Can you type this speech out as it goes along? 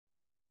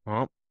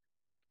Well,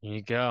 here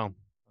you go.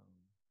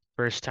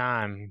 First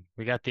time.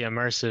 We got the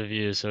immersive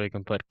view so we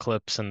can put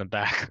clips in the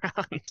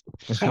background.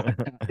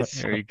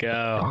 Nice. There we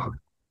go.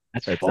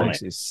 That's That's funny.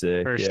 actually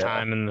sick. First Yeah.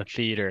 time in the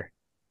theater.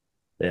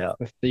 Yeah.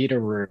 The theater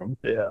room.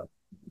 Yeah.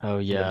 Oh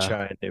Yeah. yeah.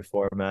 Trying new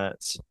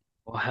formats.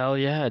 Well, hell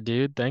yeah,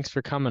 dude. Thanks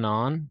for coming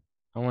on.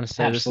 I want to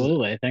say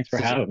Absolutely. Thanks for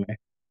this is of having me.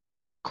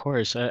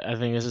 course, I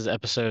think this is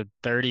episode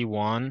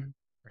 31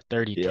 or Yep.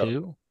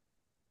 32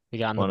 we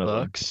got in the One of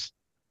them. books.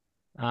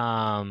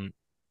 Um,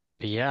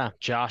 but yeah,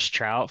 Josh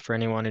Trout, for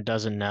anyone who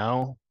doesn't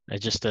know,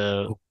 just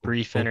a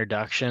brief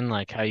introduction,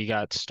 like how you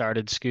got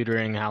started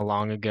scootering, how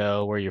long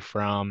ago, where you're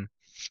from.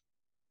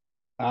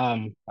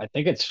 I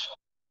think it's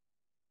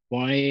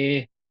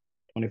 20,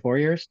 24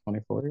 years.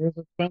 24 years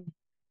it's been.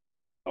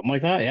 Something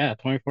like that. Yeah,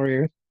 24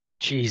 years.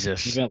 It's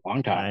Jesus. been a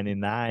long time.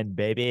 99,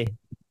 baby.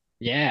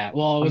 Yeah.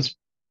 Well, it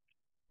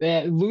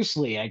I'm was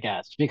loosely, I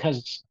guess,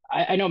 because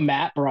I know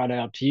Matt brought it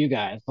up to you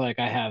guys. Like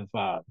I had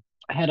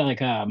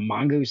like a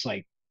mongoose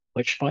like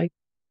push bike.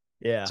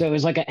 Yeah. So it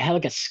was like it had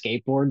like a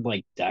skateboard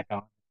like deck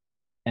on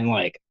and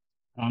like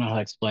I don't know how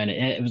to explain it.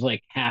 It was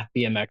like half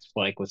BMX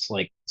bike with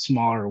like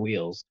smaller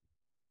wheels,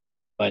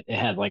 but it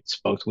had like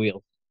spoked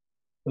wheels.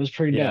 It was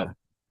pretty dope. Yeah.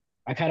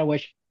 I kind of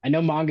wish I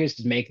know Mongoose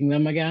is making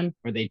them again,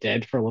 or they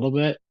did for a little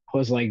bit. I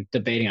was like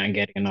debating on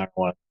getting another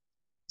one.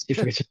 See if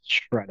we could just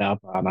shred up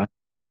on it.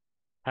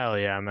 hell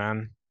yeah,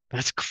 man.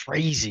 That's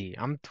crazy.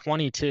 I'm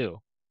 22.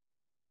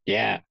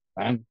 Yeah,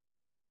 I'm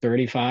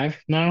 35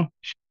 now.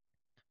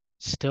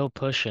 Still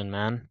pushing,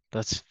 man.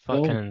 That's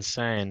fucking Still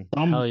insane.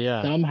 Hell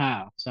yeah.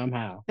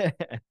 somehow.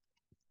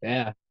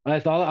 Yeah. I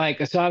thought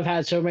like so I've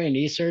had so many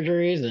knee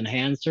surgeries and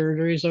hand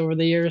surgeries over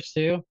the years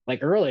too. Like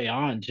early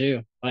on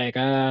too. Like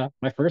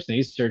my first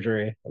knee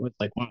surgery was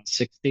like when I was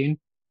 16.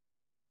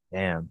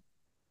 Damn.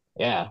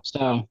 Yeah.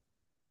 So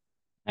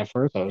at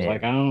first I was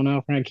like, I Damn. don't know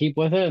if I'm gonna keep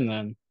with it. And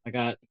then I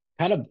got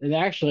kind of and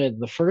actually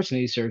the first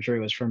knee surgery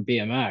was from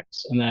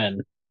BMX. And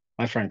then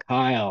my friend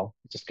Kyle,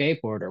 who's a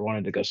skateboarder,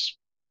 wanted to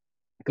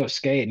go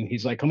skate and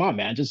he's like, come on,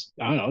 man, just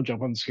I don't know,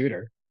 jump on the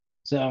scooter.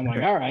 So I'm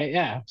like, all right,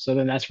 yeah. So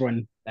then that's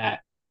when that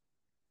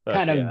Fuck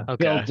kind yeah. of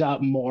Okay. built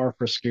up more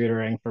for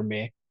scootering for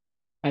me.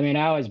 I mean,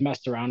 I always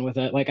messed around with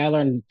it. Like I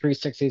learned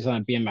 360s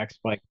on a BMX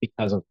bike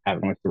because of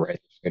having like the race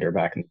scooter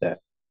back in the day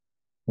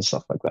and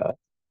stuff like that.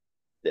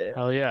 Damn.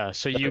 Hell yeah.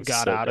 So you That's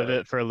got so out of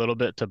dope. it for a little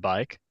bit to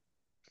bike?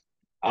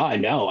 Oh, I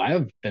know.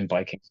 I've been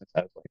biking since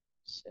I was like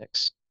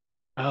 6.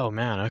 Oh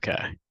man,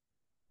 okay.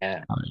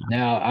 Yeah. Oh,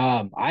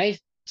 Now,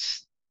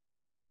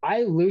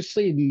 I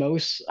loosely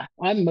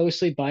I'm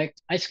mostly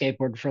biked. I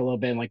skateboarded for a little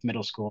bit in like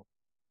middle school.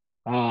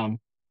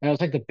 That was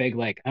like the big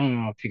like I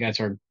don't know if you guys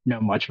are know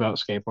much about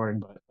skateboarding,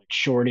 but like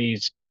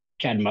Shorty's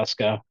Chad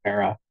Muska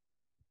era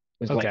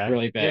was like okay.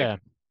 really big. Yeah.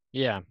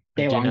 Yeah.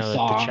 I do Daewon know like the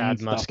Song Chad and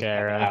stuff Musk was coming out.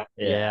 era.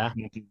 Yeah.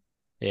 Yeah. Mhm.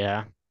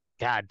 Yeah.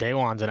 God,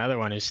 Daewon's another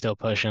one who's still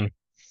pushing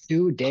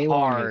Dude, Daewon is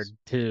hard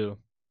too.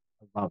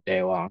 I love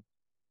Daewon.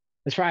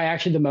 That's probably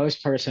actually the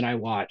most person I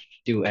watch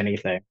do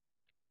anything.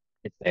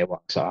 It's Daewon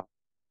Song.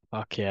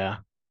 Fuck yeah.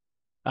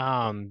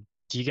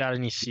 Do you got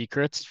any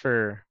secrets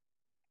for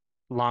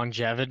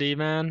longevity,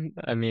 man?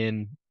 I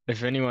mean,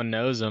 if anyone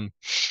knows them.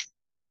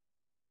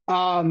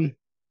 Um,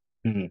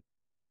 hmm,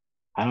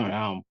 I don't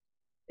know.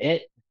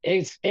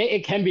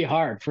 It can be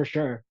hard for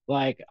sure.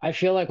 Like I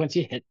feel like once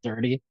you hit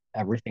 30,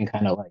 everything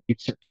kind of like you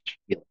start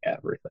feeling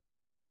everything.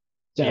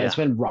 So it's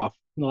Yeah. been rough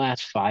in the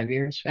last 5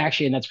 years,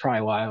 actually, and that's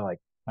probably why like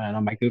I don't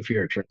know my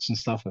goofier tricks and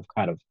stuff have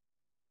kind of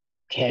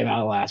came out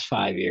the last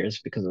 5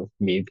 years because of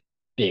me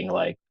being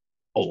like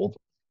old,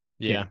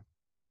 you know, Yeah.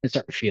 and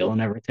start feeling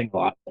everything a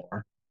lot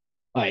more.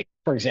 Like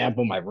for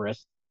example, my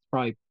wrist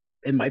probably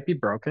it might be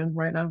broken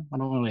right now. I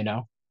don't really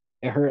know.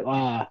 It hurt.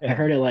 I Yeah.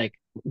 heard it like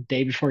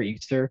day before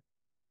Easter,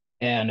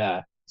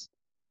 and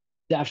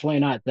definitely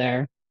not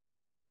there.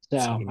 So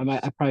I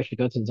Jeez. probably should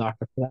go to the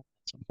doctor for that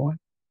at some point.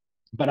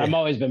 But I've Yeah.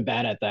 always been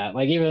bad at that.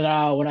 Like even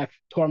when I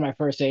tore my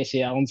first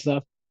ACL and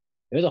stuff,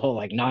 it was a whole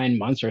like 9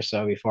 months or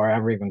so before I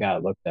ever even got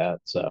it looked at.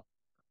 So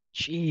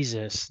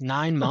Jesus,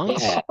 9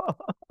 months? yeah,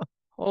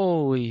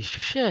 Holy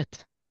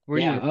shit. Were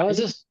yeah, you I was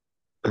riding? just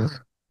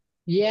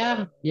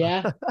yeah.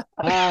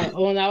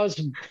 Well, that was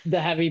the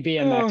heavy Oh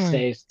BMX my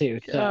days too.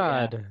 So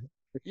yeah, God.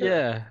 for sure.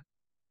 Yeah.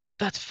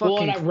 That's Well,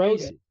 and fucking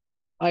crazy.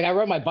 I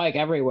rode my bike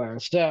everywhere.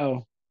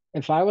 So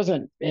if I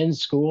wasn't in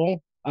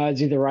school, I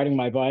was either riding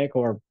my bike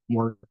or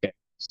working.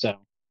 So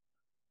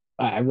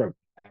I rode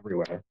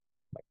everywhere,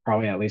 like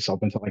probably at least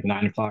up until like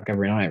 9 o'clock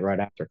every night, right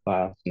after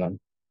class, and then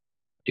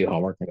do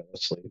homework and go to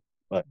sleep.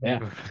 But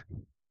yeah,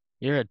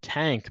 You're a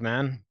tank,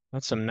 man.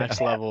 That's some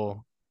next Yeah.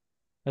 level.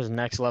 That's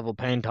next level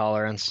pain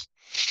tolerance.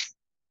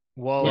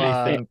 Well, What do you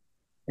yeah, think?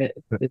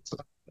 it's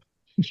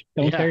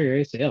don't tear yeah, your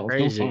ACL. It's no fun.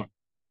 crazy.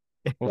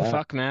 Well, But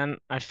fuck, man.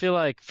 I feel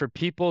like for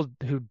people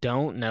who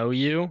don't know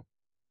you,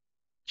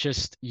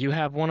 just you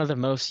have one of the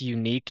most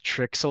unique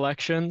trick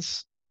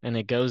selections, and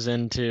it goes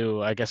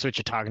into, I guess, what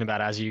you're talking about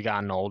as you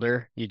gotten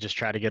older. You just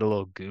try to get a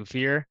little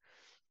goofier,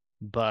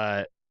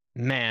 but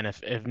Man,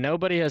 if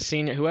nobody has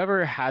seen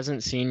whoever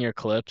hasn't seen your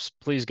clips,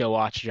 please go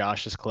watch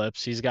Josh's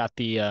clips. He's got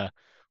the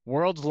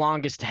world's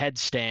longest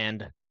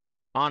headstand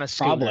on a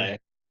scooter. Probably,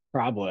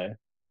 probably.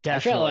 I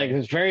feel like Definitely.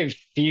 there's very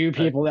few Uh,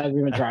 people that have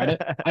even tried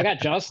it. I got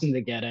Justin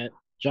to get it.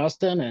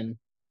 Justin, and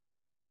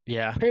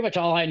Yeah, pretty much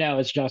all I know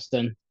is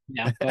Justin.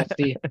 Yeah,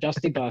 Justy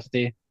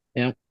Busty.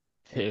 Yeah.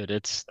 dude,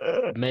 it's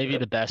maybe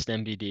the best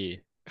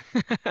MBD.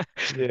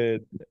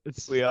 Dude,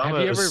 It's, we have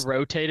you ever almost,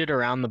 rotated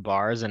around the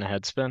bars in a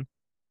headspin?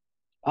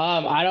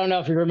 I don't know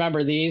if you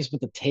remember these,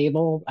 but the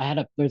table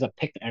there's a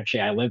picnic.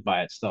 Actually, I live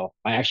by it still.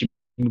 I actually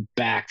moved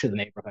back to the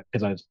neighborhood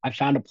because I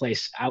found a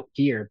place out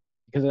here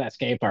because of that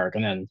skate park,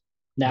 and then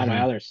now my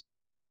Hmm. other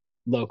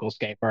local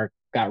skate park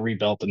got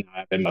rebuilt, and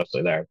now I've been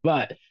mostly there.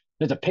 But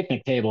there's a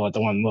picnic table at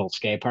the one little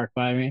skate park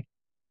by me,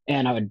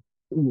 and I would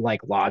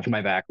like lodge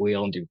my back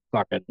wheel and do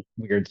fucking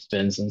weird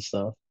spins and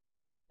stuff.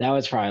 That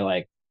was probably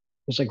like it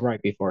was like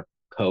right before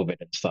COVID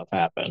and stuff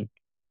happened.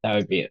 That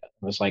would be it.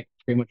 It was like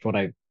pretty much what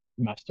I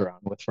messed around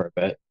with for a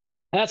bit.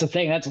 And that's the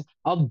thing. That's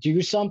I'll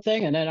do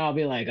something and then I'll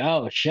be like,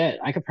 oh shit,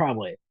 I could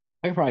probably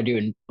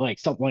do like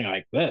something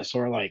like this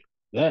or like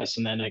this,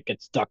 and then it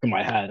gets stuck in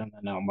my head, and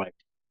then I'm like,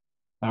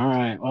 all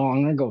right, well,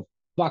 I'm gonna go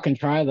fucking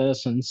try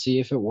this and see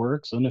if it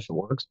works, and if it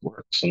works, it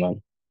works, and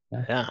then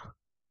yeah, Yeah,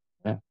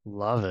 yeah.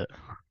 love it.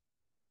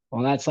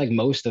 Well, that's like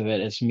most of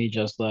it. It's me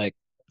just like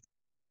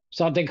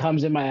something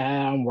comes in my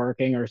head, I'm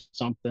working or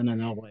something,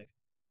 and I'm like,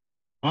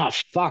 oh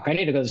fuck, I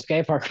need to go to the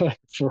skate park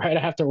right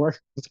after work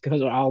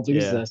because I'll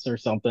lose yeah, this or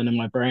something in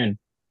my brain.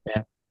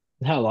 Yeah,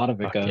 that's how a lot of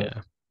it Fuck goes.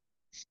 yeah.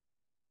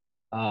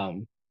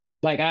 Um,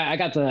 like I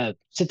got to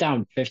sit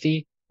down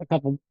 50 a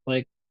couple,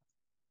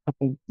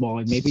 well,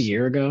 like maybe a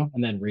year ago,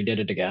 and then redid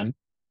it again,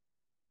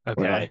 where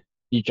Okay. like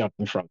you jump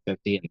in front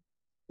 50 and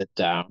sit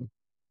down.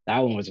 That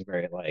one was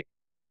very like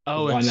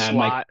Oh, and one that I'm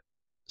like,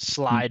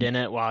 slide in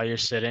it while you're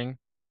sitting.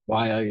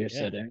 while you're Yeah.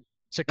 sitting,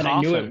 It's a but I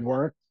knew it coffin.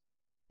 worked.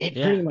 It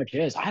pretty Yeah. much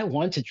is. I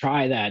want to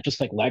try that, just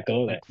like let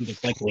go of Like, it and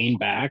just like lean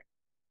back.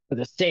 But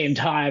at the same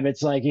time,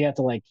 it's like you have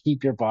to like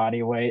keep your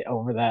body weight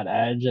over that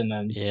edge and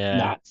then yeah.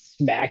 not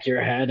smack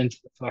your head into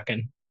the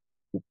fucking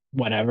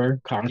whatever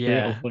concrete.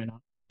 Yeah. Hopefully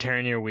not.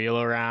 Turn your wheel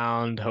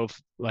around,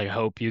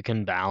 hope you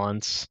can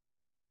balance.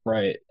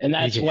 Right. And You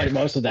that's can, what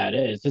most of that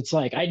is. It's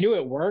like I knew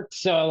it worked.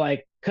 So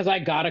like because I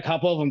got a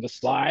couple of them to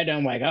slide,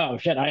 I'm like, oh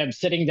shit, I am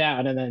sitting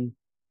down. And then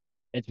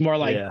it's more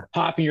like yeah.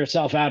 popping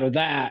yourself out of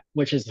that,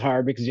 which is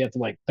hard because you have to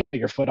like put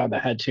your foot on the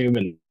head tube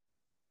and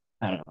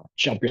I don't know,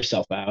 jump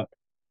yourself out.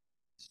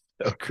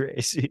 So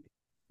crazy.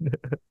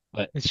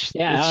 But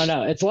yeah, I don't it's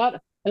know. It's a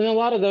lot, and a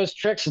lot of those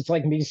tricks, it's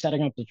like me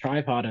setting up the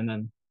tripod and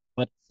then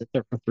let's sit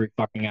there for 3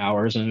 fucking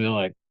hours and be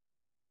like,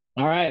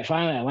 all right,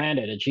 finally I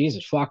landed. And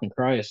Jesus fucking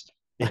Christ.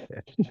 Yeah.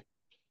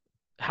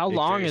 how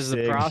long Victory is the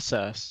Sig.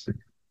 process?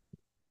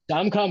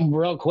 Some come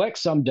real quick,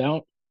 some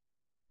don't.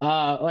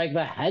 Like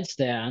the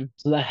headstand.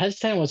 So the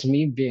headstand was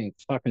me being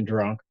fucking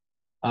drunk.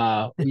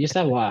 We used to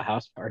have a lot of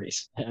house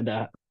parties,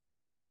 and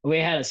we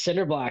had a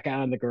cinder block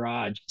out in the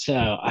garage. So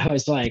I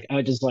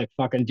would just like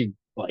fucking do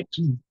like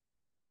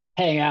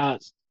hang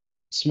out,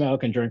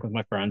 smoke, and drink with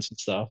my friends and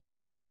stuff.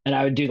 And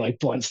I would do like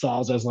blunt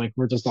stalls as like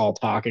we're just all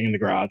talking in the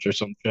garage or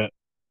some shit.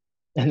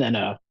 And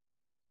then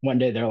one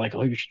day they're like,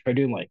 "Oh, you should try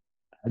doing like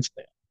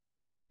handstand."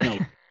 And I'm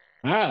like,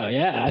 "Oh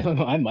yeah,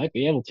 I might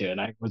be able to," and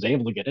I was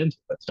able to get into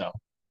it. So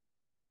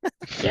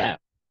yeah,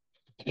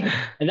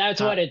 and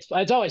that's Uh, what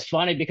it's always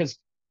funny because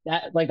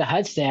that like the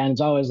headstand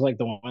is always like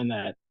the one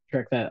that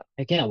trick that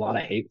I get a lot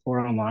of hate for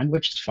online,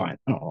 which is fine.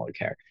 I don't really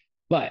care,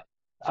 but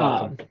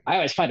fuck 'em. I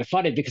always find it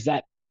funny because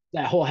that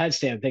whole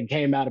headstand thing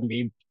came out of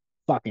me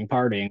fucking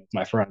partying with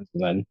my friends,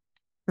 and then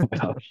I'm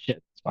like, oh shit,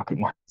 it's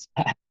fucking works.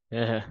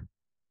 Yeah.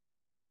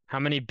 How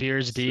many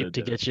beers So deep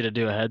to dope. get you to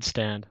do a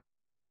headstand?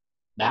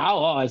 Now,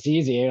 oh, it's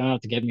easy. You don't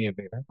have to get me a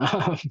beer.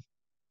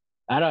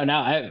 I don't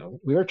know.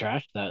 We were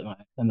trashed that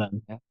night, and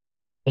then yeah,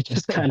 it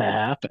just kind of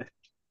happened.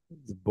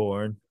 It's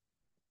born.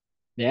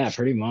 Yeah,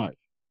 pretty much.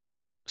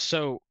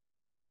 So,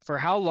 for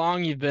how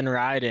long you've been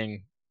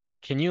riding,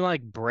 can you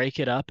like break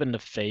it up into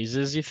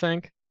phases, you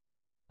think?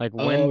 Like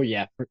Oh when,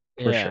 yeah, for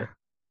yeah. sure.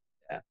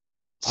 Yeah.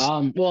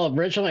 Well,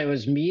 originally it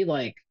was me.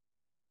 Like,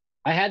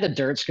 I had the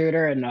dirt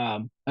scooter, and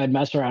I'd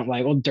mess around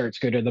like, well, dirt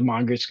scooter, the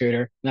mongoose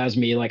scooter. That was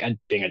me, like,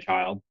 being a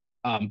child.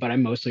 But I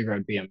mostly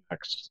rode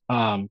BMX.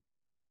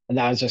 And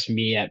that was just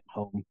me at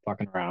home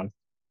fucking around.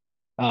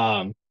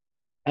 Um,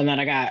 and then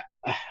I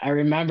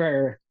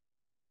remember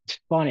it's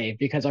funny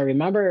because I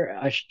remember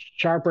a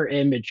Sharper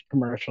Image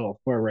commercial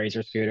for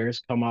Razor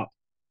scooters come up,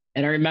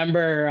 and I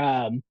remember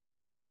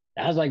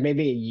that was like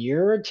maybe a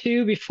year or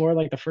two before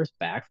like the first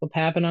backflip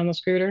happened on the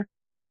scooter.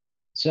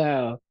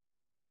 So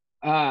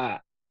uh,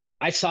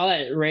 I saw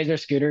that Razor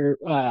scooter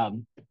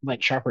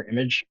like Sharper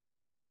Image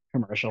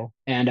commercial,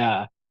 and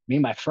me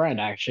and my friend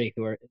actually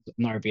who are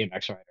another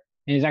BMX rider,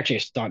 and he's actually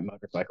a stunt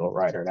motorcycle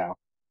rider now.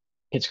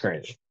 It's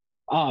crazy.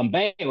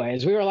 But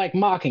anyways, we were like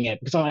mocking it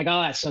because I'm like,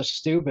 oh, that's so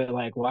stupid.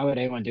 Like, why would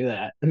anyone do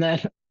that? And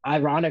then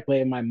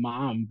ironically, my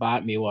mom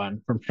bought me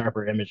one from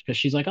Sharper Image because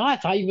she's like, oh, I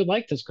thought you would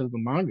like this because of the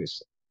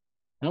mongoose.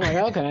 And I'm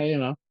like, okay,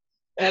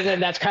 And then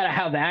that's kind of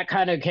how that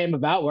kind of came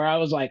about, where I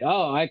was like,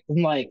 oh, I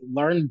can like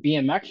learn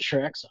BMX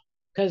tricks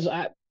because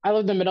I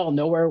live in the middle of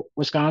nowhere,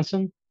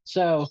 Wisconsin.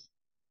 So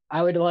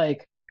I would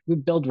like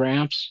we'd build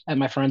ramps at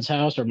my friend's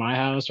house or my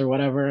house or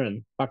whatever,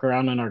 and fuck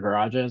around in our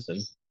garages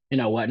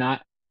and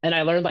whatnot. And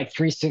I learned like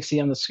 360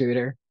 on the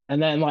scooter,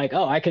 and then like,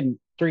 oh, I can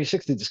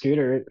 360 the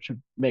scooter. It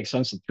should make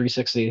sense to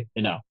 360,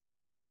 A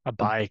a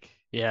bike.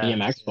 Yeah.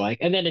 BMX bike.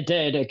 And then it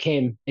did. It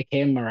came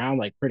around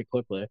like pretty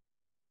quickly.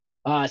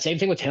 Same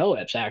thing with tail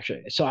whips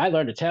actually. So I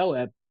learned a tail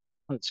whip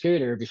on the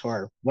scooter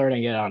before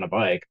learning it on a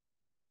bike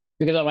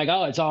because I'm like,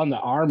 oh, it's on the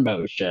arm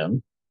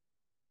motion.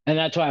 And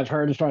that's what I've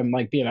heard from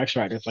like BMX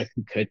riders, like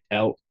who could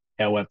tail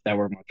whip that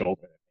were much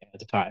older than me at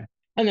the time.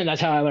 And then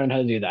that's how I learned how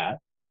to do that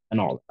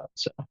and all that.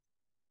 So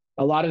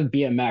a lot of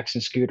BMX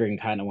and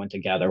scootering kind of went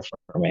together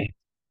for me.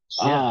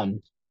 Yeah.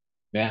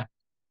 Yeah.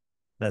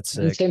 That's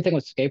And sick. same thing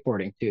with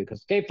skateboarding too,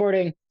 because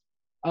skateboarding,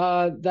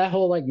 that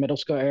whole like middle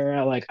school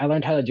era, like I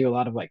learned how to do a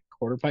lot of like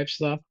quarter pipe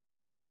stuff.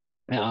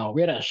 We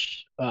had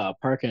a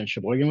park in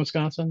Sheboygan,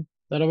 Wisconsin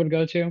that I would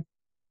go to,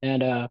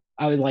 and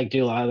I would like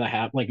do a lot of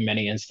the like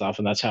mini and stuff,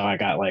 and that's how I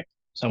got like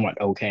somewhat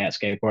okay at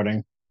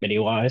skateboarding mini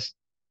wise.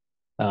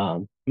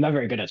 I'm not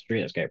very good at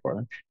street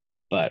skateboarding,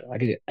 but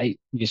I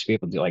used to be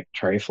able to do like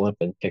tray flip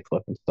and kick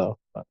flip and stuff.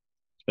 But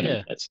it's been a Yeah.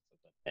 minute since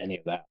I've done any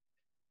of that.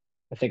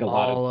 I think a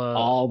lot of All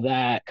all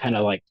that kind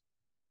of like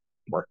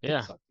worked yeah.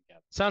 itself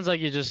together. Sounds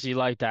like you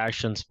liked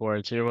action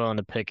sports. You're willing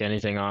to pick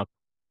anything up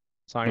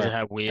as long as it Right,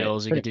 had right,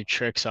 wheels, you could pretty do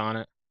tricks on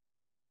it.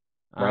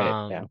 right,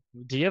 yeah.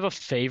 Do you have a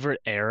favorite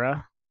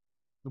era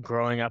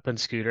growing up in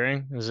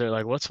scootering? Is there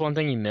like what's one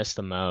thing you miss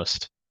the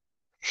most?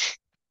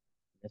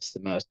 It's the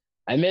most.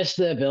 I miss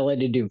the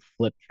ability to do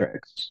flip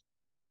tricks.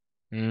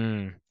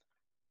 Mm.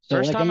 So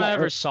First like in time I my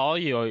ever saw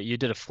you, you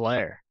did a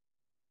flare.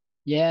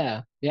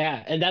 yeah,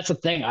 yeah, and that's the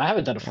thing. I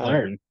haven't done a Like,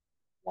 flare in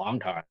a long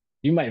time.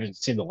 You might even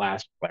see the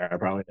last flare I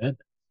probably did.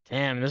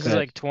 damn, this is Good.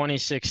 like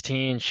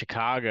 2016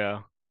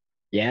 Chicago.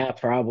 Yeah,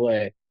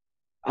 probably.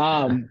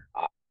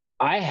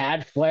 I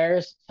had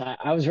flares.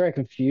 I was very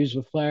confused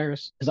with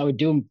flares because I would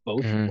do them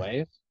both Mhm.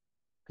 ways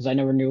because I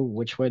never knew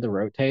which way to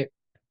rotate.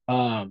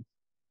 Um,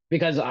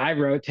 because I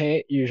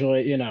rotate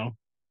usually,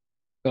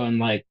 going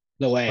like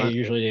the way I Front.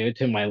 usually do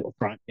to my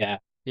front. Yeah.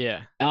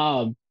 Yeah.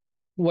 Um,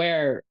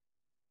 where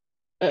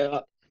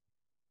uh,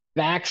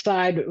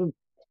 backside.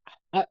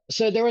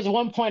 So there was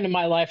one point in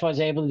my life I was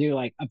able to do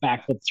like a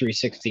backflip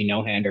 360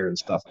 no hander and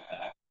stuff like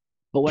that.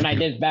 But when I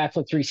did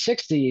backflip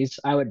 360s,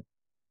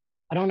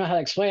 I don't know how to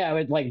explain it. I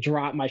would like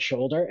drop my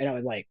shoulder and I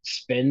would like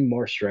spin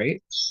more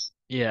straight.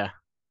 Yeah.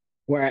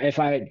 Where if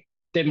I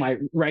did my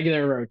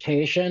regular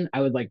rotation,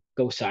 I would like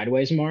go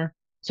sideways more.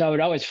 So I would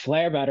always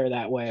flare better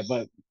that way.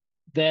 But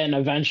then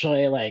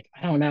eventually, like,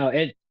 I don't know,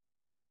 it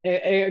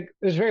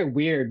was very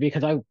weird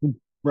because I would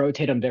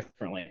rotate them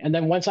differently. And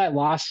then once I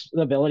lost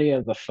the ability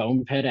of the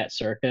foam pit at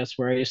Circus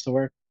where I used to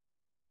work,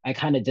 I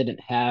kind of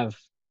didn't have,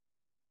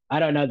 I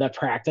don't know, the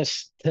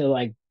practice to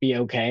like be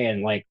okay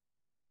and like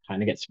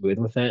kind of get smooth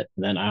with it.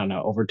 And then I don't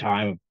know, over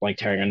time, like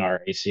tearing an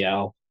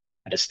ACL,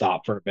 I had to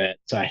stop for a bit.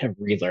 So I have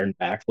relearned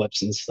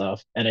backflips and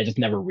stuff. And I just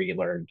never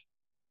relearned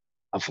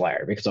a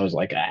flare because I was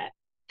like,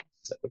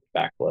 so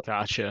backflip.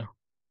 Gotcha.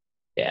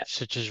 Yeah.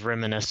 So just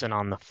reminiscent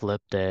on the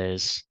flip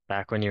days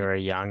back when you were a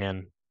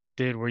youngin'.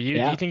 Dude, do you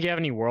Yeah. think you have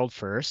any world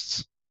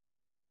firsts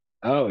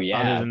Oh,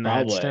 other yeah, than the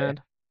probably. headstand?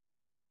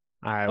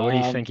 All right, what do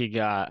you Um, think you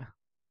got?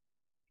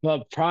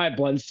 well, probably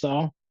blunt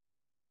stall.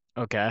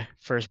 Okay,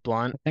 first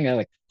blunt. I think I had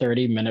like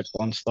 30-minute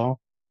blunt stall.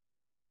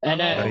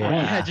 And Oh Oh I don't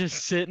yeah, yeah.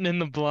 just sitting in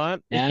the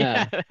blunt. Yeah,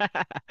 yeah,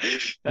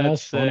 that's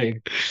that's sick.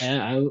 funny.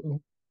 Yeah,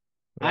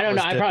 We I don't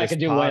know. almost I did probably this could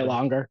do way pod.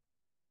 longer.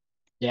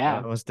 I Yeah,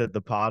 almost did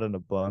the pod in a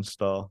blunt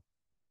stall.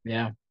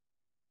 yeah.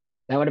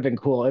 That would have been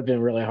cool. It'd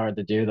been really hard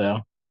to do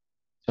though,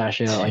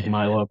 especially at like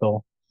my Dude,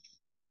 local.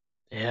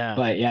 yeah,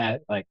 But yeah,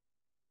 like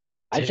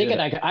I think dude,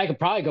 I could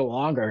probably go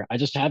longer. I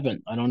just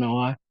haven't. I don't know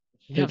why.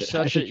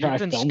 I should you've try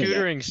been filming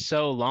it. scootering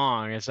so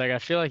long. It's like I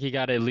feel like you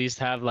got to at least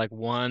have like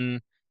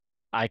one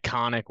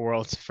iconic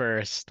world's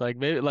first. Like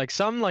maybe like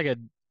some like a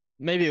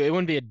maybe it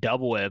wouldn't be a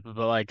double whip,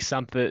 but like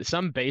some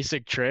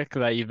basic trick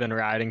that you've been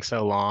riding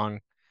so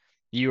long.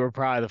 You were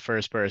probably the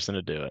first person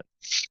to do it.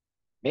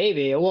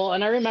 Maybe. Well,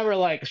 and I remember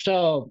like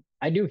so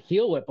I do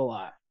heel whip a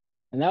lot.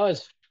 And that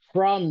was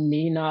from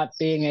me not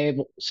being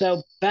able.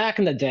 So back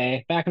in the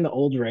day, back in the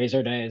old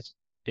Razor days,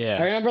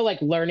 I Yeah, remember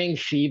like learning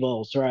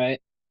feebles,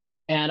 right?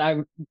 And I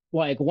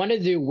like wanted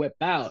to do whip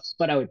out,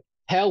 but I would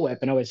tail whip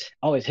and I was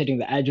always hitting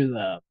the edge of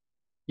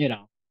you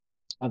know,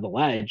 of the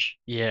ledge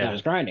that I yeah.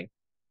 was grinding.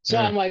 So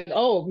Uh, I'm like,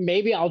 oh,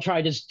 maybe I'll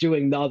try just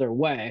doing the other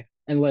way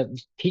and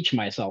teach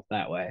myself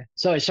that way.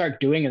 So I start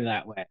doing it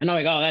that way. And I'm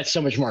like, oh, that's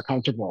so much more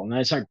comfortable. And then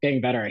I start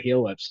getting better at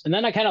heel whips. And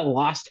then I kind of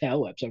lost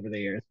tail whips over the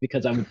years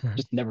because I would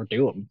just never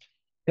do them.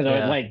 Because I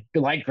would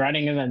yeah, like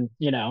grinding and then,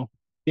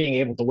 being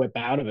able to whip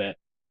out of it.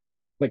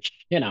 Which,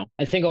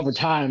 I think over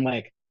time,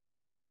 like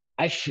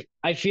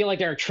I feel like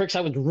there are tricks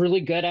I was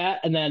really good at,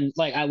 and then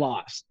like I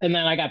lost, and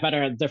then I got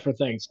better at different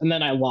things, and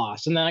then I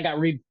lost, and then I got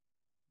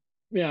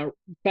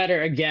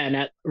better again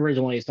at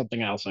originally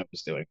something else I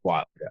was doing a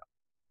while ago.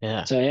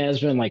 Yeah. So it has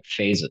been like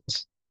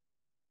phases.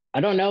 I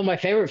don't know. My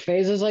favorite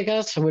phases, I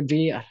guess, would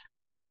be I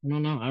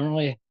don't know. I don't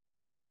really.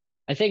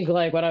 I think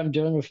like what I'm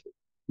doing with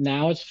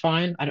now is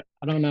fine. I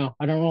don't know.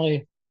 I I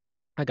don't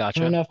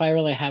gotcha. know if I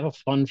really have a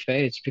fun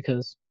phase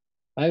because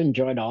I've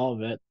enjoyed all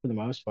of it for the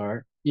most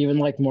part. Even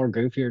like more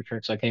goofier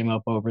tricks I came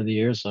up over the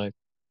years. Like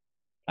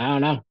I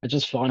don't know. It's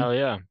just fun. Hell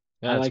yeah.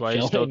 I Yeah, that's like why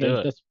you still filming do and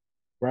it. just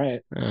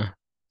right. Yeah.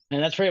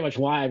 And that's pretty much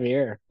why I'm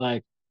here.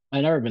 Like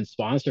I've never been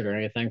sponsored or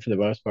anything for the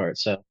most part.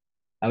 So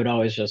I would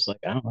always just like,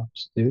 I don't know,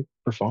 just do it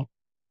for fun.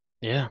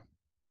 Yeah.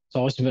 It's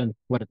always been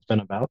what it's been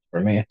about for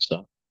me.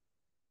 So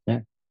yeah.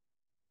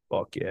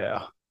 Fuck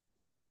yeah.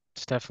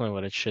 It's definitely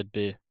what it should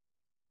be.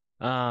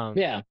 Um,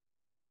 Yeah.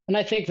 And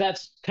I think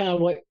that's kind of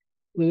what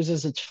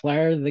loses its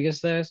flair these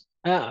days.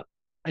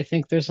 I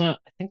think there's not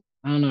I think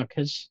I don't know,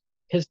 kids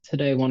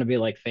today want to be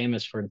like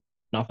famous for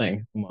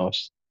nothing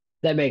almost.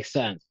 That makes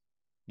sense.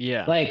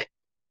 yeah. Like,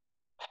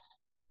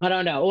 I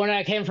don't know. When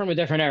I came from a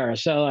different era.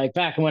 So like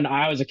back when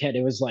I was a kid,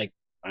 it was like,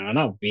 I don't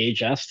know,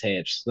 VHS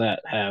tapes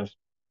that have,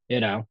 you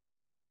know,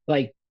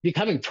 like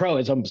becoming pro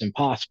is almost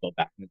impossible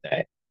back in the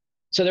day.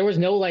 So there was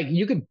no like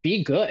you could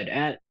be good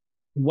at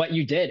what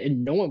you did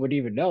and no one would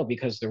even know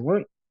because there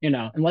weren't,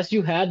 unless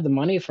you had the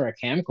money for a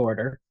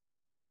camcorder,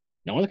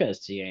 no one's gonna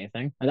see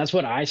anything. And that's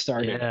what I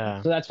started in.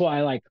 Yeah. So that's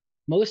why like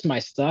most of my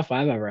stuff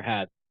I've ever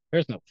had,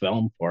 there's no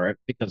film for it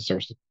because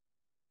there's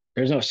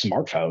no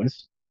smartphones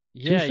to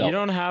Yeah, you film.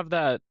 don't have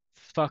that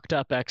fucked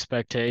up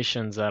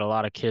expectations that a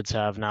lot of kids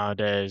have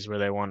nowadays where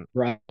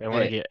Right. they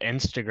want to get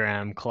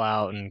Instagram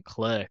clout and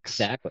clicks.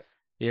 Exactly.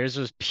 Yours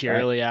was Right.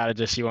 purely out of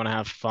just you want to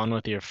have fun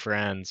with your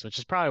friends, which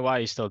is probably why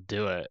you still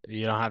do it.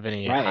 You don't have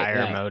any Right.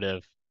 higher Yeah.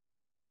 motive.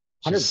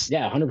 100, Just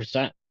yeah,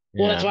 100%.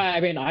 Well, that's yeah. why I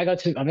mean I've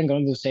been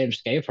going to the same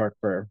skate park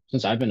for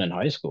since I've been in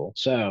high school.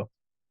 So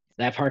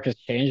that park has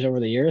changed over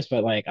the years,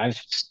 but like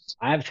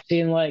I've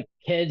seen like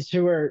kids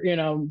who are,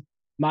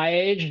 my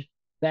age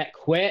that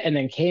quit and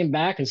then came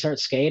back and start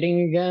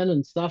skating again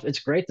and stuff. It's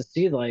great to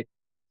see like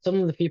some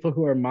of the people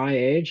who are my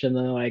age and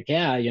they're like,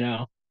 yeah,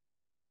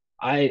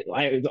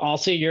 I'll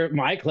see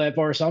my clip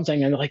or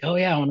something and they're like, oh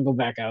yeah, I want to go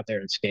back out there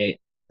and skate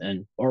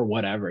and or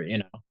whatever.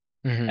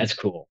 Hmm. That's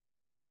cool.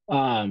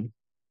 Um,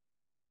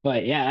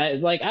 but yeah,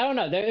 like I don't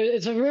know,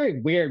 it's a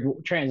very weird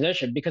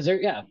transition because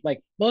yeah,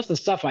 like most of the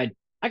stuff I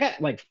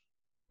got like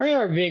I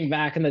remember being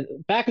back in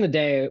the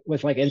day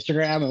with like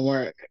Instagram and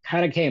where it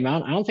kind of came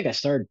out. I don't think I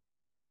started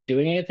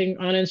doing anything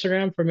on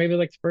Instagram for maybe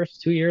like the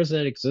first 2 years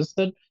that it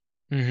existed.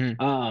 Hmm.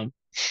 Um,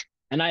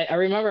 and I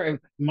remember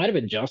it might have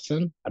been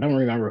Justin. I don't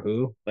remember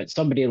who, but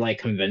somebody like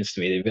convinced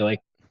me. They'd be like,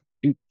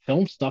 "Do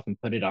film stuff and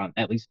put it on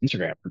at least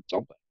Instagram or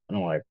something." And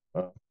I'm like,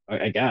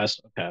 I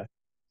guess okay.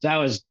 So that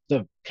was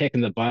the kick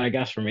in the butt, I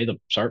guess, for me to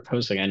start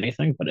posting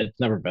anything. But it's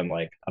never been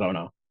like I don't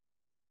know.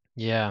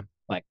 Yeah.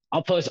 Like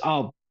I'll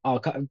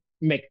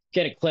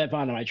get a clip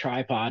onto my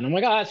tripod and I'm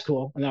like, oh, that's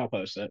cool, and then I'll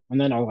post it,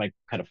 and then I'll like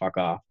kind of fuck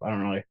off.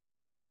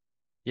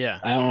 Yeah.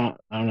 I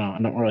don't know.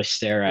 I don't really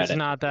stare at It's it.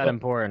 not that But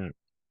important.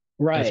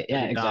 It's right, yeah,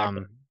 pretty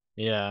exactly. dumb.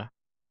 Yeah.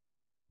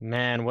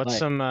 Man, what's Like,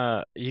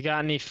 some you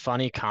got any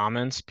funny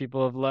comments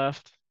people have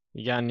left?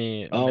 You got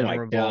any oh my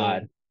memorable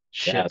god,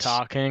 shit yes.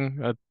 talking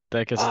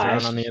that gets Ah,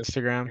 thrown on the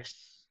Instagram? there's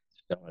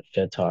so much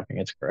shit talking.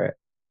 It's great.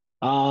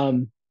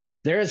 Um,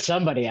 there is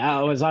somebody.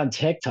 I was on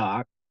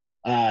TikTok.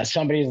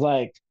 Somebody's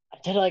like, I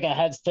did like a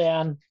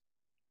headstand.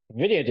 The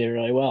video did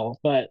really well,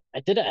 but I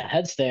did a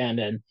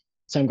headstand and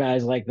some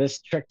guys like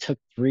this trick took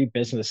 3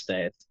 business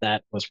days.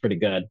 That was pretty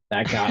good.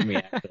 That got me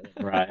actually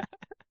right.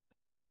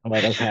 I'm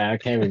like, okay, I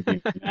can't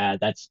even be mad.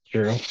 That's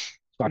true.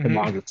 Fucking Hmm.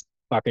 longest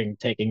fucking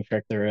taking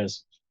trick there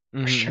is for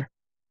Hmm. sure.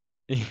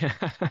 Yeah.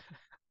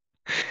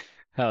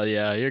 Hell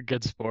yeah, you're a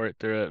good sport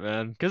through it,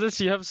 man. Because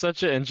you have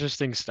such an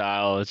interesting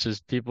style. It's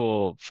just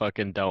people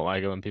fucking don't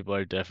like it when people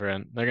are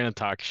different. They're gonna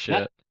talk That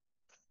shit.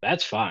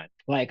 that's fine.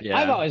 Like I've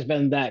Yeah. always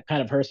been that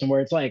kind of person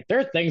where it's like there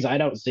are things I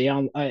see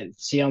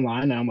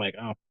online and I'm like,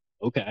 oh,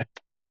 okay,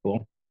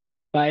 cool.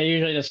 But I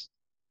usually just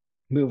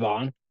move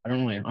on. I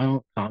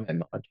don't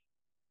comment much.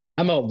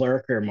 I'm a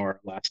lurker more or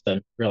less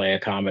than really a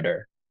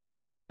commenter.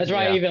 That's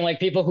why Yeah. even like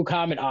people who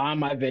comment on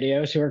my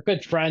videos who are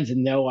good friends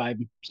and know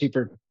I'm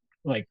super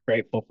like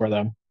grateful for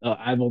them.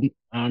 I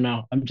don't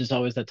know. I'm just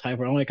always that type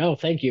where I'm like, oh,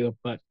 thank you,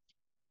 but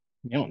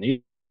you don't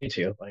need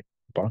to. Like,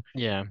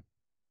 Yeah.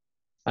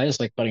 I just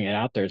like putting it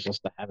out there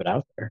just to have it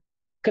out there.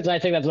 Because I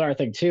think that's another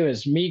thing too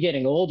is me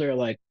getting older,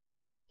 like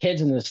kids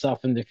and this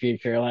stuff in the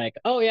future, like,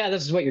 oh yeah,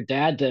 this is what your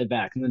dad did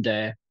back in the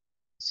day.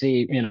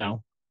 See,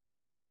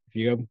 if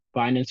you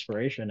find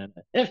inspiration in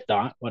it. If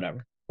not,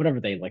 whatever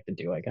they like to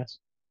do, I guess.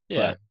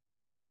 Yeah. But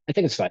I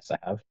think it's nice to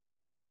have.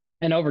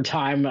 And over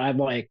time, I'm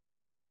like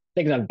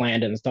things I've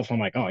landed and stuff. I'm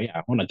like, oh yeah,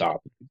 I want to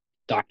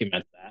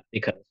document that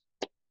because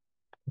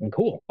I'm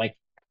cool. Like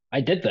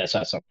I did this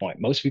at some point.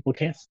 Most people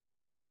can't.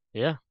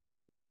 Yeah.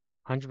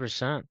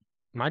 100%.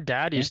 My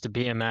dad Yeah. used to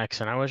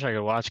BMX, and I wish I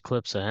could watch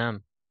clips of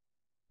him.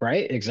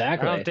 Right. I don't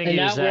Exactly. think And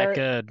he was that that where,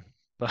 good,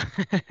 but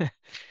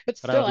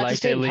but but I would still at the like to at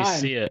same least time,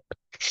 see it.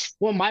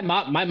 Well, my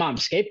mom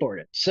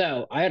skateboarded,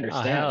 so I Oh,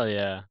 understand. hell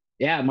yeah.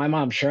 Yeah, my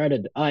mom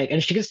shredded like,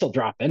 and she can still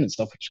drop in and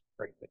stuff, which is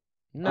crazy.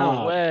 No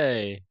Um,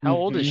 way. How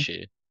old is mhm.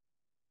 she?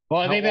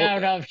 Well, How maybe I old?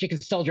 don't know if she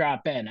can still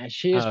drop in.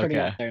 She is Oh, pretty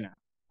okay. up there now.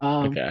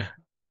 Um, Okay.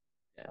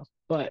 yeah,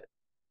 but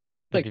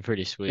That'd like be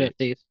pretty sweet.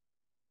 50s.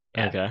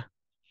 Yeah. Okay.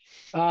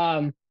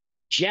 Um,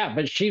 yeah,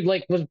 but she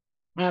like was,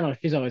 I don't know.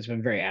 She's always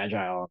been very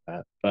agile on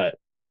that, but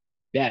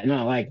yeah,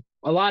 no, like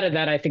a lot of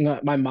that. I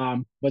think my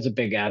mom was a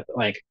big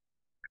like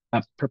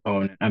a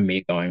proponent of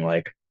me going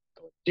like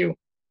go do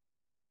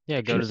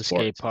Yeah, go action to the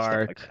skate sports and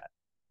stuff like park,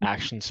 that.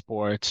 action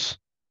sports.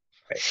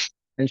 Right.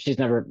 And she's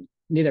never,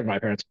 neither of my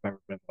parents have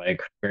ever been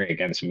like very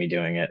against me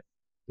doing it,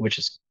 which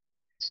is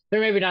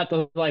they're maybe not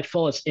the like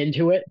fullest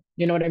into it,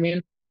 you know what I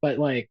mean? But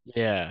like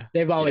Yeah.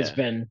 they've always Yeah.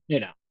 been,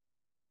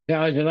 they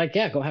always been like,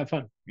 yeah, go have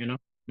fun.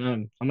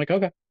 I'm like,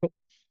 okay, cool.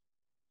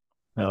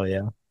 Oh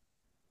yeah,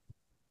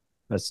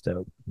 that's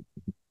dope.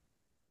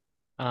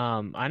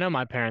 I know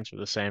my parents were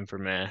the same for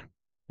me.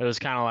 It was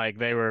kind of like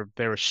they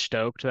were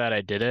stoked that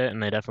I did it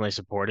and they definitely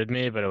supported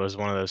me, but it was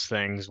one of those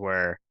things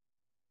where,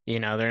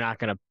 they're not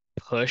gonna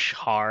push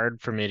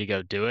hard for me to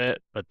go do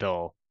it, but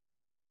they'll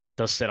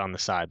sit on the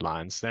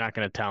sidelines. They're not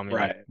gonna tell me like,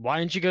 Right, why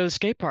didn't you go to the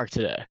skate park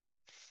today? Like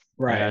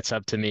right. that's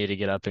up to me to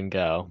get up and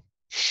go.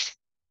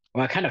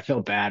 Well, I kind of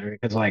feel bad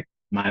because like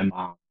my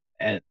mom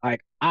and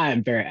like I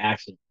am very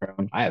accident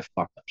prone. I have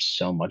fucked up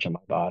so much of my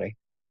body.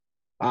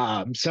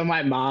 So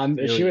my mom,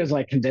 Feel she you. was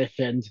like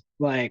conditioned.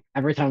 Like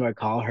every time I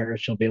call her,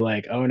 she'll be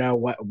like, "Oh no,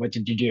 what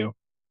did you do?"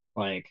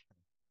 Like,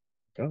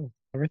 "Oh,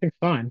 everything's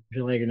fine."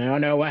 She's like, "No,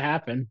 no, what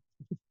happened?"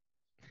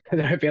 Because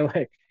I'd be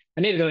like,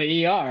 "I need to go to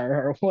the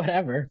ER or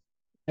whatever."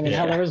 I mean,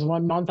 hell, there Yeah. was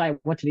one month I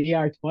went to the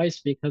ER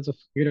twice because of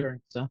scootering.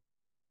 So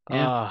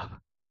yeah, Uh,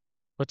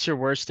 what's your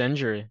worst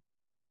injury?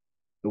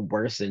 the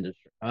worst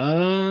industry.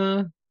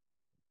 I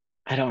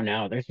don't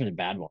know. There's been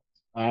bad ones.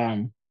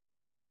 Um,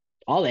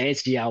 all the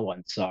ACL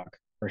ones suck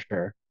for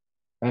sure.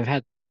 I've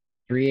had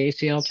three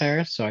ACL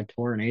tears, so I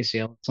tore an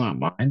ACL. It's not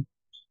mine,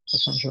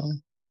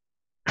 essentially,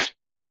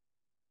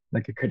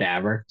 like a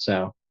cadaver.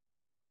 So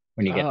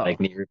when you get Oh. like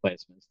knee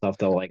replacement stuff,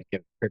 they'll like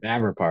give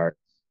cadaver parts,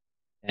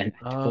 and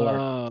I tore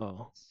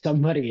Oh.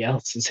 somebody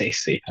else's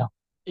ACL.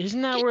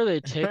 Isn't that where they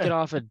take it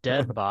off a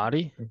dead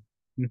body?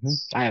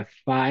 I have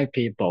five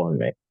people in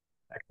me,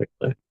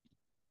 technically,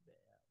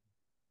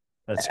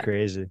 That's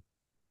crazy.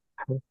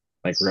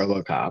 like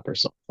RoboCop or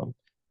something.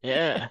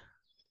 Yeah.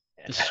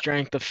 The Yeah.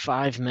 strength of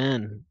five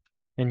men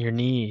in your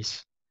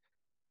knees.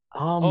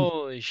 Um,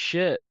 Holy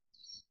shit.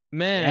 yeah,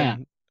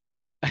 Man,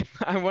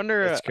 I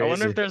wonder That's I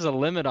wonder if crazy. there's a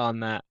limit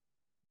on that.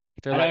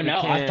 They're I like, don't we know.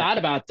 I've can't thought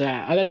about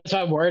that. That's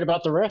why I'm worried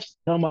about the risk.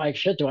 I'm like,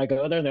 shit, do I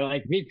go there? They're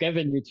like, we've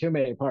given you too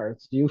many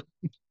parts. You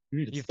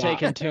need to you've stop.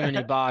 taken too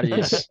many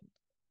bodies.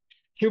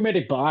 Too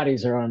many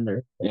bodies are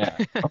under. Yeah.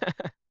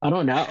 I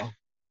don't know.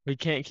 We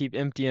can't keep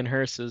emptying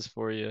hearses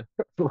for you.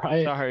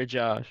 Right. Sorry,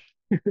 Josh.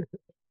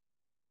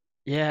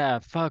 Yeah,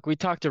 fuck. We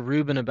talked to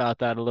Ruben about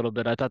that a little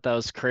bit. I thought that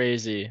was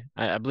crazy.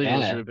 I believe it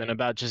was Yeah. Ruben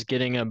about just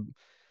getting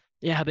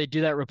yeah, how they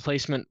do that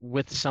replacement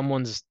with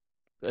someone's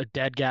a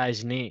dead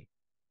guy's knee.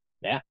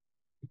 Yeah.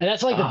 And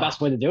that's like the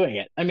best Ah, way to doing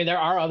it. I mean, there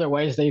are other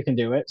ways that you can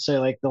do it. So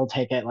like they'll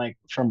take it like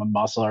from a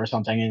muscle or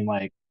something and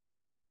like,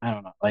 I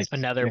don't know, like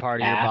another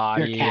part of your your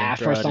body and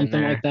calf or throw it in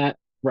something like there. that.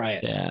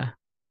 Right. Yeah.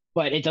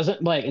 But it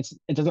doesn't like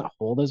it doesn't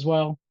hold as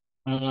well.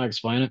 I don't know how to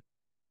explain it.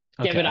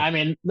 Given Okay. I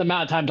mean the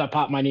amount of times I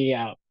popped my knee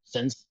out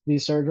since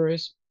these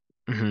surgeries,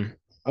 Hmm.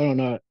 I don't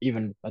know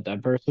even a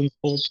dead person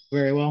holds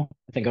very well.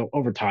 I think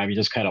over time you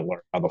just kind of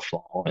learn how to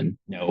fall and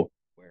know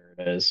where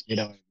it is. You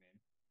know what I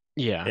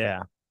mean? Yeah.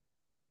 Yeah.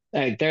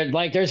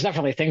 There's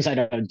definitely things I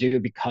don't do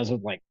because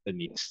of like the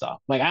knee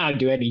stuff. Like I don't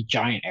do any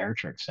giant air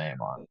tricks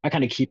anymore. I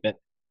kind of keep it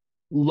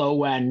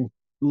low end,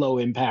 low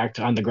impact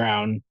on the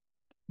ground,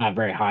 not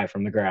very high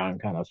from the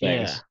ground kind of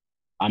Yeah. things.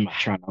 I'm not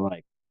trying to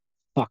like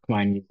fuck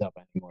my knees up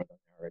any more than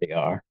they already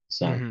are.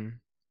 So Hmm.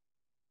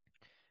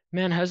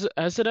 Man, has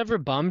it ever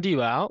bummed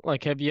you out?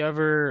 Like, have you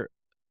ever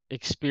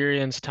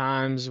experienced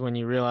times when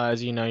you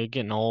realize, you're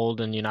getting old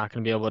and you're not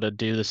going to be able to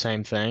do the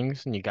same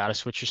things and you got to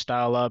switch your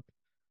style up?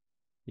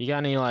 You got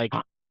any like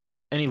uh,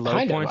 any low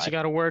kind of points you I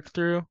got to work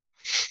through?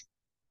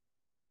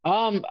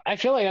 I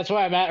feel like that's where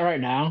I'm at right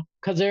now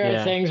because there are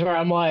Yeah. things where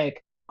I'm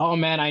like, oh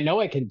man, I know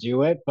I can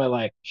do it, but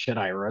like, should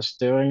I risk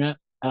doing it?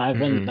 And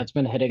Hmm. that's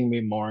been hitting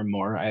me more and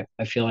more. I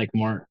feel like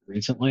more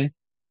recently.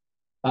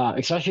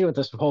 Especially with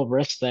this whole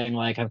wrist thing.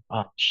 Like, I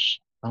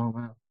don't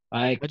know.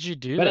 Like, What'd you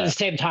do but at the that?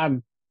 same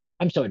time,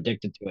 I'm so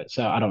addicted to it,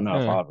 so I don't know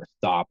if Uh, I'll ever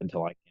stop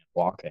until I can't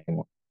walk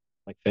anymore,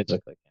 like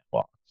physically can't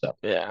walk.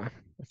 yeah,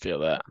 I feel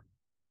that.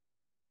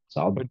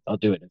 So Would I'll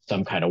do it in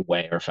some kind of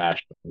way or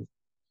fashion.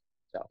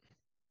 So,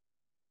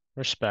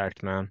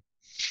 respect, man.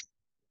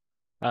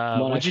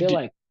 well, I What'd you feel do?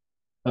 like,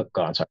 oh,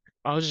 go on, sorry.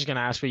 I was just gonna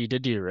ask what you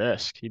did to your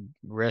wrist.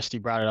 You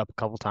brought it up a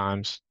couple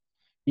times.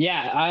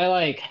 Yeah, I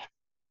like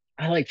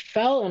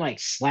fell and like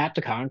slapped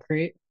the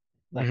concrete,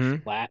 like Hmm.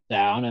 flat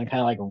down, and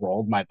kind of like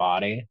rolled my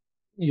body.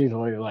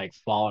 Usually, like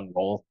fall and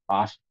roll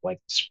off, like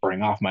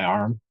spring off my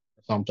arm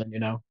or something.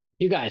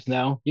 You guys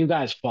know. You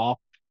guys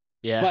fall.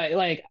 Yeah. But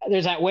like,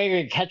 there's that way where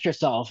you catch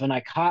yourself, and I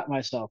caught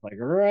myself like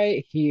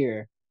right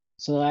here.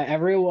 So that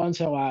every once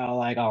in a while,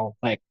 like I'll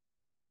like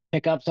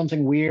pick up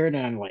something weird,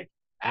 and I'm like,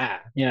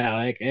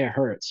 like it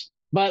hurts.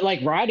 But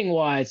like riding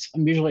wise,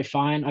 I'm usually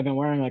fine. I've been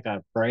wearing like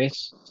a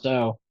brace,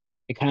 so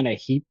it kind of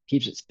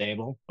keeps it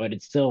stable. But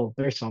it's still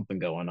there's something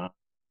going on.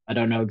 I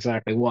don't know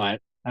exactly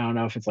what. I don't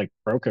know if it's like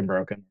broken,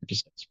 or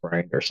just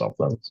sprained or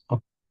something.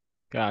 So,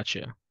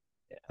 Gotcha.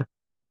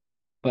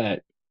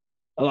 but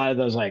a lot of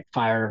those like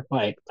fire,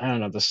 like I don't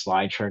know, the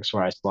slide tricks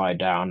where I slide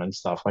down and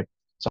stuff like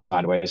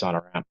sideways on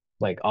a ramp,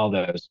 like all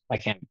those I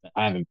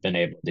haven't been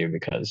able to do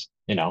because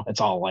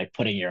it's all like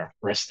putting your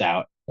wrist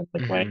out and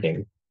like Hmm.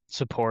 landing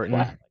Supporting.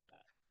 flat.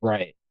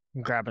 Right.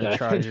 I'm grabbing a So,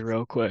 charger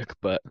real quick,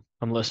 but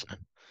I'm listening.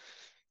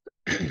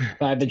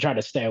 I've been trying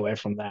to stay away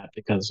from that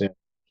because it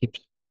keeps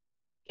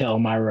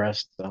killing my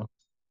wrist. So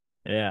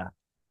Yeah.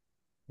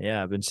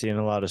 Yeah, I've been seeing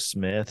a lot of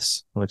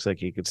Smiths. Looks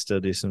like you could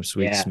still do some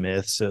sweet yeah,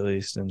 Smiths at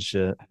least and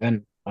shit.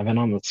 I've been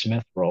on the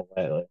Smith roll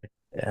lately.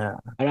 Yeah.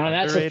 I know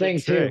that's the Underrated thing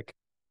too. trick.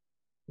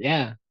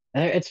 Yeah.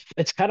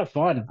 It's kind of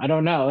fun. I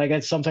don't know. Like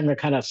it's something that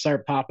kind of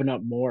start popping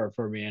up more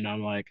for me, and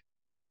I'm like,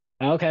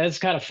 okay, it's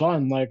kind of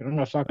fun. Like, I'm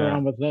gonna fuck Yeah.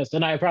 around with this.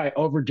 And I probably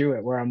overdo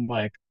it where I'm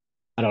like,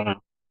 I don't know,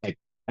 like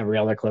every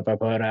other clip I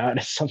put out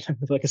is something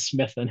with like a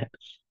Smith in it.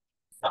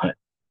 But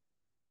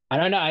I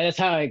don't know. That's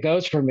how it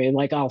goes for me.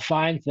 Like, I'll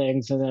find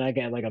things and then I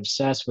get like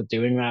obsessed with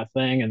doing that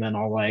thing. And then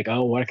I'll like,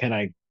 oh, what can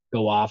I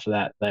go off of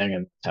that thing?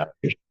 And that's how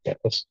it usually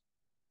goes.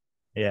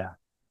 Yeah.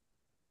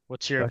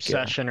 What's your Fuck yeah.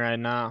 obsession right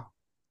now?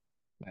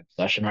 My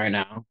obsession right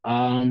now.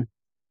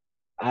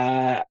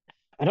 Uh,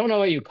 I don't know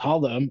what you call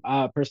them,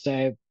 per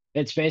se.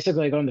 It's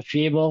basically going to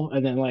feeble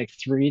and then like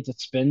three to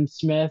spin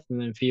Smith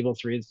and then feeble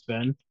three to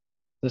spin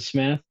the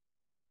Smith.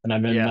 And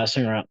I've been Yeah.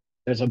 messing around.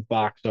 There's a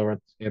box over at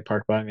the skate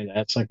park by me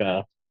that's like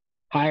a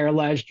higher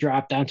ledge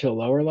drop down to a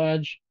lower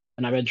ledge.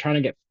 And I've been trying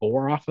to get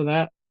four off of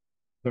that,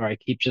 where I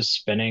keep just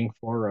spinning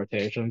four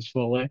rotations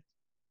fully.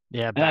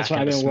 Yeah, And that's back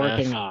what I've into been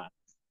working Smith. on.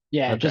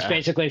 Yeah, just Okay.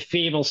 basically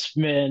feeble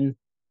spin,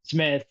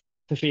 Smith,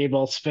 the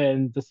feeble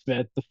spin, the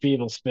Smith, the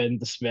feeble spin,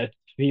 the Smith,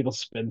 feeble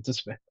spin, the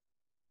Smith,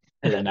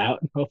 and then out,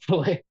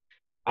 hopefully.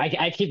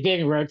 I keep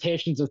getting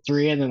rotations of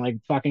three and then like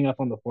fucking up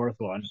on the fourth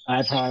one.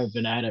 I've probably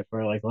been at it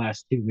for like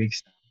last 2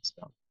 weeks now.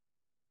 So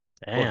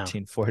Damn.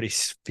 1440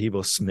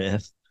 Feeble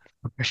Smith.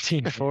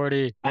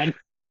 1340. I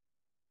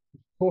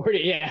 40,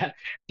 yeah,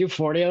 do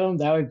 40 of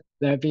them.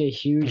 That'd be a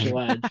huge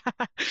ledge,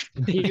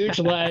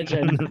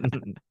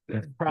 and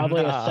probably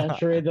a Nah.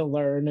 century to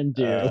learn and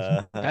do.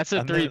 That's a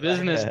I've three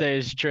business never,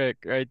 days trick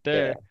right yeah.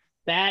 there.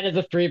 That is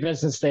a free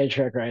business day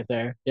trick right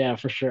there. Yeah,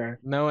 for sure.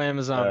 No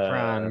Amazon Uh,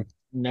 Prime.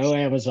 No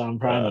Amazon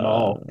Prime at uh,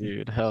 all.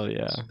 Dude, hell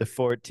yeah. the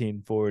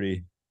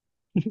 1440.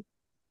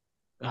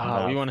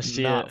 Oh, we want to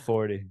see it. Not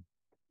 40.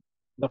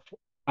 The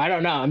I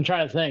don't know. I'm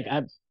trying to think.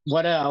 I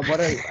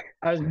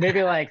was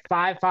maybe like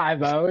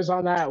 5.50s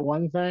on that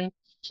one thing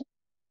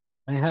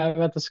I have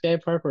at the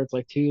skate park where it's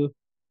like two.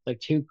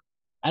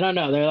 I don't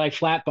know. They're like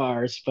flat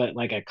bars, but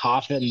like a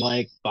coffin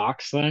like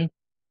box thing.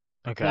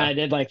 And Okay. I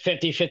did like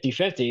 50, 50,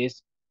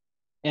 50s.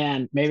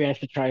 And maybe I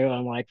should try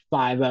going like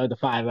 5.0 to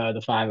 5.0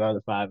 to 5.0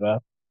 to 5.0.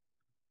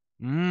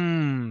 Dude,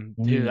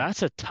 Mm,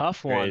 that's a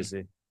tough one.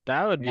 Crazy.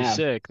 That would be yeah.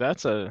 sick.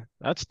 That's I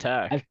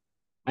tech.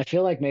 I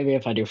feel like maybe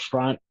if I do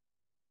front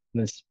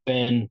and then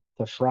spin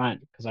to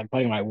front because I'm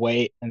putting my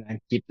weight and then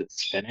keep it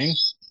spinning.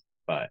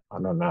 But I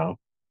don't know.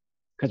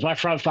 Because my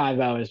front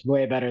 5.0 is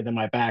way better than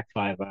my back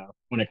 5.0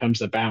 when it comes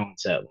to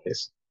balance, at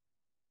least.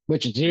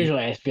 Which is You,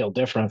 usually I feel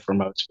different from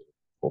most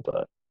people,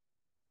 but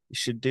you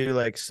should do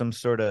like some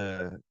sort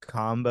of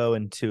combo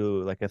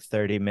into like a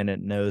 30-minute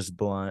nose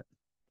blunt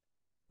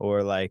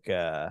or like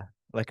a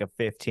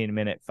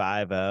 15-minute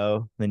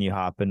 5-0. Then you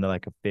hop into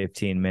like a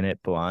 15-minute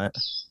blunt.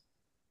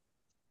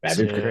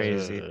 that'd be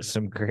pretty. Dude,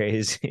 Some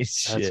crazy that's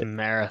shit.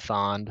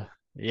 marathon.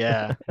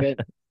 Yeah. But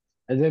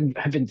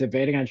I've been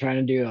debating on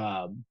trying to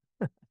do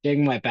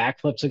doing my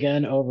backflips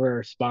again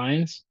over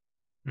spines.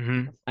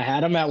 Hmm. I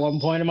had them at one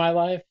point in my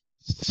life.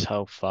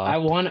 So I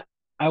fucked. want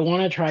I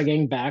want to try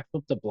getting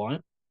backflip to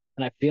blunt,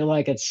 and I feel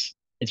like it's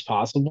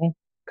possible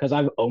because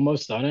I've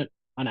almost done it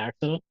on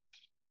accident.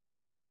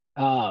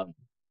 Um,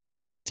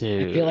 I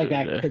feel like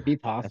that Dude. could be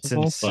That's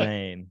possible, but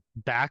insane.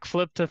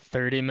 Backflip to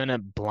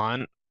 30-minute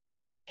blunt.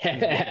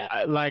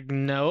 Like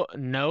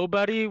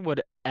nobody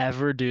would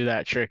ever do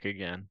that trick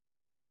again.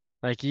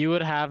 Like you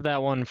would have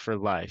that one for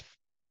life,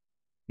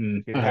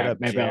 You hit okay, up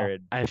maybe I'll.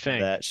 Jared I for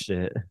think. that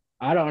shit.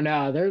 I don't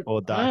know.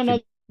 Whole I don't know.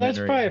 There's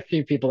probably documentary. a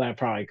few people that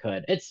probably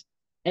could. It's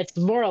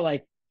more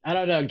like I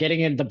don't know.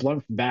 Getting into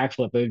blunt from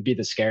backflip would be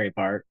the scary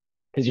part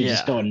because you're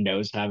just Yeah. going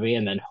nose heavy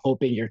and then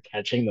hoping you're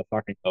catching the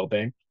fucking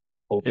hoping.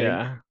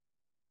 Yeah.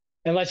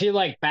 Unless you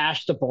like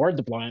bash the board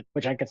the blunt,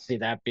 which I could see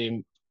that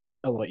being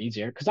a little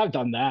easier because I've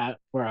done that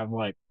where I've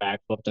like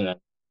backflipped and then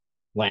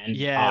land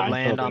Yeah, on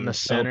land on hoping the it's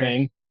center.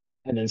 coping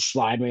and then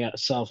slide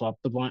myself up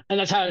the blunt. And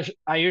that's how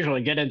I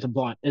usually get into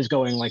blunt is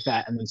going like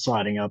that and then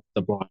sliding up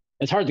the blunt.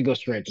 It's hard to go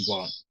straight to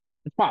blunt.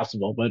 It's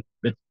possible, but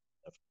it's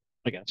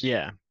I guess.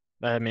 Yeah.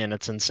 I mean,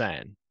 it's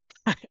insane.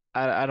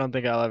 I don't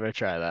think I'll ever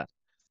try that.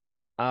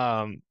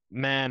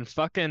 Man,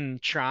 fucking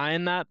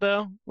trying that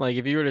though. Like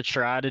if you were to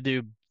try to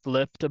do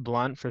flip to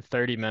blunt for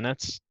 30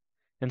 minutes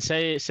and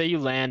say you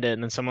land it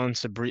and then someone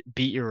wants to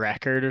beat your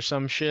record or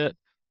some shit,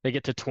 they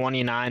get to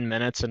 29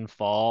 minutes and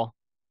fall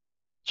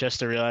just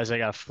to realize they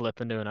got to flip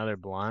into another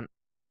blunt.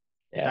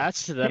 Yeah,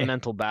 That's the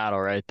mental battle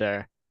right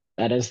there.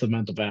 that is the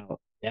mental battle.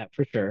 Yeah,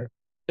 for sure.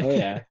 Oh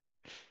yeah.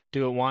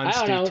 Do it I once,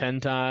 don't do know. 10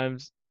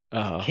 times.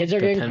 Oh, Kids are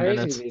the getting 10 crazy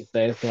minutes. these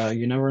days, so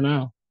you never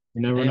know.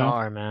 You never They know.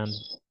 are, man.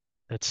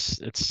 It's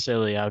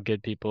silly how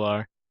good people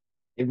are.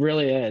 It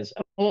really is.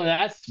 Well,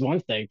 that's one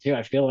thing too.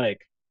 I feel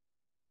like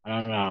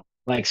I don't know,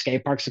 like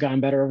skate parks have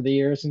gotten better over the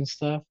years and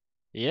stuff.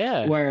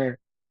 Yeah, Where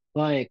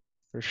like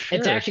for it's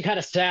sure. actually kind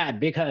of sad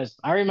because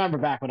I remember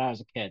back when I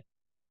was a kid,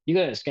 you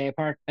go to a skate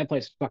park, that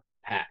place is fucking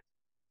packed.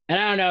 And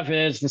I don't know if it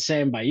is the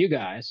same by you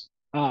guys,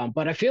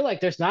 but I feel like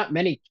there's not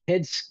many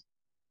kids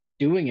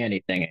doing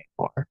anything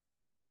anymore.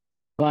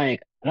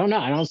 Like I don't know,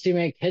 I don't see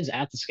many kids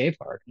at the skate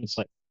park. And it's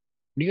like,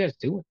 what are you guys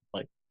doing?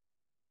 Like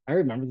I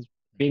remember this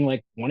being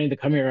like wanting to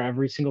come here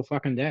every single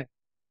fucking day.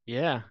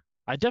 Yeah.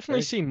 I definitely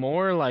Crazy. see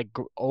more like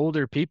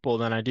older people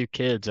than I do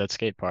kids at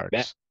skate Yeah,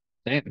 parks.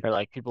 same. Or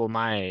like people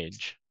my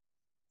age,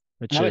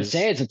 And which I would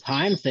say is it's a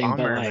time thing, but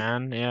bummer, like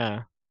man.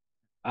 Yeah.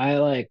 I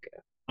like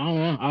I don't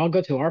know. I'll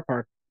go to our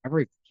park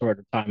every sort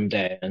of time of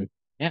day, and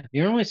yeah,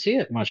 you don't really see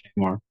it much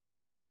anymore.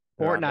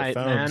 They're on their Fortnite,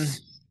 man.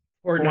 phones.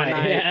 Fortnite,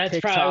 Fortnite, yeah, that's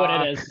probably what it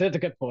TikTok, is. That's a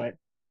good point.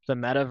 the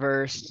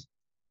metaverse.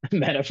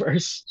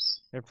 Metaverse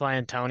They're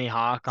playing Tony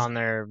Hawk on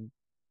their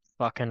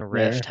fucking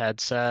Rift there.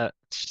 headset.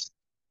 It's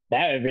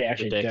That would be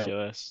actually dope.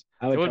 ridiculous.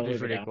 I It would would be totally be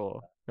pretty down.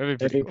 cool. It would be That'd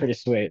pretty be cool. pretty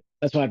sweet.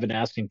 That's what I've been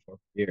asking for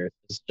years.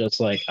 It's just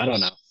like I don't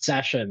know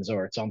sessions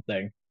or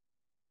something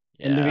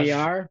in the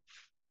Yeah, VR.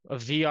 a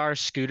VR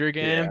scooter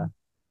Yeah. game.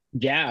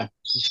 Yeah.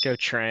 Just go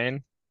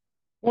train.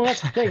 Well,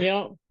 that's the thing.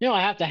 You don't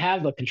have to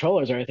have the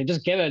controllers or anything.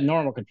 Just give it a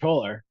normal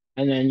controller,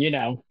 and then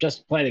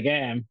just play the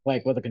game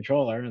like with a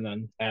controller, and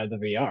then add the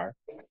VR.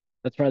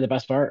 That's probably the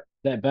best part.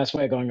 The best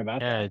way of going about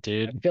that. Yeah, I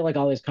dude. feel like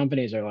all these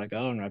companies are like,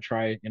 oh no,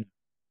 try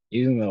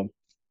using the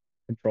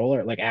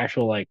controller, like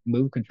actual like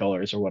move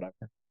controllers or whatever.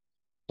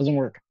 Doesn't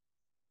work.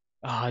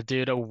 Oh,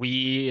 dude, a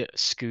Wii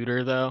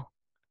scooter though.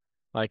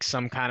 Like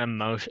some kind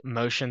of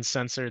motion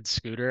censored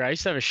scooter. I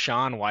used to have a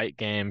Shaun White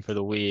game for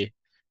the Wii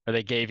where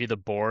they gave you the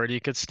board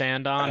you could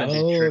stand on and do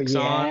Oh tricks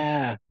on.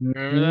 yeah.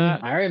 Remember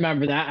that? I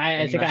remember that.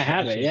 I think I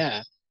have it. Imagine.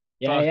 Yeah.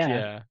 Yeah, Fuck yeah.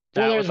 yeah. Well,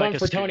 That there's with like one a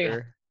for Tony.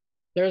 scooter.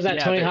 There was that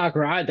Yeah, Tony there. Hawk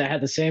ride that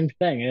had the same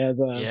thing. It had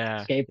the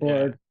Yeah, yeah.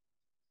 skateboard.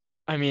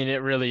 I mean,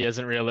 it really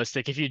isn't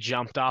realistic. If you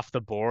jumped off the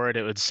board,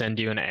 it would send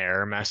you an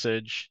error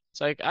message.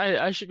 It's like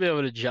I should be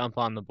able to jump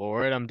on the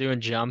board. I'm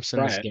doing jumps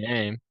in this Right.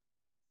 game.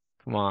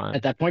 Come At on.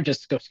 that point,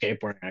 just go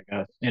skateboarding, I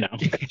guess.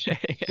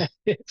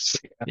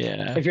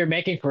 Yeah, If you're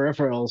making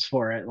peripherals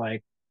for it,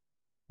 like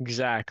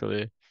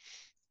exactly.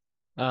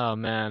 Oh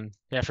man.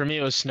 Yeah, for me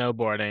it was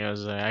snowboarding. I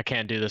was like, I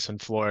can't do this in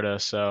Florida,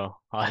 so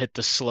I'll hit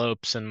the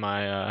slopes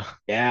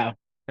yeah,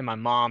 in my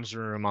mom's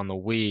room on the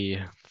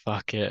Wii.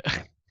 Fuck it.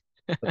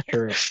 that's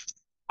true.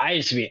 I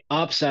used to be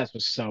obsessed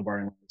with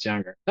snowboarding when I was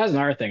younger. That's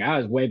another thing. I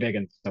was way big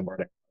into snowboarding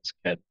when I was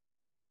a kid.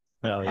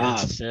 Oh yeah.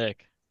 That's Um,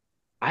 sick.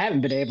 I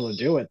haven't been able to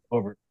do it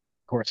over the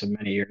course of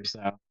many years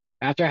though.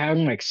 After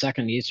having like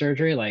second knee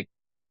surgery, like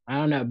I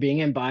don't know, being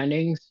in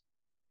bindings,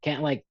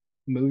 can't like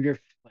move your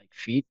like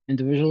feet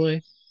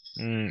individually.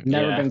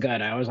 Never Yeah. been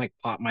good. I always like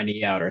pop my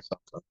knee out or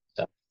something.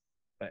 So,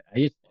 but I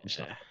used to do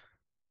so. Yeah.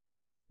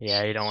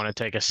 Yeah, you don't want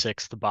to take a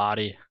sixth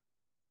body,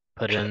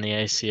 put it in the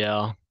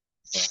ACL.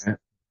 Right.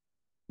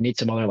 Need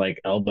some other like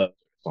elbows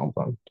or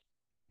something.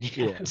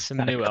 Yeah, some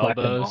Gotta new collect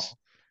them elbows. all.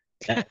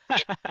 Yeah,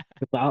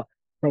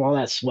 from all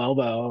that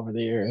swellbo over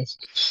the years.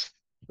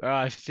 Bro,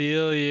 I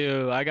feel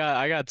you. I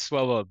got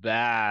swelled up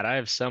bad. I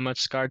have so much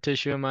scar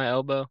tissue in my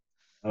elbow.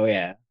 Oh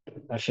yeah,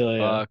 I feel you.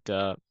 Fucked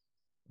up.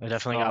 I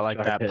definitely got Soft like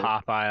that armpit.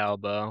 Popeye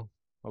elbow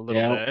a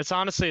little Yeah, bit.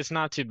 It's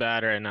not too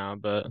bad right now,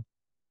 but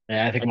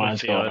yeah. I think I can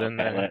mine's feel going it in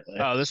okay there. lately.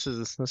 Oh, this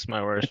is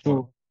my worst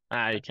one.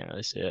 Ah, you can't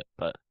really see it,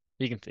 but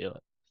you can feel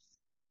it.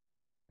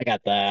 I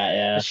got that.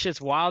 Yeah. This shit's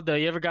wild though.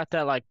 You ever got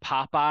that like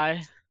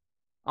Popeye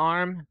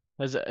arm?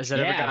 Has that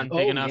ever Yeah. gotten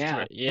big Oh enough to yeah,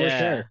 where for yeah.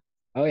 sure.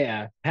 Oh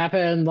yeah,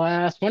 happened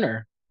last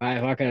winter. I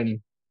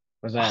fucking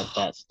was at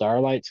that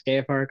Starlight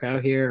skate park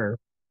out here,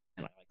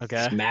 and I like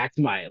Okay. smacked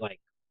my like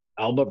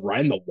elbow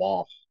right in the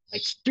wall,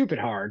 like stupid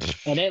hard,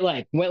 and it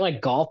like went like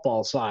golf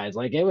ball size.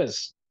 Like it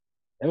was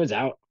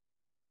out.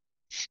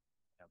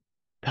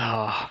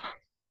 Oh,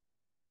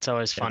 it's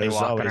always Yeah, funny those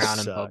walking always around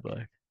in suck.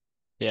 public.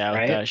 Yeah, with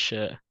Right? that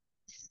shit. I'm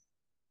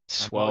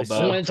Swell always Well,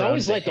 so bow. it's prone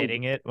always to like the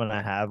hitting it when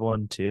I have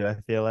one too, I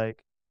feel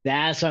like.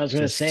 that's what I was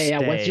gonna Just say. Yeah,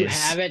 once you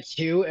stays. have it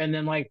too, and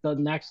then like the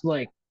next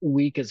like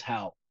week is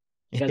hell.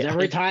 Because Yeah.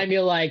 every time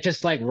you like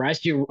just like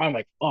rest you, I'm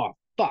like, oh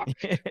fuck.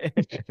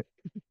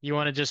 You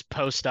want to just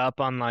post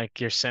up on like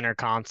your center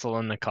console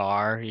in the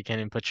car. You can't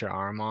even put your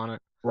arm on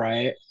it.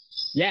 Right?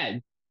 Yeah.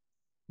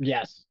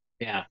 Yes.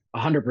 Yeah.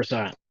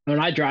 100%. I mean,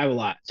 I drive a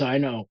lot, so I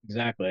know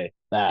exactly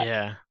that.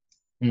 Yeah.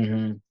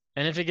 Hmm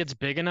And if it gets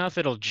big enough,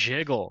 it'll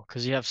jiggle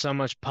because you have so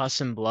much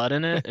pus and blood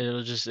in it.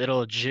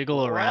 It'll jiggle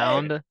What?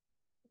 around.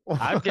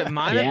 I've get What?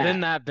 mine have Yeah.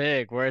 been that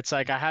big where it's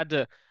like I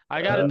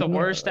got it the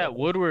worst at Uh,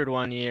 Woodward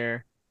one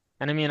year.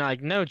 And I mean,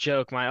 like, no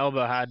joke, my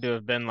elbow had to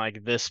have been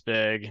like this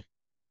big. I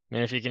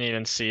mean, if you can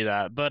even see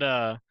that.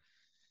 But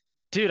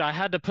dude, I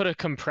had to put a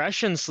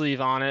compression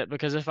sleeve on it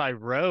because if I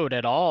rode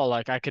at all,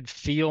 like I could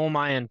feel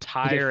my You can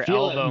entire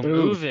feel it elbow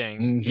move.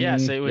 moving.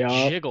 Yes, Mm-hmm. it would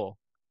Yup. jiggle.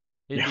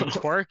 It'd be Yup.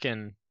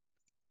 twerking.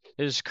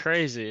 It was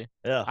crazy.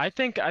 yeah. I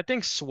think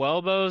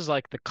Swellbo's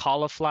like the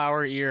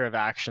cauliflower ear of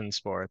action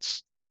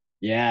sports.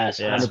 Yes,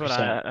 Yeah.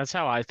 100%. That's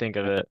how I think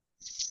of it.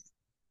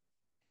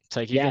 It's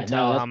like you can Yeah, no,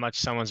 tell how that's much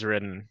someone's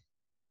ridden.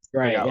 They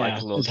right. got like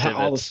Yeah. little It's all the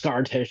divots.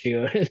 scar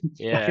tissue and fucking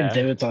Yeah,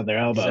 divots on their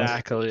elbows.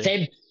 exactly.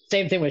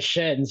 Same thing with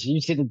shins. You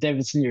see the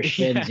divots in your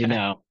shins, you Yeah,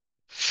 know.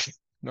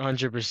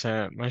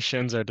 100%. My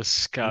shins are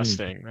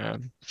disgusting,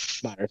 man.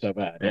 Mine are so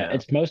bad. Yeah, Yeah.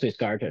 it's mostly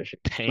scar tissue.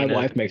 My Painted.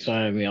 wife makes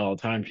fun of me all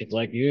the time. She's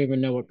like, "You don't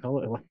even know what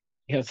color." Like,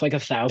 yeah, it's like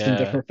 1,000 Yeah,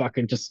 different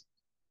fucking just.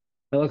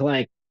 I look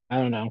like I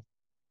don't know,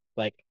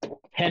 like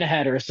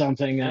pinhead or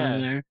something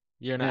down yeah. there.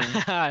 You're not.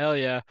 Yeah. Hell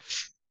yeah.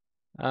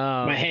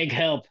 My Um, Hank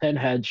Hill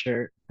pinhead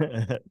shirt.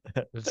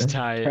 it's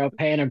tight.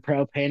 Propane and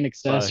propane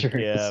Fuck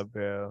yeah, accessories.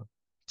 bro.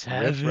 It's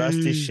Rip Rusty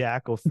heavy.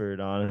 Shackelford,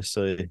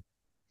 honestly.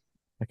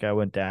 That guy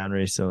went down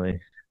recently.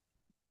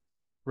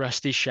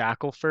 Rusty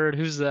Shackelford.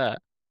 Who's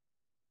that?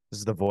 This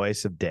is the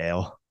voice of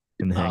Dale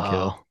in Hank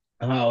Hill.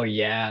 Oh, Oh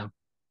yeah.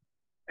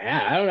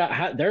 Yeah, I don't know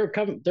how they're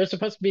coming. They're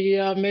supposed to be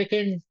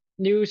making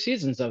new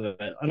seasons of it.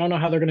 I don't know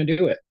how they're going to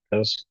do it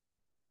because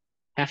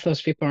half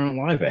those people aren't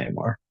live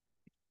anymore.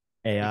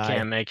 you AI.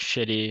 can't make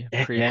shitty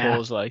Yeah,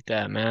 prequels like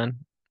that, man.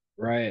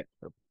 right.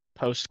 But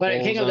King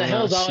Postquels of the on a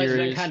Hill's always been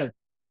series. kind of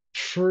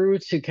true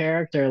to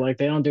character. Like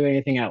they don't do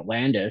anything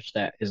outlandish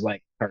that is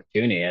like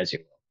cartoony, as you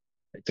will.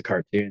 It's a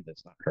cartoon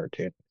that's not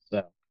cartoon.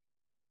 So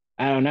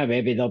I don't know.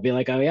 Maybe they'll be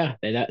like, oh yeah,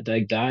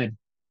 they died.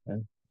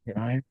 And, you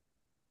know, I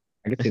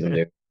could see them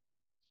do.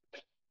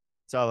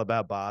 It's all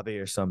about Bobby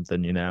or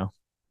something, you know?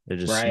 They're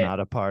just Right. not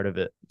a part of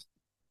it.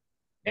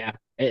 Yeah.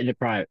 It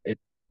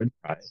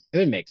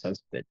would make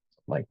sense if it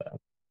like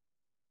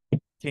that.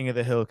 King of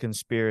the Hill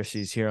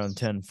conspiracies here on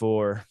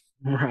 10-4.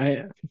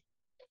 Right.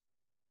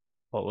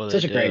 What will they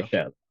Such a great do?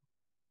 show.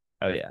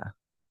 Oh, yeah.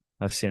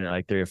 I've seen it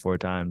like 3 or 4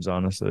 times,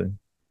 honestly.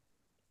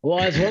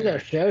 Well, it's one of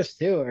those shows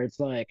too, where it's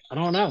like, I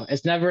don't know.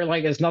 It's never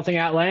like it's nothing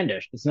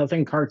outlandish. It's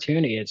nothing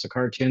cartoony. It's a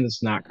cartoon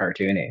that's not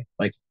cartoony.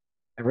 Like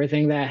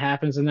everything that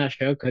happens in that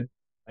show could,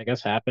 I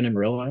guess, happen in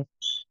real life.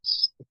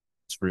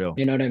 It's real.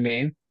 You know what I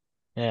mean?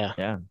 Yeah.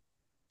 Yeah. It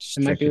Just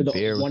might be drinking the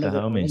beer with one the of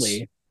the homies.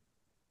 only.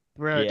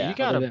 Bro, do you Yeah.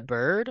 got Other a than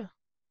bird?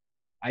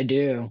 I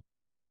do.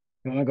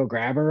 You want to go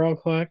grab her real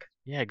quick?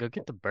 Yeah, go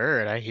get the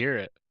bird. I hear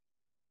it.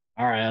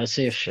 All right, let's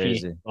see if It's she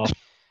crazy. will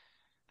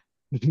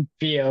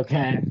be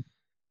okay.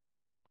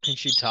 Can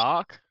she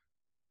talk?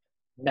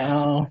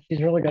 No,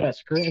 she's really good at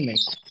screaming.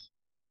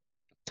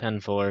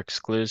 10-4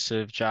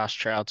 exclusive. Josh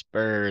Trout's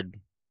bird.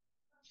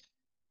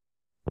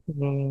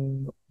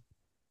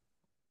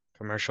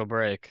 Commercial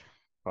break.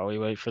 While we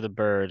wait for the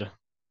bird.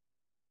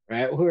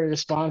 Right? Who are the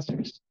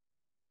sponsors?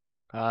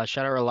 Shout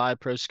out Rely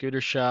Pro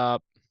Scooter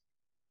Shop.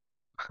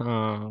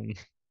 Um,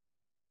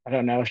 I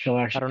don't know if she'll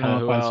I actually don't come know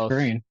up who on else.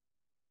 screen.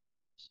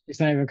 She's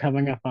not even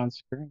coming up on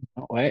screen.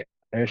 Oh, wait.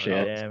 There she Oh,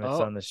 is. Damn, it's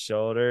oh, on the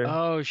shoulder.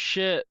 oh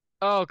shit.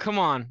 Oh, come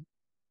on.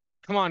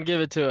 Come on, give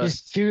it to She's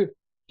us. too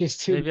she's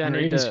too Maybe I need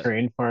green to.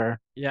 screen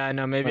Yeah, I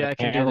know. for Maybe the I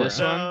can do this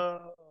camera.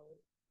 one.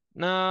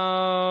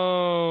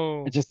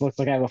 No. It No. just looks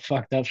like I have a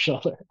fucked up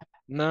shoulder.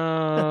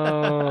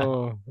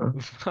 No.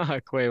 Fuck.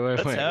 That's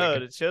Wait. how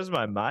it shows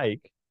my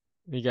mic.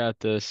 You got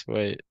this.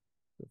 Wait.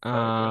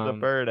 Fuck, where the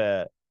bird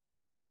at?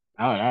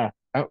 Oh no.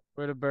 Oh,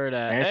 Where the bird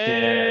at? there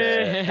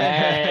she is.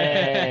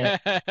 Hey.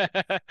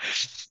 Hey. Oh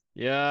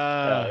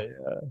Yeah.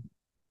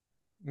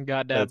 yeah.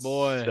 Got that That's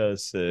boy. so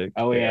sick.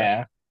 Oh Yeah.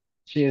 yeah.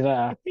 She's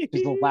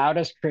the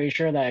loudest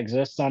creature that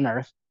exists on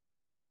Earth.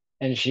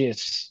 And she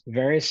is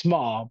very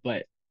small,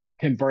 but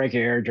can break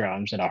your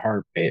eardrums in a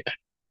heartbeat.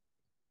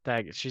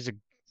 She's a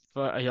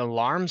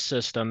alarm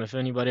system if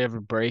anybody ever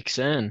breaks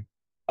in.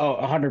 Oh,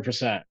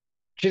 100%.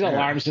 She's an Yeah.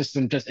 alarm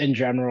system just in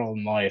general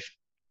in life.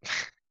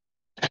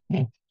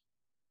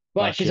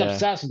 But Fuck she's yeah.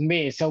 obsessed with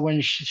me, so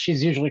when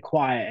she's usually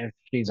quiet if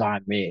she's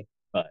on me,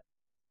 but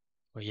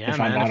Well, yeah, if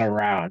I'm man. not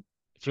around,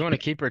 If you want to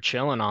keep her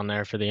chilling on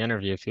there for the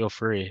interview, feel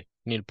free.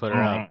 You need to put all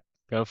her up. right.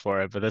 Go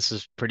for it. But this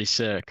is pretty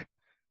sick.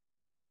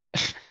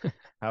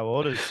 How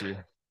old is she?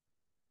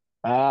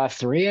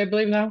 3, I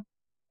believe now.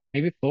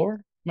 Maybe 4.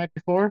 Might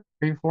be 4.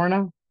 3, 4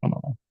 now. I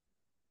don't know.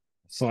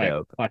 So like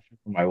Dope. question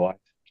for my wife.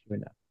 She would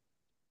know.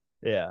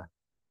 Yeah.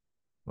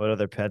 What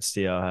other pets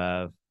do y'all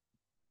have?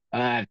 I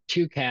have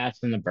 2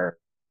 cats and a bird.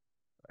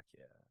 Fuck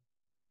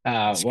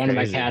yeah. It's One of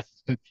my crazy. cats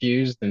is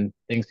confused and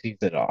thinks he's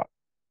a dog.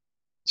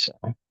 So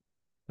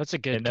That's a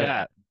good And, uh,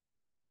 cat.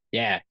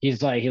 yeah,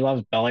 he's like he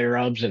loves belly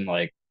rubs and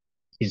like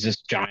he's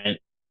this giant,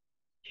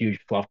 huge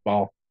fluff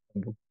ball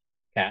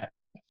cat.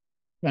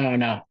 I don't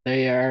know.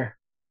 They are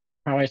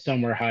probably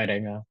somewhere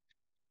hiding.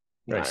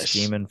 Like Nice.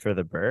 scheming for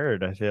the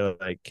bird. I feel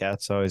like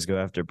cats always go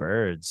after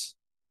birds.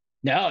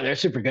 No, they're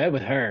super good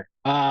with her.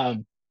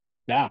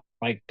 Yeah,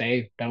 like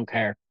they don't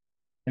care.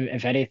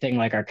 If anything,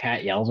 like our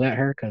cat yells at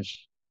her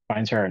because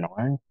finds her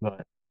annoying,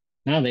 but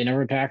no, they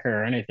never attack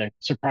her or anything.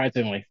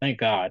 Surprisingly, thank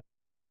God.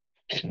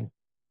 You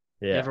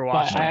Yeah. ever But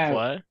watched I them have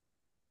play?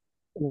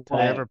 Do they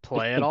what ever with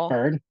play at the all?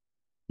 bird?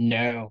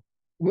 No.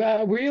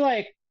 Well,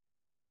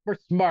 we're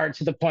smart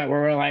to the point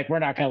where we're like, we're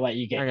not gonna let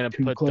you I'm get gonna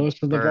too put the close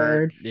to the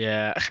bird. bird.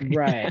 Yeah.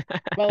 Right.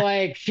 But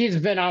like she's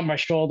been on my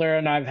shoulder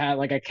and I've had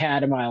like a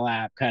cat in my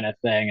lap kind of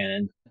thing,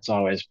 and it's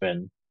always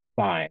been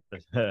fine. All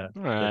That's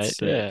right.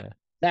 sick. Yeah.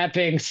 That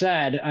being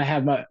said, I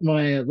have my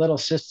little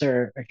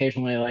sister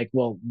occasionally like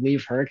will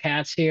leave her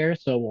cats here,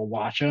 so we'll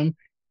watch them.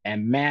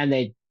 And man,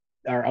 they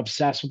are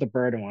obsessed with the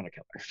bird and want to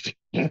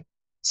kill her.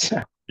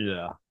 So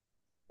Yeah.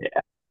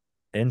 yeah.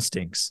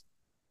 Instincts.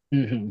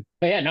 But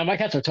yeah, no, my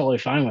cats are totally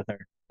fine with her.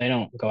 They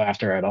don't go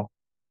after her at all.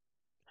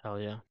 Hell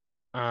yeah.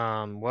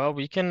 Well,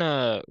 we can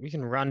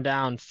run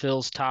down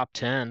Phil's top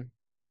 10,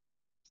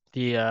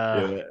 the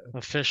Do it.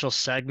 official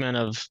segment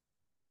of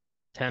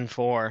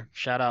 10-4.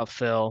 Shout out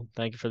Phil.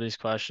 Thank you for these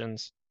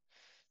questions.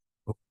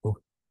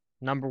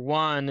 Number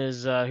one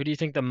is who do you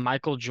think the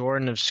Michael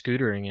Jordan of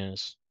scootering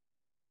is?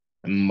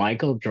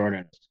 Michael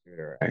Jordan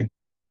scooter, right?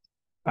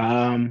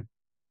 Um,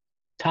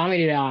 Tommy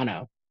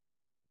DiDono.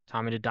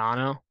 Tommy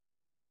DiDono?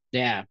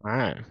 Yeah, All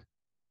right.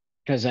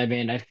 because I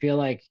mean, I feel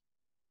like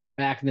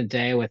back in the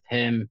day with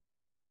him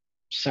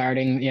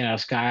starting,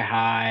 sky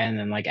high and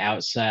then like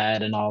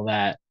outset and all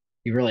that,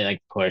 he really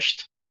like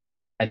pushed,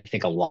 I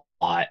think, a lot.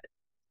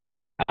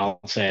 I'll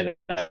say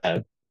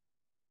that.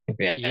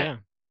 Yeah. Yeah.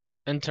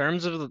 In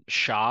terms of the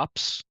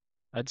shops,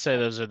 I'd say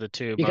those are the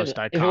two Because most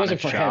if it iconic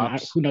wasn't for him,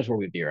 shops. who knows where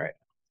we'd be right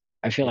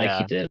now. I feel like he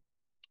Yeah, did. they're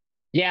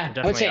Yeah, I would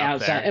definitely say up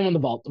outside there. and on the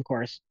vault, of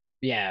course.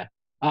 Yeah.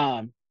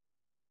 Um,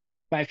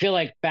 but I feel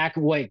like back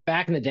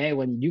in the day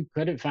when you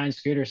couldn't find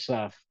scooter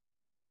stuff,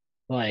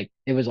 like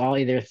it was all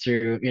either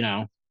through,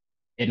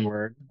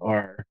 inward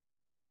or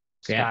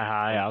yeah, Sky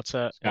High or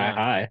outset. sky Yeah.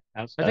 high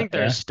I outside. think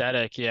their Yeah.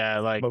 aesthetic, yeah,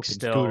 like Smoking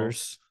still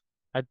scooters.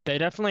 they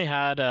definitely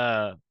had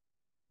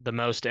the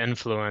most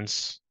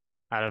influence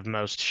out of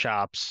most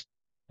shops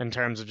in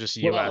terms of just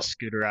US Well,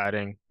 scooter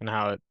riding and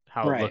how it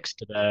right. looks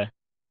today.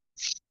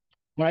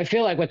 Well, I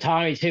feel like with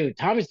Tommy too.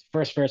 Tommy's the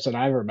first person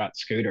I ever met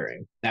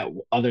scootering that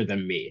other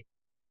than me,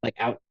 like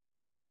out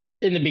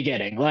in the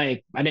beginning.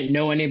 Like I didn't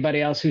know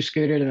anybody else who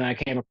scooted, and I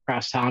came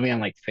across Tommy on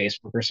like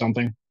Facebook or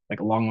something,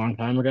 like a long, long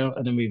time ago.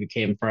 And then we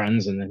became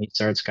friends, and then he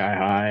started Sky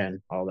High and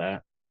all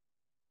that.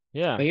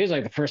 Yeah. But he was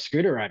like the first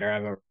scooter rider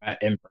I've ever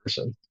met in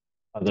person,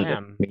 other than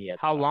Damn. me at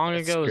How the long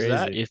That's ago was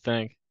that, crazy. you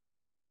think?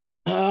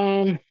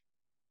 time.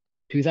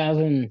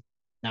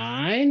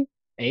 2009,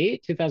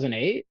 8,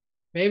 2008,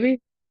 maybe.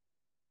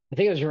 I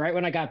think it was right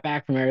when I got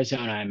back from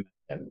Arizona. I met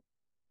him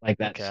like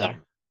that Okay.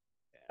 summer.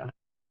 Yeah.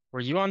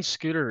 Were you on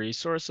Scooter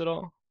Resource at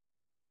all?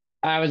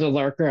 I was a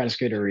lurker on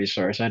Scooter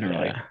Resource. I didn't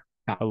really Yeah.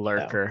 A comment though.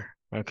 lurker.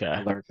 A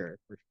Okay. lurker.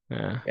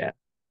 Yeah. Yeah.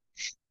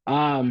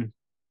 Um,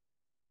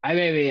 I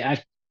maybe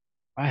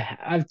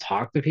I've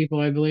talked to people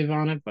I believe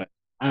on it, but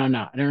I don't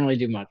know. I don't really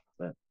do much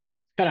with it.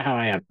 Kind of how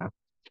I am now.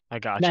 I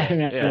That gotcha.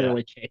 never Yeah.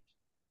 really changed.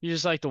 You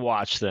just like to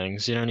watch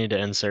things. You don't need to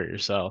insert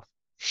yourself.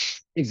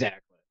 Exactly.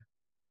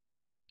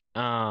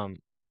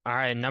 All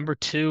right, number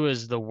two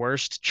is the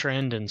worst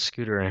trend in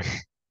scootering.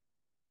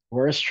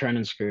 Worst trend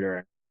in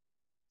scooter.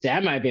 See, I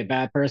might be a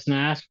bad person to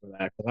ask for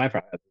that because I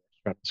probably had the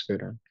worst trend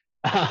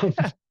in scooter.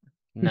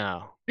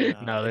 No, no, You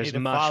there's need to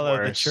much follow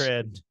the worse.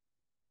 trend.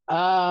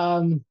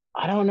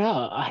 I don't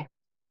know.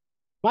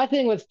 My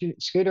thing with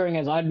scootering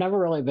is I've never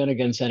really been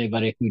against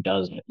anybody who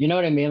does it. You know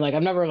what I mean? Like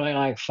I've never really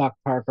like fuck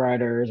park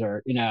riders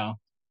or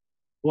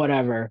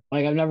whatever.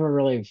 Like I've never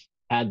really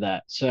had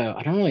that, so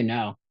I don't really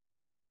know.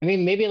 I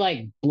mean, maybe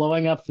like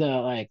blowing up the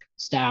like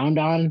sound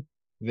on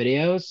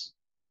videos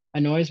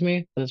annoys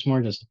me. That's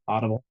more just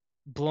audible.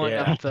 Blowing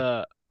up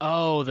Yeah.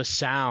 the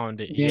sound.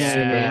 You know what I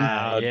Super mean? Yeah,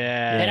 loud.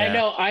 yeah. And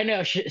Yeah. I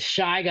know,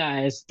 Shy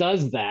Guys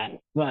does that,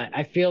 but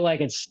I feel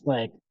like it's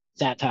like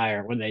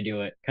satire when they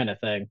do it, kind of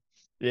thing.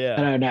 I Yeah.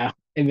 don't know.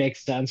 It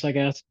makes sense, I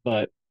guess,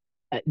 but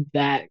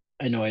that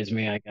annoys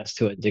me, I guess,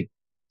 to a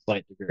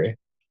slight degree.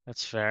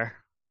 That's fair.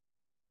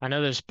 I know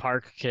there's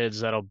park kids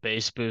that'll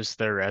bass boost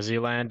their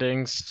resi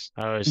landings.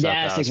 I always thought that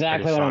That's was pretty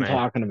exactly what I'm funny.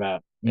 talking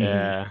about.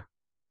 Yeah,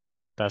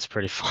 that's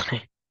pretty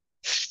funny.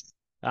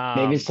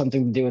 Maybe it's Um,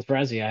 something to do with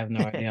Resi. I have no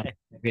idea.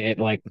 Maybe it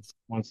like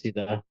wants you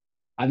to.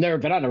 I've never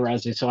been on a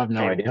Resi, so I have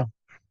no idea.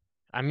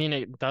 I mean,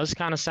 it does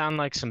kind of sound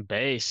like some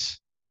bass.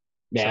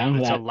 Yeah,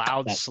 It's a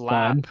loud that's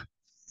slap, fun.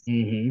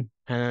 Mm-hmm. and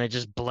then they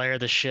just blare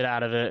the shit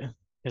out of it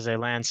because they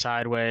land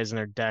sideways and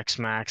their deck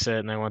smacks it,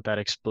 and they want that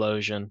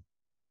explosion.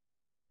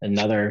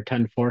 Another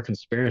 10-4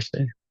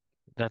 conspiracy.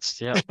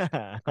 Yep,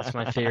 that's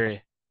my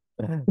theory.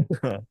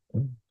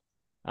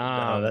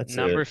 No, that's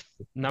Number it.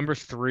 number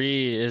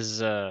three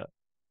is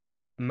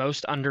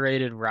most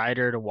underrated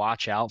rider to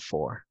watch out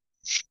for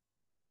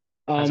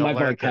Oh, as a my boy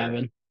lurker.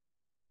 Kevin.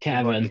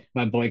 Your boy.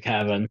 My boy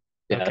Kevin.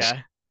 Yes.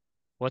 Okay.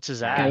 What's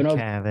his Kevin act? o-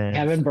 Kevin.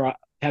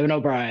 Kevin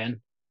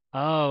O'Brien.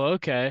 Oh,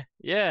 okay.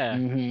 Yeah.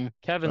 hmm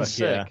Kevin's Fuck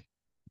yeah. sick.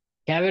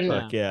 Kevin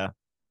Fuck yeah.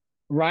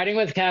 riding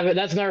with Kevin.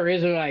 That's another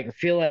reason like, I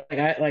feel like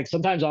I like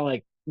sometimes I'll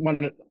like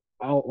want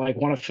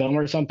to film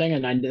or something,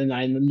 and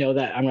I know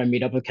that I'm gonna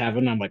meet up with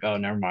Kevin. I'm like, oh,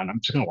 never mind. I'm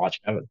just gonna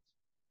watch Kevin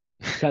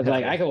because Hell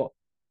like I yeah. go.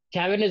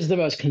 Kevin is the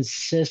most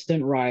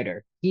consistent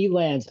rider. He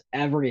lands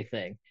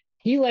everything.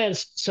 He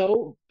lands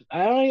so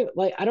I don't even,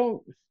 like I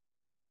don't.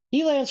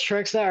 He lands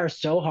tricks that are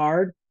so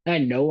hard that I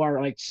know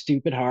are like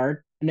stupid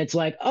hard, and it's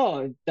like,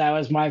 oh, that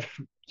was my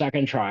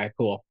second try.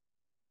 Cool.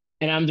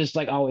 And I'm just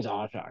like always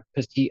awe shocked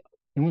because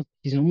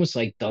he's almost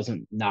like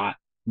doesn't not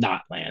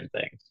land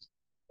things.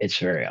 It's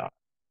very odd,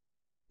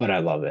 but I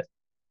love it.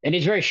 And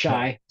he's very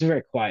shy. He's a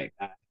very quiet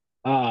guy.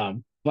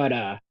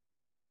 But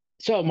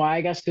so am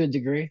I guess to a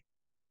degree.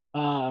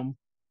 Um,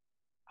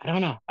 I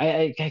don't know.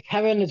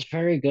 Kevin is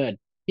very good.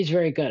 He's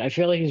very good. I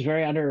feel like he's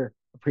very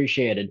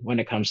underappreciated when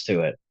it comes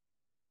to it.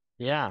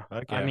 Yeah.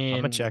 Fuck I yeah.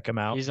 I'm gonna mean, check him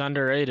out. he's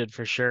underrated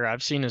for sure.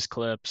 I've seen his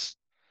clips,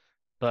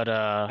 but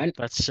I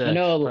that's I sick.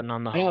 know Putting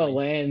on the I know homie.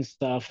 Lay and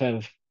stuff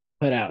have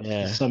put out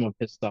Yeah. some of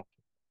his stuff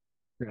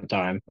real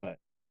time, but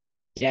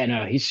yeah,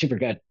 no, he's super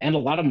good. And a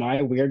lot of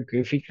my weird,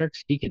 goofy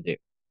tricks he can do.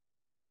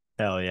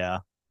 Hell yeah.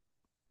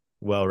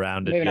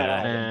 Well-rounded Maybe not guy.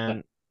 all of them, but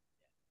And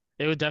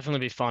it would definitely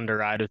be fun to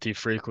ride with you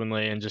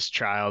frequently and just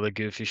try all the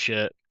goofy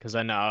shit. Because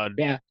I know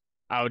yeah,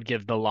 I would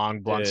give the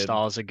long blunt Dude.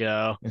 stalls a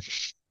go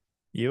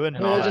You and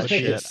and well, all it Matt that just would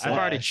makes be a it shit. fun.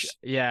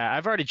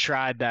 I've already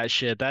tried that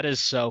shit. That is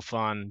so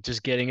fun.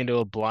 Just getting into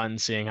a blunt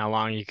and seeing how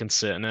long you can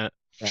sit in it.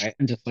 Right?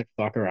 And just like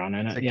fuck around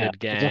in It's it. a Yeah, good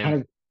it's a game.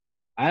 hundred.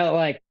 I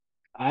like.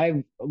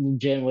 I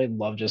genuinely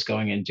love just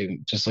going into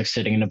just like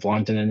sitting in a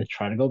blunt and then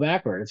trying to go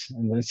backwards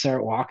and then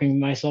start walking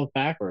myself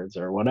backwards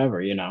or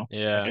whatever, you know. Like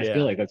Yeah. I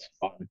feel Yeah. like it's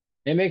fun.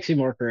 It makes you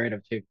more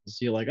creative too,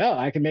 because you're like, oh,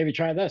 I can maybe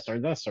try this or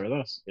this or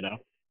this, you know.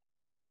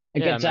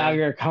 It Yeah, gets out of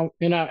man.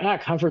 your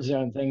not comfort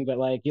zone thing, but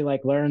like you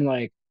like learn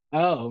like,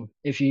 oh,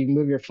 if you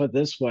move your foot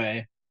this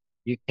way,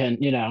 you can,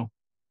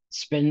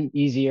 spin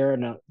easier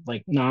and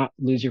like not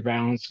lose your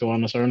balance, go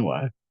on a certain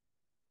way.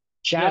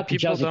 Shout Yeah, out to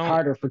people Jesse don't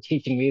Carter for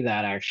teaching me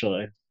that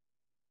actually.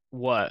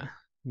 what?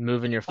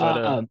 Moving your foot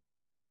Uh,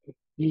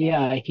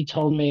 yeah, he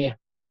told me a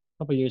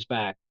couple years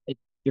back.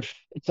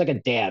 It's like a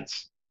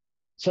dance.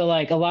 So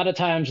like a lot of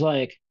times,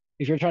 like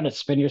if you're trying to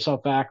spin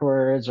yourself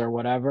backwards or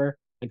whatever,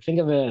 like think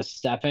of it as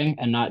stepping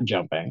and not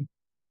jumping.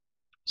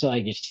 So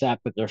like you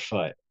step with your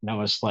foot and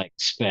almost like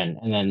spin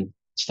and then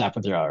step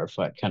with your other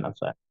foot kind of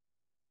thing.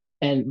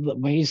 And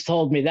when he's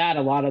told me that,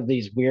 a lot of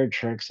these weird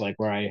tricks, like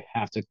where I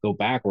have to go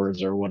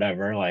backwards or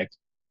whatever, like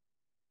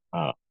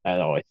that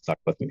always stuck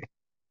with me.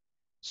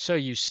 So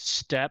you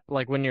step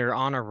like when you're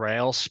on a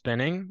rail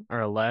spinning or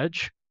a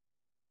ledge?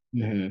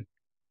 hmm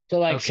So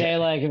like say Okay.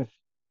 like if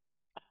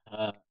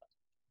uh,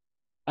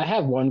 I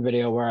have one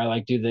video where I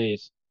like do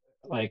these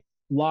like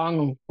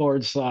long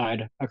board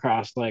slide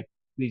across like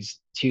these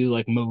two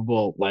like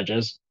movable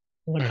ledges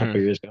like a couple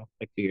Hmm. years ago,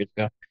 like 2 years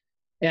ago.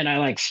 And I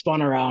like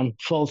spun around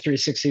full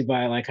 360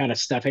 by like kind of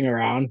stepping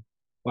around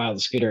while the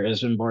scooter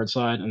is in board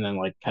slide and then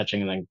like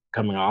catching and then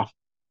coming off.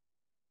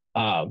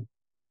 Um,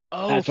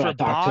 Oh, that's what for I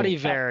talked to him body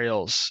about.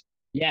 varials.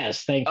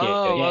 Yes, thank you.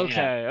 Oh, Yeah.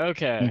 okay,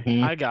 okay.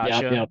 Mm-hmm. I Yep,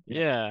 gotcha. yep, yep.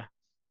 Yeah.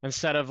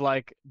 Instead of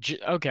like,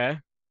 okay.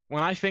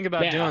 When I think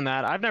about Yeah, doing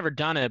that, I've never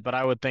done it, but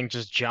I would think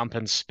just jump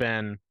and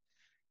spin.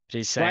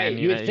 He's saying, right.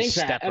 You would you think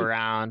that. step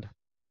around.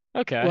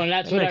 Okay, Well, and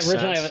that's that what I makes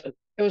originally, sense.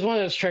 it was one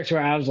of those tricks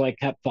where I was like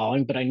kept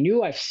falling, but I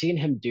knew I've seen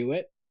him do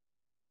it.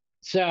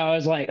 So I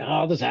was like, oh,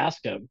 I'll just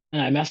ask him.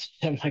 And I messaged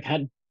him like,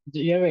 do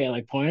you have any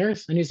like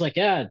pointers? And he's like,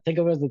 yeah, think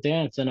of it as a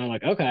dance. And I'm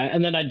like, okay.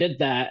 And then I did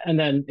that, and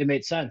then it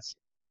made sense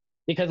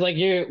because like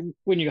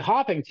when you're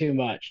hopping too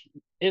much,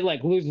 it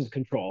like loses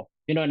control.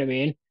 You know what I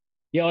mean?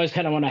 You always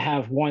kind of want to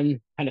have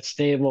one kind of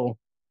stable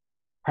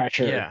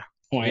pressure Yeah.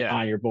 point Yeah.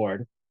 on your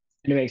board,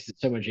 and it makes it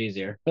so much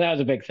easier. But that was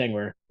a big thing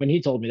where when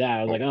he told me that,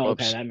 I was Oh, like, oh, okay,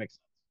 whoops. that makes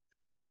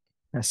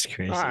That's All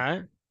crazy.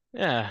 right.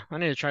 Yeah, I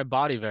need to try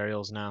body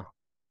varials now.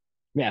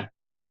 yeah.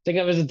 Think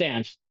of it as a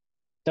dance.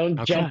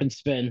 Don't jump Okay. and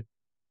spin.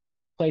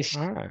 Place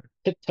All right.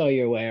 tiptoe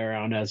your way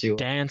around as you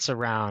Dance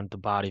around the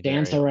body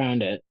dance varial.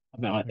 around it.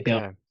 About yep.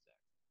 Okay.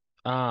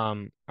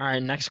 All right,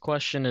 next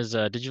question is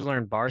did you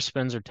learn bar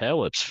spins or tail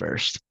whips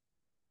first?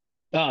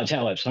 Oh,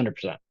 tail whips,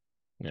 100%.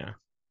 Yeah.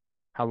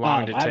 How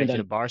long did it I haven't take you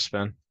to done. bar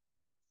spin?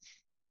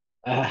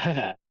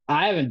 I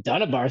haven't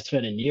done a bar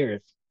spin in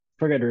years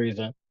for good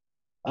reason.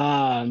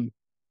 Um,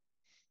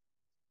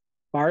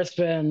 bar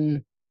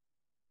spin.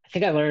 I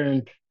think I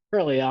learned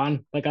early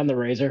on, like on the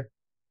razor.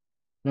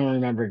 I don't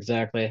remember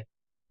exactly.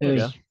 It Okay.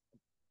 was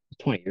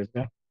 20 years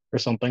ago or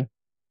something.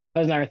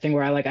 That was another thing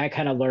where I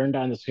kind of learned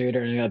on the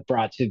scooter and got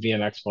brought to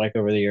BMX bike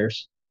over the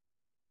years.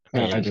 I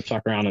I mean, just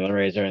fuck around on the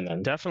razor and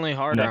then definitely I'm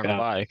harder like, on a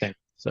bike. okay,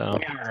 So,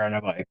 way harder on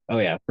a bike. Oh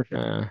yeah, for sure.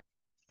 uh,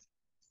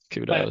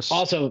 But kudos.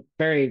 also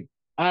very,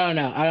 I don't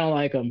know. I don't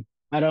like them.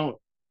 I don't.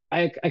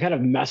 I kind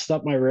of messed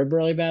up my rib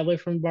really badly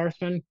from bar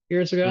spin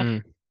years ago.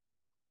 Mm,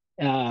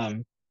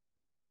 Um,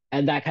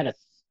 and that kind of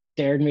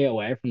scared me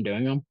away from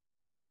doing them.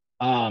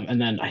 And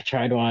then I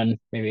tried one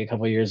maybe a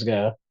couple years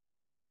ago,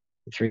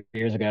 3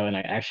 years ago, and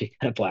I actually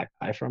got a black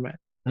eye from it.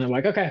 And I'm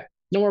like, okay,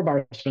 no more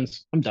bar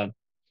spins. I'm done.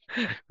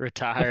 I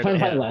Retired. learned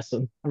my Yeah.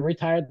 lesson. I'm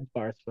retired with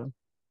bar spin.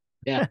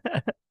 Yeah,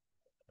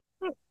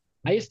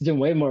 I used to do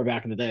way more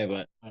back in the day,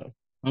 but I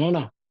don't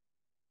know.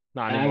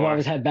 Not I've anymore.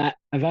 always had bad.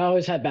 I've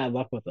always had bad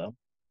luck with them.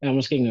 And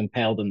almost getting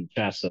impaled in the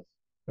chest is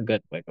a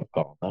good wake up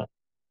call. But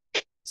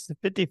It's a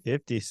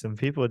 50-50. Some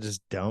people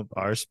just don't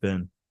bar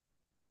spin.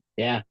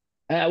 yeah.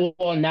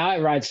 Well, now I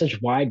ride such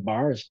wide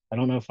bars. I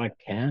don't know if I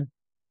can.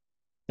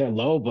 They're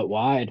low but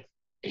wide,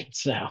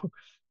 so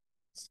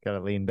Just gotta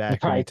lean I back when you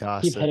probably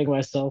toss keep it. hitting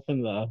myself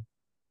in the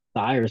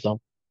thigh or something.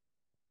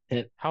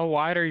 Hit How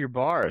wide are your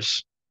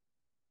bars?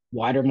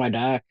 wider my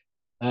deck.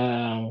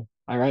 I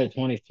ride a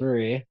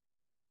 23.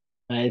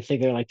 I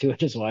think they're like 2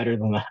 inches wider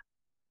than that.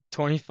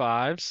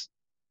 25s?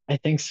 I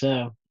think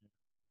so.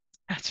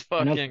 That's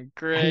I know. fucking I know.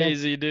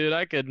 crazy, dude.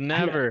 I could I know.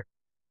 never.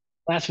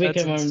 Last That's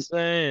weekend when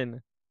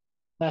insane.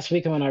 last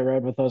weekend when I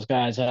rode with those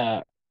guys,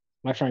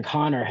 my friend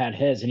Connor had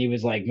his, and he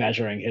was like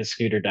measuring his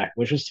scooter deck,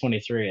 which was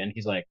 23, and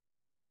he's like,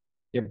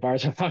 "Your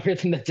bars are longer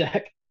than the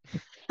deck."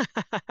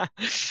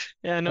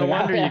 Yeah, no Like, oh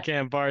wonder you yeah,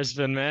 can't bar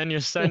spin, man. You're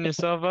setting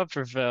yourself up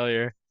for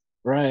failure.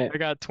 right. I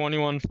got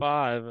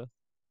 21.5.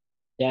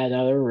 Yeah,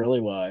 no, they're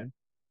really wide,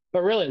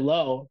 but really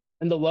low.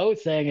 And the low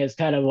thing is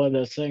kind of one of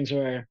those things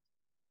where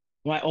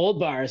my old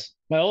bars,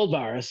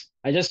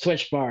 I just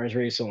switched bars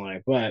recently,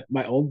 but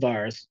my old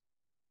bars,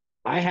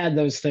 I had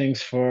those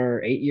things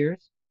for 8 years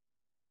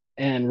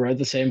and rode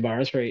the same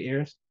bars for 8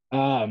 years.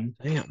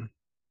 Damn.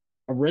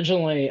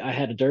 Originally, I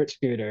had a dirt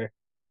scooter.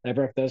 I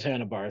broke those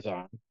handlebars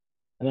on.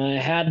 And then I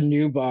had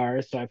new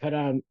bars. So I put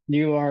on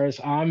new bars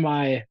on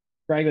my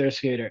regular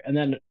scooter and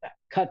then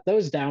cut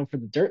those down for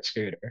the dirt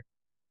scooter.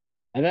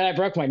 And then I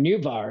broke my new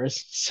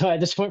bars. So I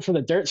just went for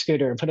the dirt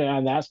scooter and put it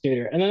on that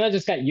scooter. And then I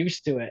just got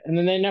used to it. And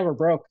then they never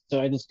broke.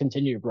 So I just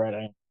continued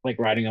riding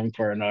them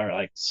for another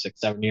like 6,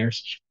 7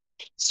 years.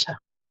 So,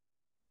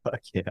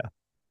 Fuck yeah.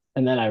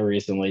 and then I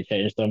recently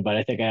changed them, but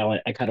I think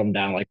I cut them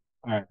down like,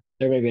 all right,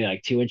 they're maybe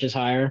like 2 inches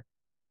higher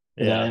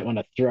because I Yeah. didn't want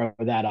to throw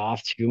that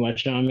off too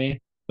much on me.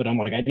 But I'm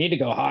like, I need to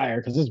go higher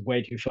because this is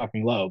way too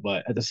fucking low.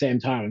 But at the same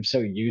time, I'm so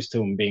used to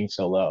them being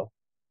so low.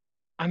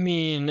 I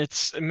mean,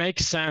 it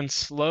makes sense.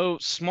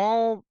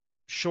 Small,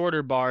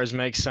 shorter bars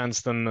make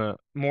sense than the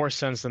more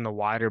sense than the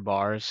wider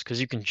bars because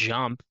you can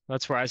jump.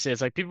 That's where I say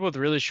it's like people with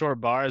really short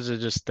bars that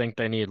just think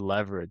they need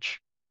leverage.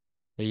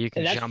 But you can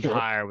And that's jump true.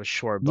 higher with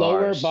short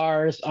Lower bars.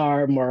 bars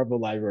are more of a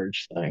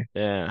leverage thing.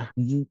 Yeah.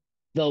 The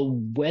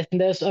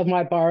widthness of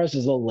my bars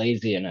is a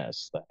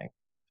laziness thing.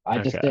 I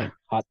just Okay. didn't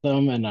cut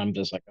them, and I'm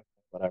just like,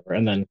 whatever.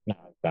 And then now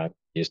I've got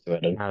used to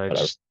it, and Now they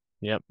whatever. just,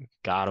 yep,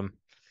 got them.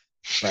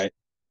 Right.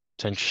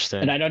 It's And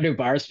interesting. I don't do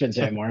bar spins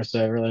anymore, so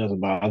it really doesn't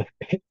bother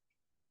me.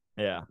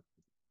 Yeah.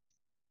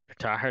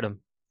 Retired them.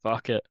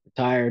 Fuck it.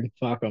 Tired.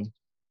 Fuck them.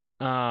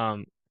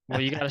 Um,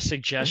 well, you got a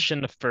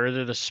suggestion to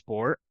further the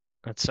sport?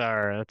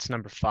 That's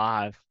number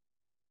 5.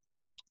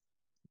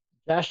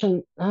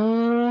 Fashion.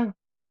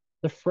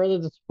 To further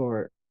the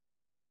sport,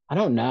 I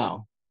don't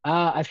know.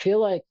 I feel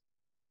like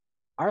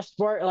our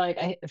sport, like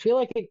I feel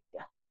like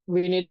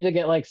we need to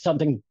get like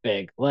something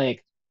big.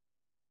 Like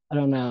I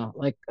don't know,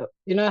 like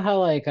you know how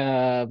like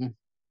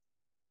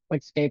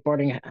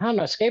skateboarding. I don't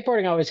know.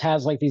 Skateboarding always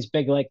has like these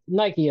big like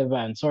Nike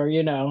events, or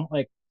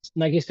like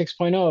Nike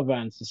 6.0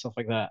 events and stuff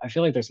like that. I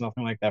feel like there's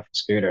nothing like that for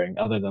scootering,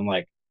 other than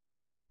like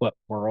what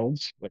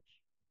Worlds, which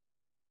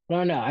I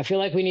don't know. I feel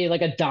like we need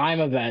like a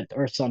dime event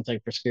or something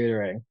for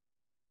scootering,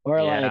 or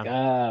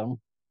Yeah.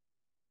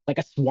 like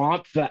a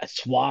swamp I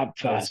was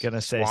fest. gonna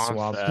say Swamp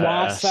Swamp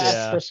Swamp Fest. Fest.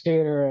 Fest for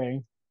Yeah.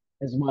 scootering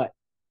is what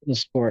the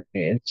sport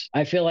needs.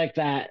 I feel like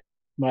that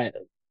might,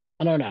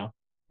 I don't know.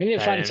 We need to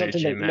That find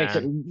something energy, that makes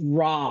it man.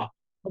 raw,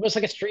 almost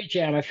like a street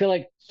jam. I feel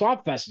like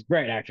Swamp Fest is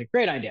great, actually.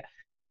 Great idea.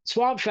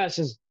 Swamp Fest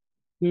is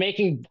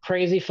making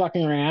crazy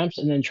fucking ramps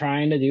and then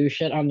trying to do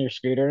shit on your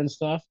scooter and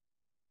stuff.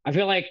 I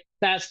feel like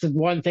that's the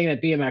one thing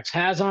that BMX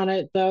has on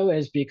it, though,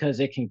 is because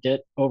it can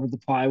get over the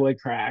plywood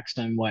cracks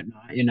and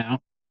whatnot.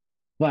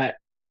 But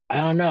I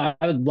don't know.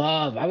 I would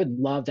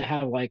love to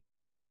have like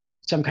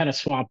some kind of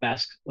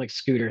swamp-esque like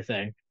scooter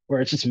thing where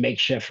it's just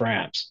makeshift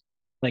ramps,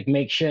 like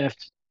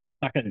makeshift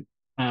fucking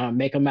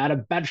make them out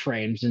of bed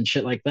frames and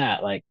shit like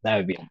that. Like that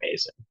would be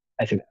amazing.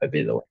 I think that would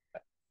be the way.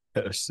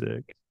 So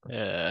sick.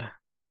 Yeah.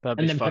 That'd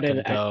be And then put in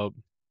fucking dope.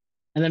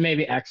 and then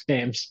maybe X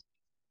Games.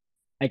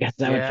 I guess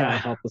that would probably Yeah.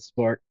 help the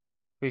sport.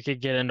 We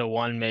could get into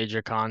one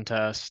major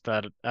contest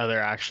that other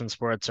action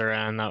sports are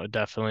in. That would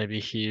definitely be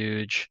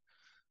huge.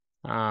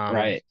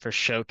 Right. For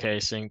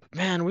showcasing. But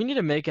man, we need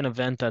to make an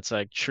event that's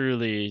like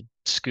truly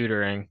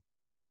scootering.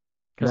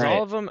 Because all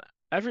Right. of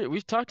them,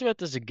 we've talked about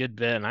this a good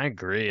bit, and I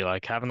agree.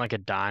 Like having like a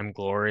Dime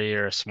Glory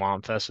or a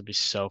Swamp Fest would be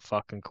so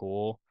fucking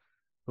cool.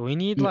 But we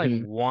need like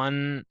Hmm.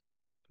 one,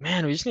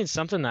 man, we just need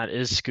something that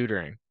is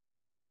scootering.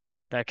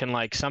 That can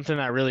like something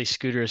that really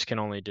scooters can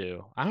only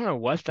do. I don't know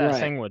what that Right.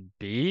 thing would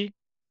be,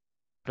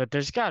 but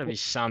there's got to be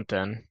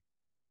something.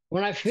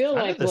 When I It's feel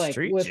kind of like the like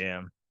street with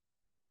jam.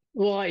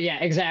 Well, yeah,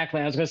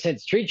 exactly. I was gonna say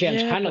street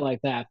jam's Yeah, kind of but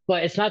like that,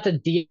 but it's not the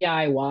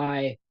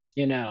DIY.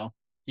 You know,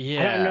 I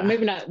don't know. yeah,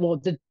 Maybe not.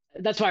 Well,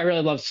 that's why I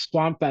really love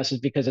Swamp Fest is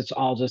because it's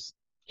all just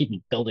people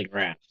building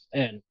ramps,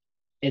 and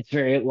it's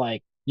very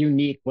like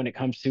unique when it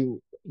comes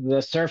to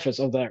the surface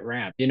of that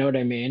ramp. You know what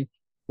I mean? Mhm.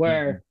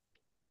 Where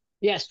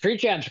yeah, street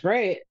jam's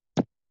great,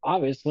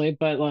 obviously,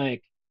 but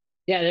like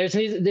yeah,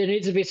 there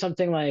needs to be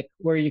something like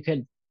where you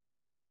could.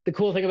 The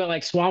cool thing about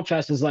like Swamp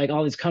Fest is like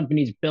all these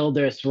companies build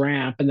this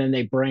ramp and then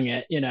they bring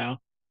it, and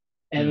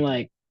Mhm.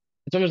 like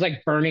it's almost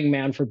like Burning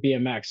Man for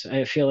BMX.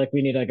 I feel like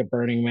we need like a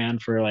Burning Man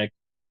for like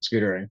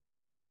scootering.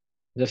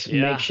 Just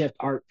yeah, makeshift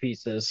art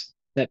pieces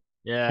that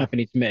yeah.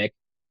 companies make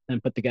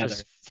and put together.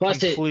 Just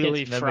Plus, it's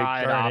completely And then we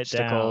fried burn it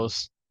down.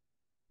 obstacles.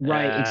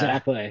 right, Uh,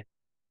 exactly,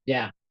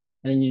 yeah.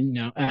 And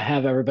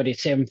have everybody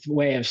same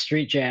way of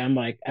street jam,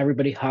 like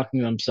everybody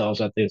hawking themselves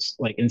at these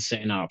like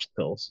insane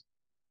obstacles.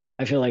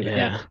 I feel like yeah,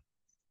 yeah,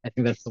 I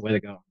think that's the way to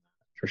go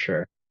for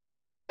sure.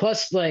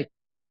 Plus, like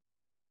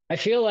I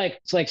feel like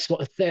it's like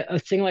a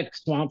thing like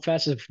Swamp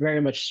Fest is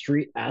very much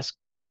street esque.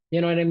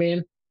 You know what I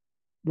mean?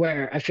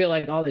 Where I feel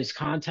like all these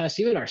contests,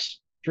 even our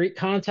street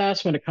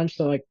contests, when it comes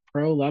to like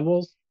pro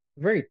levels,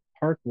 very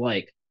park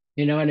like.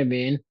 You know what I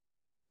mean?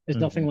 There's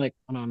nothing Mhm. like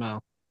I don't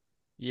know. I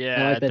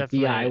yeah. like the Definitely,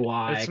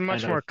 it's DIY kind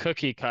much more of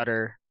cookie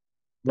cutter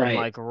than right,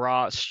 like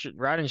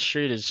riding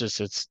street is just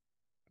it's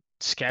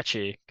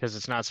sketchy because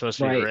it's not supposed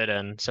to be right,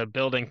 ridden. So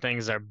building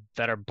things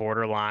that are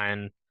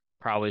borderline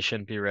probably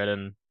shouldn't be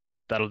ridden.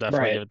 That'll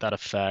definitely right, give it that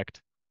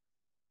effect.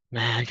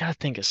 Man, I gotta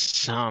think of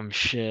some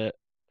shit.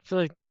 I feel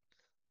like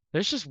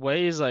there's just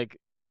ways like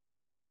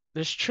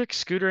there's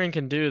tricks scootering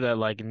can do that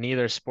like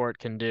neither sport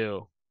can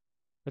do.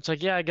 It's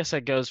like, yeah, I guess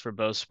that goes for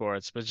both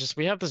sports, but just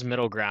we have this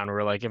middle ground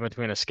where like in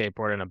between a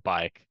skateboard and a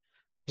bike.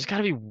 There's got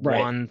to be right.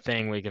 one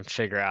thing we can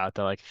figure out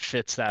that like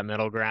fits that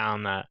middle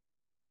ground that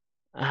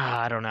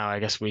I don't know, I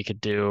guess we could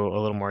do a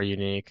little more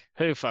unique.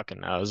 Who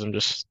fucking knows? I'm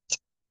just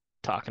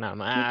talking out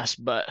my ass,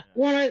 but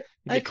Well, it'd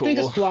I be think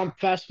a cool. Swamp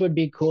Fest would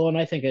be cool, and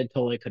I think it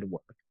totally could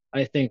work.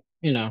 I think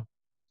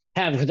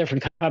have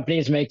different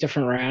companies make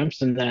different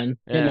ramps, and then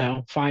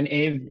Yeah. find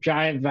a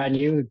giant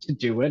venue to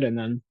do it, and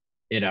then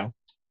you know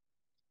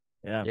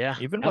Yeah. Yeah.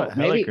 Even what hell,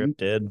 maybe Heligrip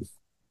did was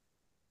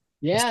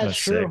yeah, kind it's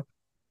of sick. true.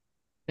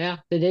 Yeah,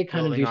 they did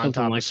kind of Building do on something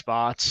top of like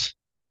spots.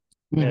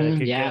 Yeah, they could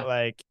get yeah,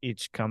 like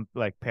each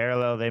like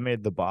parallel. They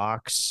made the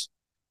box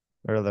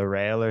or the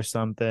rail or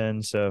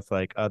something. So if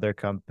like other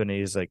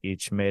companies like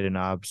each made an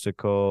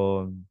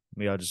obstacle, and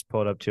we all just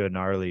pulled up to a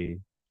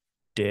gnarly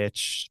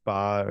ditch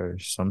spot or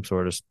some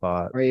sort of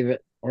spot.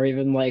 or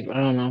even like I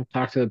don't know,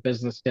 talk to a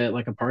business at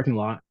like a parking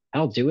lot.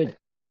 I'll do it.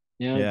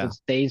 Yeah.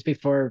 Just days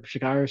before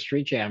Chicago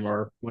Street Jam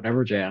or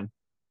whatever jam.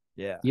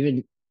 Yeah.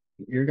 Even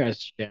your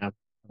guys' jam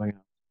coming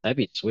up. That'd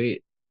be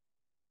sweet.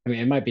 I mean,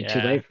 it might be too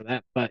Yeah. late for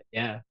that, but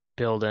yeah.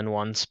 Build in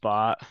one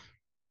spot.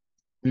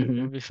 Hmm.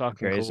 That'd be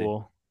fucking Crazy.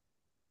 cool.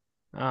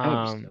 That would be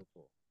Um, so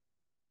cool.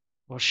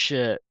 well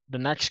shit. The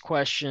next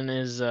question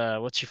is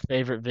what's your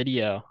favorite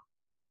video?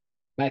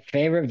 My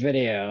favorite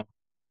video.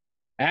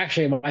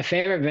 Actually, my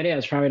favorite video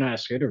is probably not a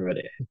scooter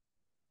video.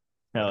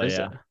 What Hell is it?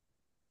 yeah.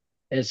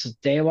 It's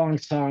Day Long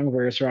Song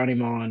versus Ronnie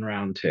Mullen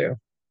round two.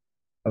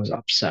 I was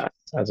obsessed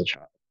as a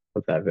child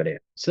with that video.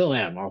 Still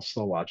am. I'll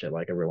still watch it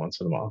like every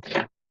once in a while.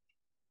 Like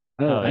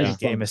Hell I a yeah. just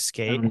game love. of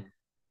skate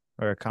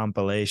or a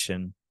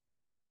compilation.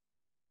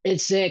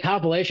 It's a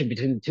compilation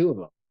between the two of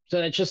them.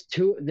 So it's just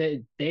two.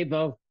 They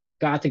both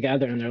got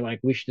together and they're like,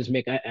 we should just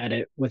make an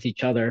edit with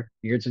each other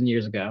years and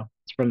years ago.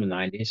 It's from the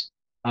 '90s.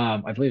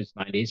 I believe it's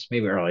 '90s,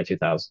 maybe early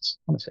 2000s.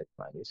 I want to say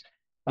it's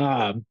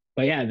 '90s.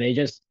 But yeah, they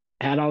just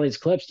had all these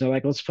clips. They're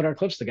like, let's put our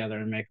clips together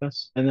and make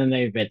this. And then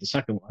they made the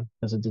second one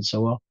because it did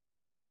so well.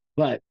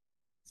 But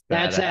It's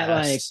that's at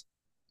like badass. it's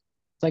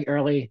like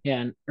early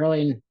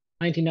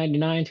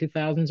 1999,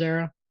 2000s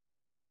era.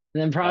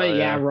 And then Hell probably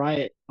yeah, yeah.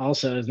 Riot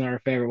also is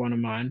another favorite one of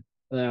mine.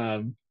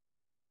 Um,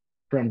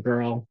 from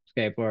Girl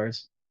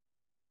Skateboards.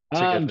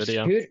 It's a good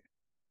video. Scoot.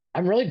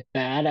 I'm really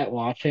bad at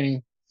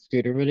watching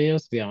scooter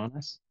videos, to be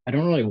honest. I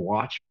don't really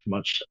watch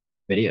much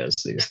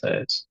videos these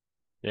days.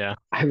 Yeah.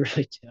 I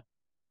really do.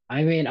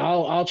 I mean,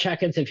 I'll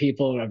check into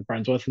people I'm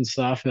friends with and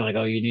stuff. And like,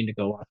 oh, you need to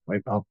go watch.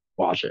 Like, I'll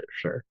watch it,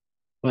 sure.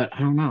 But I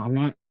don't know. I'm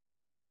not.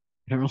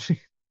 I don't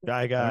really.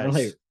 Guy I don't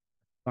really guys.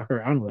 fuck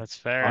around with That's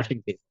fair.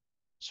 watching people.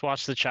 Just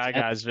watch the Chai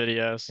Guys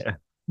videos. Yeah.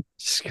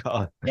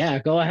 Scott. Yeah,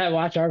 go ahead,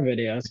 watch our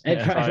videos. It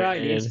Yeah. That's all you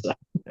probably needs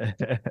need.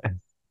 to.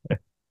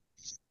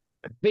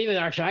 But even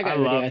our Shy I Guy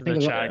video, I loved the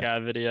think Chai Guy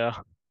video.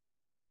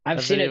 I've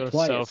That seen video it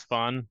was so twice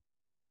fun.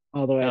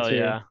 all the way Hell through.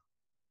 yeah.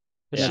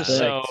 It's Yeah, It's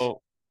just I a liked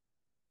so,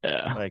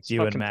 yeah, like it's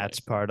you and fucking Matt's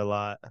painful. part a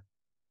lot.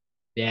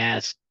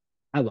 yes.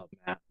 I love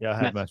Matt. Y'all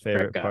had Matt's my a great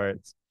favorite guy.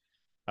 parts.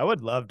 I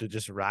would love to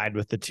just ride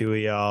with the two of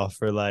y'all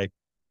for like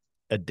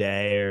a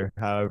day or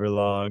however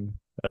long.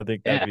 I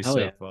think that'd Yeah, be hell so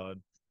yeah.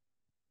 fun.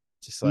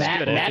 Just Let's like do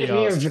Matt, it, both Matt of and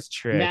me are y'all's Matt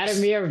and tricks.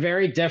 me are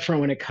very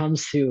different when it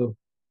comes to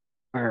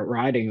our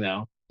riding.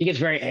 Though he gets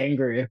very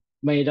angry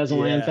when he doesn't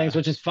land things, Yeah.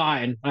 which is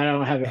fine. I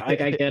don't have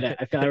like I get it.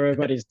 I feel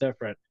everybody's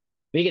different.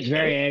 But he gets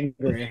very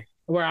angry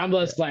where I'm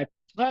just like,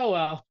 oh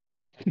well,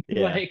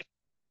 Yeah. like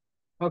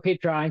I'll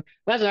keep trying.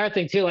 That's another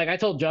thing too. Like I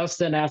told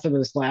Justin after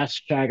this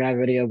last Shy Guy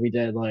video we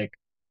did, like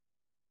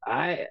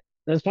I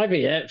this might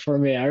be it for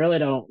me. I really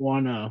don't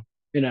want to,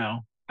 you know.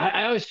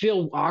 I always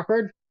feel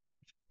awkward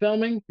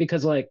filming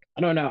because like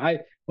I don't know. I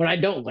when I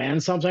don't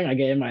land something, I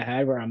get in my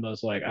head where I'm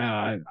just like,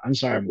 I'm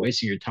sorry, I'm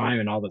wasting your time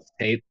and all this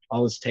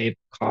tape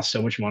costs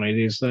so much money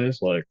these days.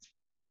 Like,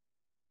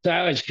 so I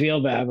always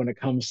feel bad when it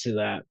comes to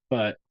that.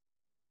 But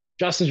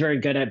Justin's very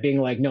good at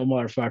being like, no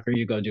motherfucker,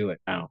 you go do it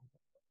now.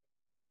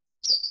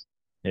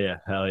 Yeah.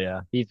 Hell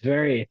yeah. He's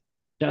very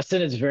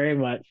Justin is very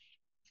much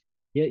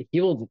he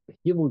will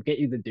get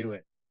you to do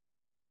it.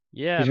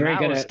 Yeah, He's very Matt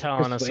good was at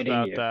telling us persuading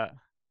about you. that.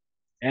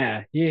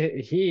 Yeah,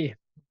 he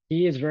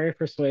is very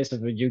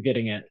persuasive with you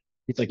getting it.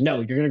 He's like,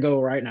 no, you're gonna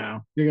go right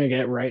now. You're gonna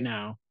get it right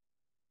now.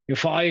 You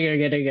fall, you're gonna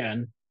get it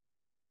again.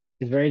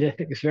 He's very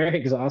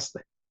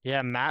exhausting.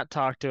 Yeah, Matt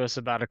talked to us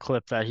about a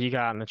clip that he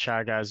got in the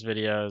Chat Guys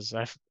videos.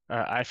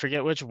 I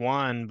forget which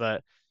one,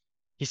 but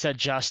he said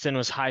Justin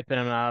was hyping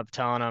him up,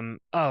 telling him,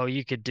 "Oh,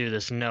 you could do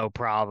this, no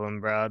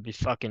problem, bro. It'd be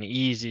fucking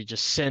easy.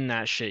 Just send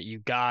that shit. You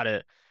got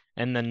it."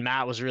 And then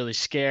Matt was really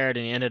scared,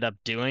 and he ended up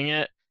doing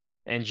it.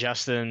 And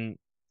Justin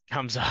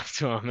comes up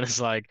to him and is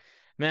like,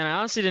 "Man, I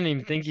honestly didn't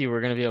even think you were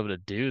gonna be able to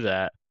do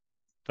that,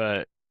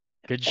 but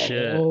good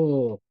shit."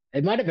 Oh,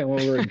 it might have been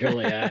when we were in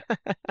Joliet.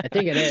 I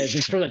think it is.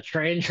 It's for the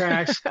train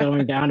tracks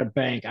going down a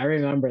bank. I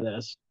remember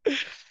this.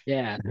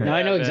 Yeah. No, I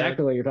Yeah, know man.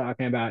 exactly what you're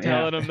talking about. Yeah.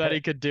 Telling him that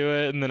he could do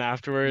it, and then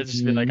afterwards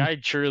just be like, Mhm. "I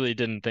truly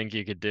didn't think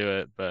you could do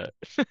it, but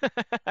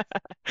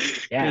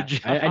good Yeah.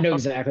 I know job."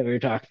 exactly what you're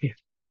talking.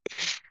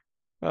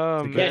 Oh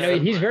It's a good Yeah, no,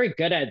 man, he's very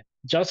good at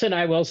Justin,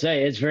 I will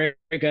say, is very,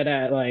 very good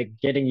at like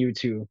getting you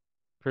to do it.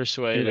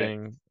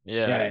 persuading.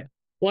 Yeah. Right.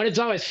 Well, it's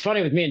always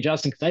funny with me and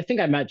Justin because I think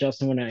I met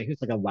Justin when he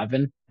was like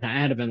 11 and I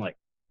had been like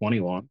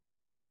 21.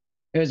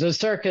 It was a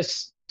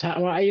circus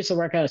time. Well, I used to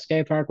work at a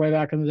skate park way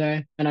back in the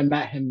day, and I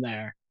met him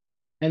there.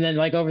 And then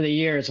like over the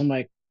years, I'm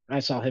like, I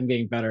saw him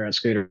getting better at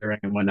scootering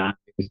and whatnot.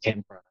 We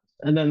became friends.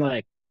 And then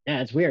like,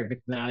 yeah, it's weird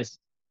because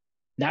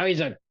now he's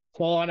a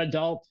full-on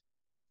adult.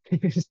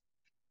 He's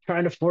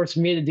trying to force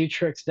me to do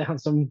tricks down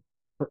some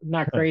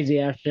not crazy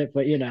ass shit,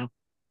 but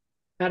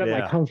out of my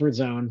Yeah. comfort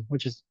zone,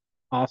 which is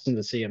awesome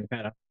to see him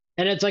kind of.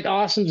 And it's like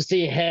awesome to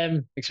see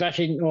him,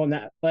 especially on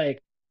that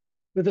like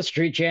with the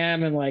street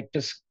jam and like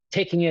just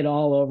taking it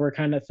all over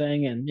kind of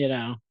thing. And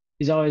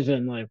he's always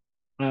been like,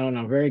 I don't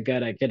know, very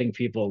good at getting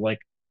people like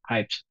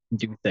hyped to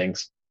do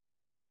things.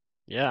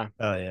 Yeah.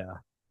 Oh yeah.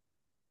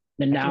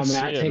 And I can now see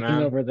Matt it, taking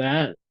man. over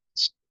that,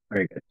 it's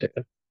very good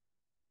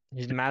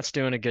too. Matt's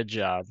doing a good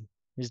job.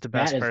 He's the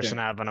Matt best is person doing,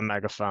 to have on a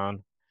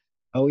megaphone.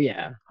 oh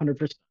yeah,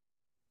 100%.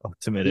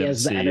 Ultimate He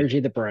has the MC.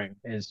 energy to bring.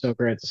 It's so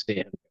great to see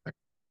him. It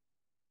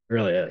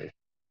really is.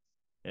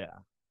 Yeah.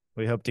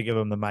 We hope to give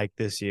him the mic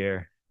this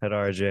year at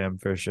our jam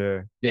for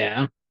sure.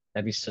 Yeah,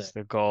 that'd be sick. That's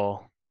the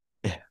goal.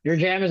 Yeah. Your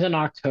jam is in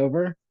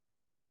October,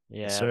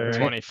 Yes, Yeah, the sir.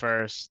 right?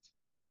 21st.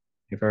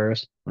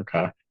 First.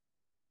 Okay.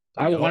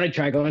 I We want hope to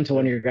try going to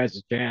one to. of your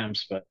guys'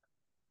 jams, but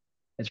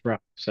it's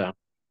rough. So,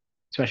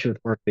 especially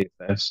with work these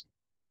days.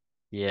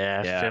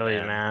 Yeah, Yeah, Philly,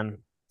 man. man.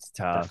 It's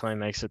tough. Definitely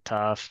makes it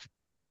tough.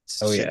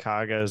 Oh yeah.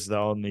 Chicago's the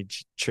only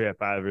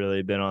trip I've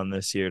really been on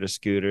this year to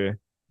scooter.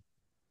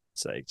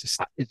 It's like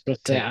just It's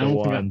supposed to say take I the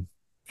don't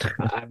think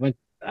one. I went.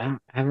 I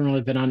haven't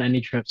really been on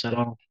any trips at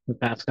all the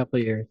past couple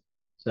of years.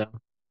 So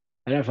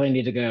I definitely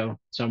need to go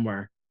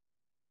somewhere.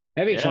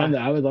 That'd be fun Yeah.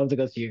 though. I would love to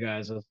go see you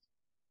guys. And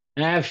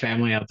I have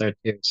family out there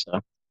too. So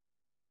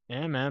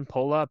Yeah, man.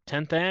 Pull up.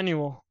 10th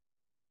annual.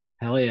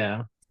 hell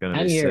yeah. It's gonna be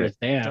 10 years. sick.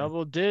 Damn.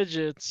 Double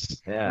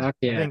digits. Yeah. Fuck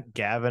I yeah. think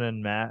Gavin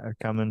and Matt are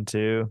coming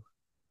too.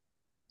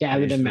 They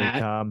Gavin and usually Matt.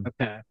 come.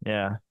 Okay.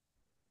 Yeah.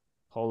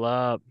 Pull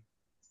up.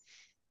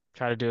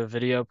 Try to do a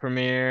video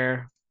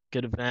premiere.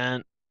 Good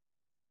event.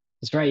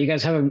 That's right. You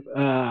guys have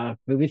a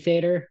movie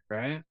theater,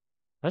 right?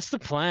 That's the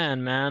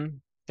plan,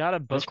 man. Gotta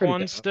That's book pretty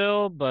one dope.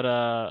 still, but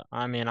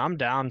I mean, I'm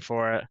down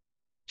for it.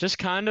 Just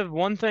kind of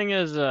one thing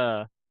is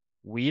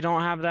we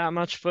don't have that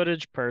much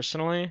footage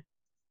personally.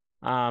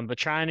 But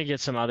trying to get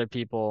some other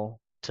people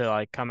to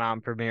like come out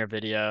and premiere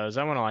videos.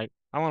 I want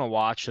to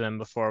watch them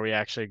before we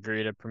actually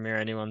agree to premiere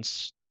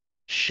anyone's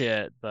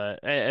shit.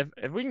 But hey,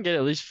 if we can get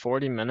at least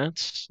 40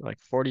 minutes, like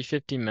 40,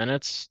 50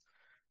 minutes,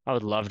 I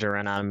would love to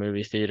rent out a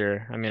movie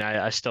theater. I mean,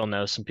 I still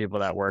know some people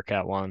that work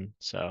at one,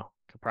 so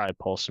could probably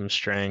pull some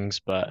strings,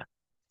 but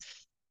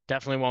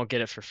definitely won't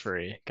get it for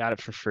free. Got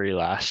it for free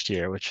last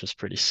year, which was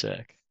pretty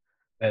sick.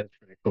 That's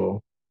pretty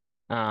cool.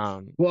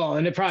 Um, Well,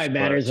 and it probably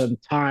matters Clutch. on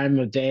time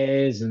of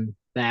days, and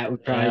that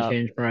would probably yeah,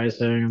 change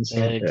pricing and stuff.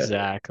 Yeah.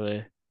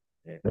 exactly.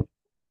 Yeah.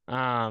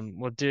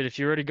 Well, dude, if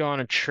you were to go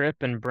on a trip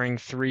and bring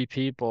three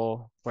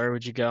people, where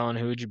would you go and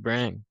who would you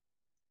bring?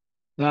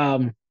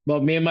 Well,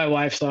 me and my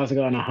wife still have to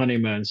go on a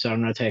honeymoon, so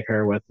I'm gonna take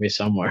her with me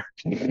somewhere.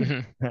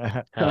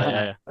 Hell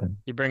yeah.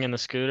 You bringing the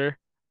scooter?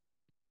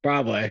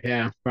 Probably,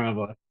 yeah,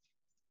 probably.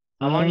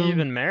 How long have you Um,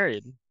 been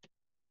married?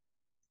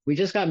 we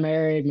just got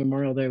married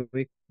Memorial Day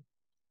week.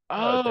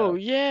 Oh, Oh, dope.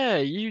 yeah,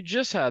 you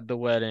just had the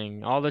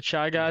wedding. All the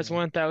Chai guys Yeah.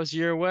 went. That was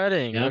your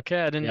wedding. Yep.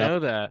 Okay, I didn't Yep. know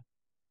that.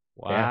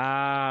 Yeah.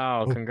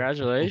 Wow,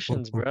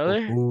 congratulations, brother.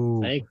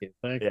 Thank you.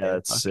 Thank Yeah, you.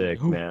 that's Fucking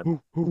sick, man.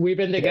 We've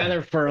been Yeah.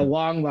 together for a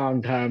long,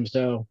 long time.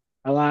 So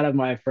a lot of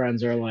my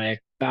friends are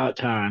like, about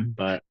time.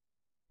 But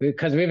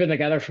because we've been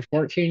together for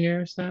 14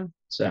 years now.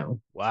 So,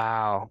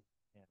 wow.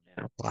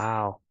 yeah.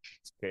 Wow.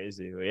 It's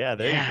crazy. Well, yeah,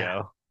 there you Yeah,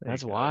 go. There you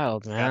that's go.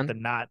 wild, Got the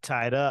man. knot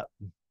tied up.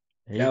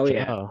 There you Oh,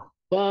 yeah. go.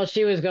 Well,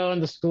 she was going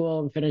to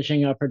school and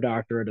finishing up her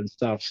doctorate and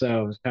stuff.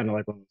 So it was kind of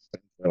like one of those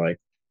things where like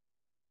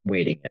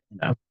waiting it.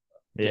 Yeah.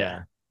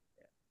 Yeah.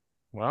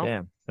 Well,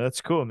 Damn. That's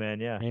cool, man.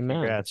 Yeah. amen.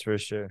 Congrats for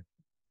sure.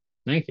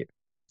 Thank you.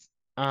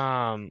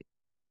 Um,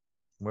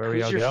 Where are we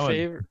who's all your going?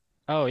 favorite?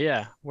 Oh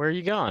yeah, where are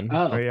you going?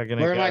 Oh, Where are y'all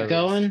gonna where am I go this?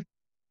 going?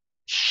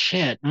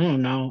 Shit, I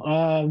don't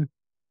know.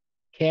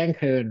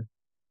 Cancun.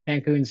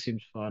 Cancun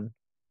seems fun.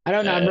 I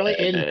don't know. I'm really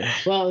in. Uh,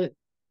 Well,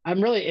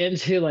 I'm really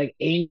into like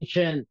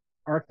ancient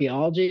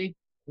archaeology,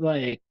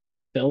 like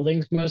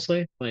buildings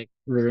mostly, like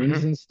ruins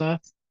mhm. and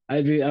stuff.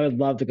 I would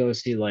love to go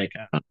see like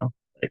I don't know,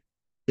 like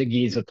the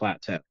Giza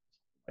Plateau,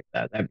 like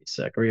that. That'd be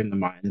sick. Or even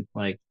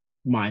the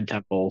mine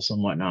temples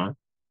and whatnot.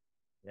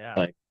 Yeah.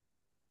 Like,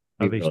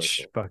 be That'd be really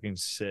cool. fucking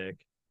sick.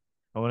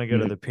 I want to go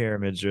to Mhm. the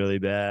pyramids really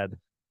bad.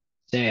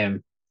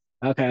 Damn.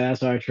 Okay,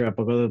 that's our trip.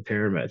 We'll go to the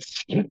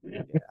pyramids. Yeah.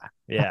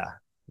 Yeah.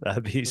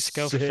 That'd be Let's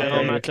go I'll bring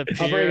film you. at the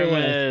sick. I'll bring you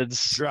with.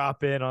 pyramids.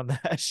 Drop in on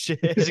that He's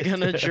shit.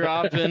 gonna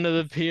drop into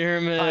the I,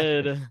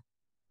 pyramid.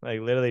 like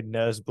literally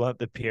nose blunt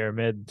the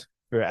pyramid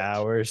for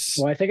hours.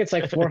 Well, I think it's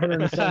like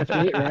 400 and some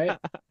feet, right?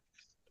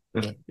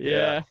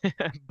 Yeah.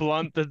 Yeah,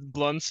 blunt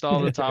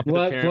all the top of the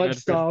What pyramid for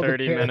stall the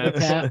 30 minutes.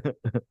 tap?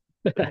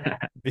 Be Get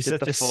the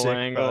such a full sick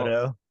angle.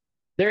 photo.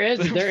 There is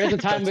a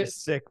time Such a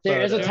sick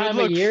there is a It photo. would time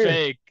of look year.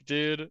 fake,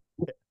 dude.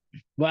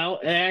 Well,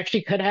 it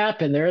actually could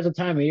happen. There is a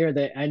time of year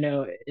that I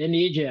know in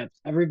Egypt,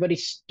 everybody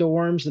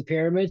storms the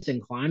pyramids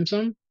and climbs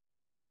them.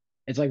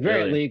 It's like very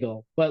Really?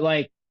 illegal, but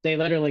like they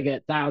literally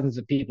get thousands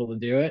of people to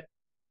do it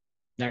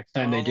next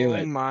time they do Oh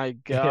it. my Yeah.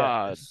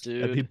 God,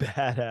 That'd be dude.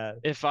 badass.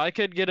 If I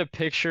could get a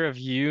picture of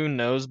you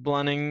nose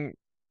blunting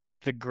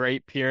the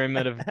Great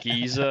Pyramid of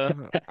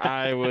Giza,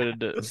 I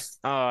would,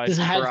 oh, I'd Just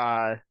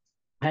cry.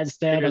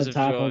 headstand Tears on of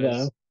top of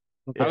joys.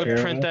 the I would Yeah.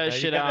 print pyramid. that You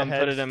shit got a out and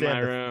put it in my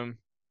headstand. room.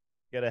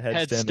 Got a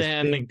headstand. The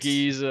Headstand to Sphinx.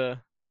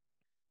 Giza.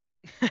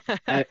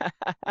 I,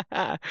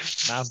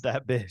 Mount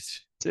that bitch.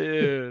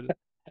 Dude.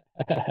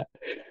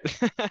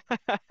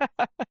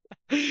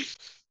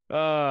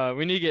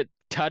 We need to get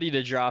Cuddy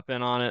to drop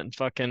in on it and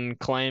fucking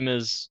claim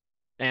his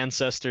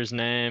ancestor's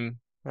name.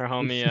 Our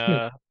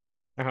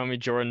homie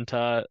Jordan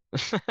Tutt.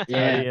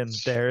 yeah, Cuddy and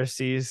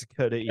Pharisees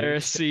go to Egypt.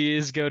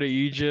 Pharisees go to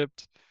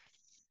Egypt.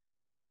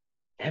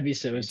 that'd be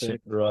so sick.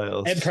 Ancient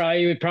royals.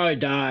 You would probably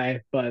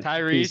die, but be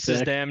Tyrese is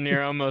sick. damn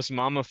near almost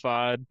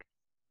mummified.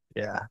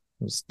 Yeah.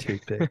 Those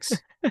toothpicks.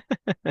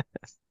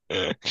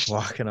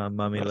 Walking on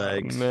mummy Oh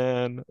legs.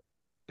 man.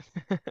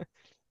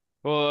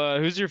 Well,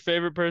 who's your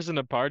favorite person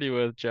to party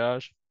with,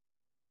 Josh?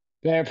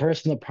 Favorite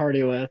person to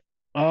party with.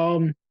 I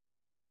don't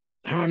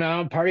know. I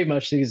don't party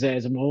much these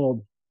days. I'm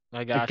old.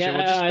 I got you. Well,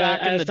 just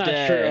back in the That's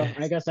not true. day.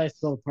 I guess I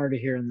still party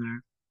here and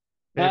there.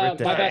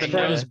 Favorite My The best day.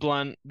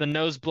 friend. the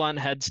nose blunt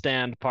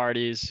headstand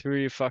parties. Who are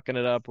you fucking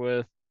it up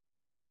with?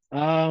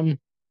 Um,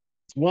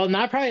 well,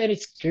 not probably any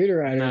scooter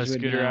No riders would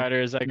scooter know.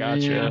 riders. I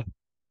got Yeah, you.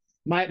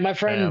 my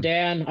friend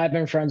Damn. Dan, I've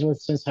been friends with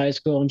since high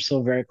school. I'm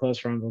still very close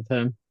friends with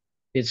him.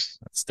 That's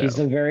He's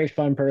dope. a very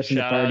fun person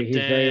to Shout party. out He's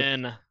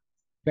Dan.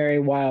 very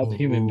wild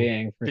human Ooh.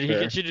 being for Did he sure.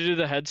 get you to do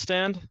the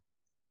headstand?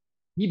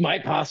 He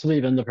might possibly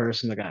have been the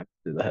person that got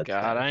to the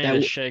God, headstand. I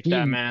need to shake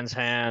that man's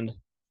hand.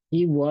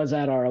 He was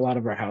at a lot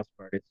of our house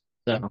parties,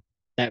 so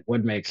that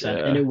would make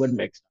sense, and Yeah. it would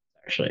make sense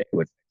actually. It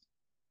would.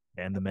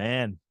 And the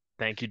man.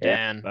 Thank you, Yeah.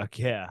 Dan. Fuck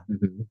yeah.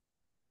 Mhm.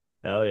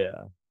 Hell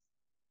yeah.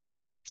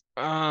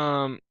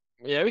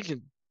 Yeah, we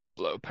could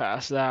blow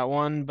past that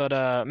one,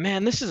 but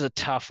man, this is a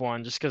tough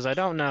one just because I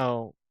don't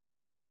know.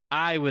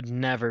 I would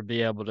never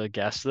be able to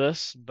guess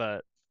this,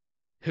 but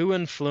who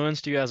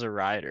influenced you as a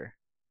rider?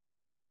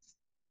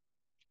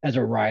 As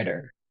a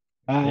rider.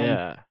 Um,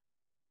 Yeah.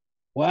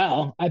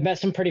 well, I met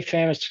some pretty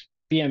famous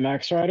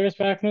BMX riders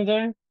back in the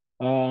day.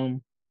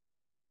 Um,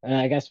 and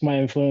I guess my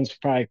influence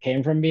probably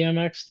came from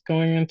BMX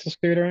going into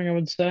scootering, I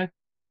would say. I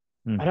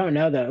Hmm. don't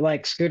know though.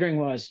 Like scootering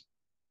was,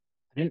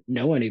 I didn't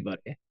know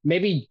anybody.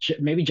 Maybe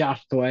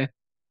Josh Toy.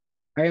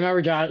 I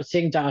remember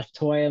seeing Josh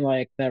Toy in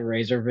like the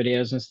Razor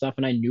videos and stuff,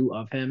 and I knew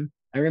of him.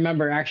 I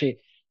remember actually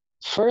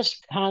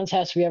first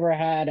contest we ever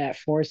had at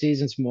Four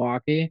Seasons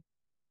Milwaukee.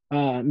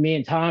 Me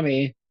and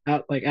Tommy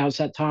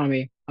outset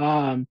Tommy.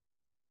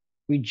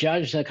 We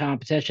judged the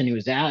competition he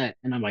was at,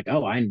 and I'm like,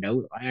 oh, I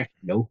actually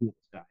know who this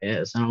guy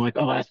is, and I'm like,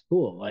 oh, that's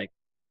cool. Like,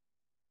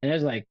 and it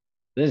was like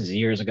this is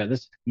years ago.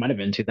 This might have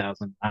been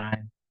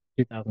 2009,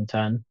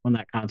 2010 when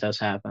that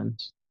contest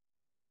happened.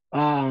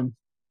 Um,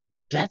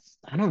 that's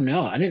I don't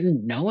know. I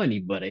didn't know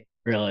anybody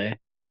really.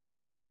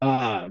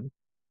 Um,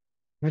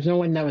 there's no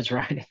one that was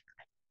riding.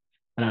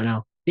 I don't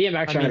know.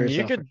 BMX I mean, riders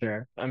you though for could,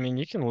 sure. I mean,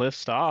 you can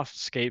list off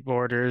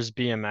skateboarders,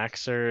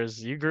 BMXers.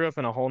 You grew up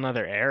in a whole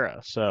nother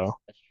era, so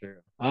That's true.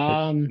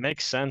 it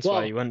makes sense why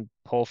Well, you wouldn't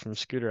pull from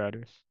scooter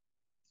riders.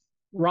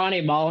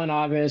 Ronnie Mullen,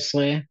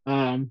 obviously.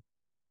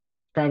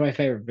 Probably my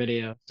favorite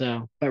video.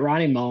 So, but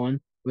Ronnie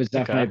Mullen was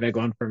definitely Okay. a big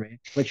one for me,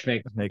 which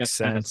Makes makes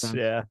kind of sense. sense.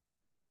 Yeah.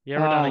 You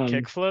ever done a Um,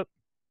 kickflip?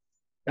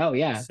 oh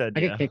yeah, Said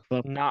I could yeah.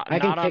 kickflip. Not I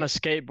can not on a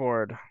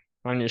skateboard,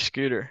 on your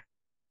scooter.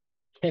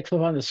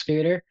 kickflip on the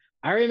scooter.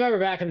 I remember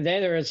back in the day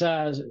there was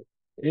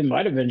it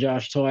might have been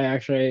Josh Toy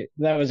actually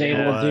that was It able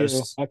to Yeah, do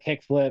was. a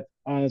kickflip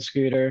on a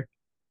scooter.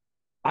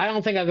 I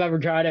don't think I've ever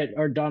tried it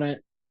or done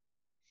it.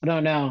 I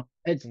don't know.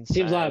 It it's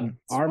seems a lot of insane.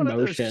 It's arm one of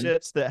those motion.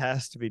 shits that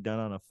has to be done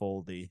on a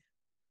foldy.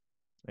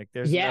 Like,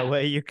 there's no Yeah.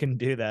 way you can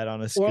do that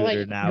on a Or scooter like you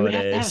would have to have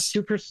nowadays.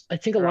 super I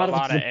think a Or a lot of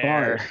it's lot of the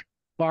air.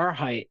 bar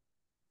height.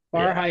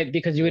 Bar Yeah. height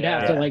because you would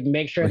have to Yeah. Yeah. like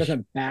make sure it Well,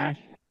 doesn't bash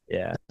at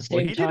yeah. the Well,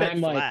 same he did it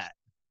time, like flat.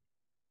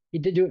 he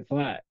did do it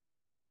flat.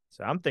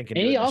 So I'm thinking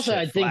And he doing the also, shit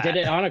I think, did flat.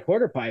 it on a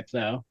quarter pipe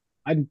though.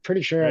 I'm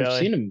pretty sure I've Really?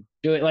 seen him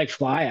do it like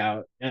fly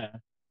out. Yeah.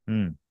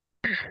 Hmm.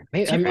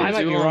 Maybe, People I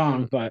might do be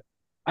wrong, them but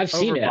I've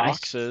seen over it.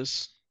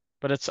 boxes,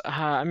 but it's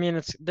I mean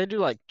it's they do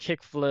like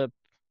kickflip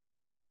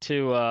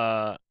to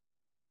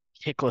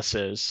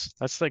kicklesses.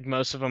 That's like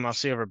most of them I'll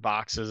see over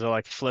boxes. They'll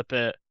like flip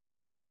it,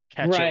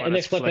 catch it Right, when and they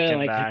it's flip it flicking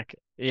like back.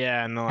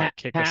 Yeah, and they'll like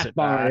kickless half it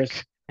back.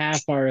 bars,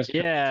 half bars.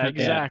 Yeah, Yeah,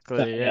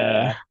 exactly.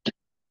 yeah,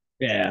 Yeah.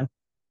 yeah.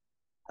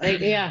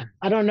 Yeah,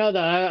 I don't know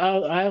that.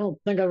 I don't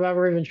think I've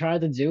ever even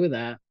tried to do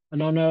that. I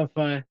don't know if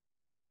I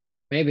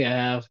maybe I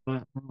have,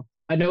 but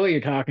I know what you're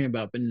talking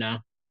about, but no.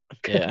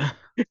 Yeah.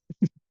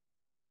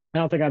 I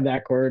don't think I'm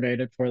that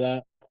coordinated for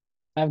that.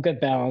 I have good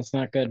balance,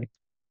 not good.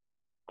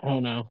 I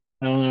don't know.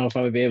 I don't know if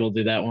I would be able to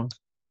do that one.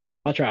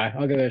 I'll try.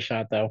 I'll give it a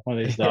shot though, one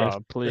of these days. Oh, I'll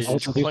There's please. do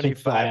some fly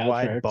 25 out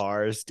wide tricks.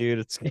 bars, dude.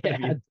 It's gonna be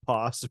Yeah.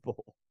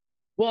 impossible.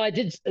 Well, I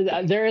did.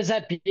 There is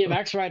that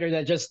BMX rider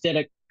that just did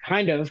it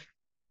kind of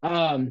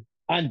on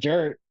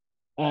dirt.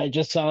 I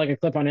just saw like a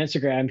clip on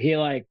Instagram. He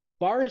like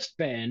bar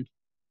spin,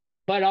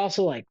 but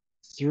also like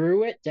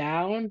threw it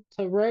down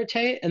to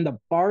rotate, and the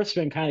bar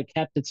spin kind of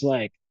kept its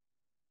like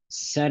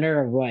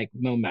center of like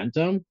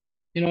momentum.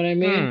 You know what I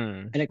mean?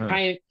 Hmm. And it Huh.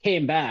 kind of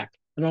came back.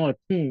 And I'm like,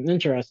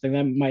 interesting.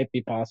 That might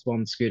be possible on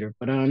the scooter,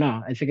 but I don't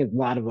know. I think it's a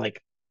lot of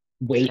like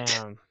weight.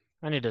 Damn.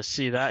 I need to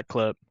see that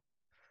clip.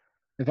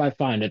 If I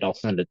find it, I'll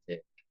send it to you.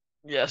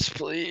 Yes,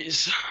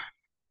 please.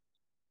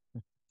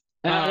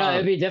 I don't know. It'd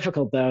Um, be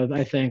difficult though.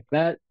 I think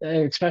that,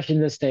 especially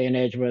in this day and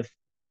age, with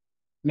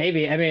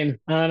maybe. I mean,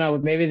 I don't know.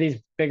 With maybe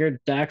these bigger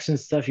decks and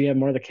stuff, you have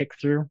more to kick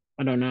through.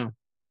 I don't know.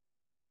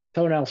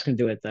 Someone else can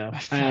do it though. I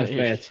I have thought you,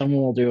 faith.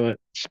 Someone will do it.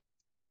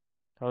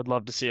 I would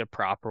love to see a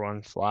proper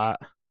one flat.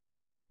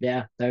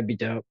 Yeah, that'd be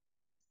dope.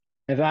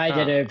 If I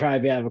did it, it'd Uh, probably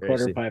be out of a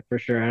quarter Crazy. pipe for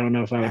sure. I don't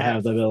know if I would That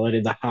have the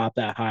ability to hop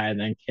that high and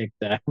then kick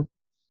that.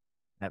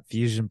 that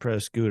Fusion Pro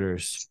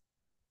scooters.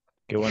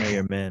 Get one of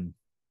your men.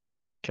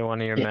 get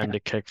one of your Yeah, men to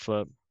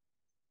kickflip.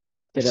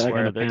 I did it like on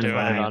swear a they're pan doing it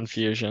line. on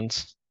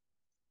fusions.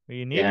 Well,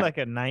 you need Yeah. like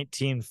a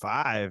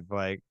 19.5,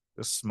 like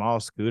a small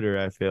scooter,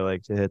 I feel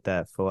like, to hit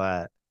that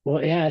flat.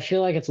 Well, yeah, I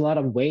feel like it's a lot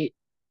of weight.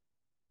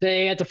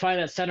 They have to find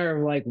that center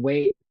of like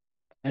weight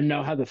and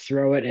know how to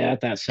throw it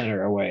at that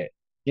center of weight.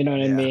 You know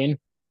what I Yeah. mean?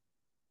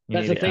 You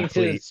That's need the a thing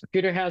too. complete.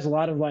 Scooter has a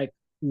lot of like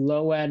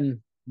low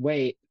end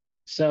weight.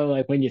 So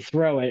like when you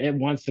throw it, it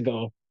wants to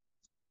go,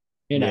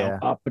 Yeah.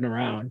 up and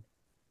around.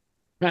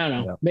 I don't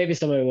know. Yeah. Maybe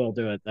somebody will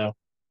do it though.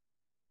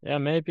 Yeah,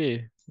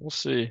 maybe. We'll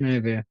see.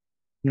 Maybe. I'm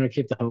gonna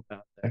keep the hope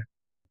out there.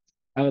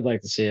 I would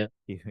like to see it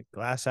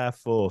Glass half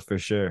full for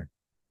sure.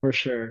 for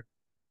sure.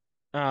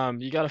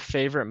 You got a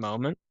favorite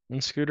moment in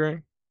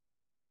scootering?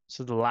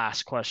 So the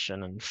last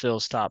question in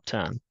Phil's top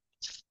 10.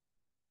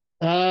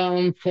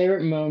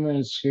 Favorite moment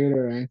in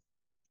scootering.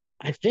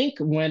 I think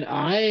when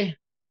I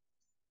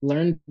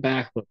learned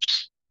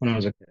backflips when I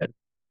was a kid on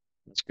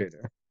a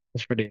scooter.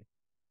 It's pretty.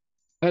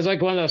 It was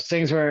like one of those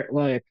things where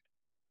like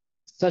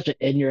such an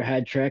in your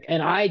head trick,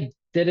 and I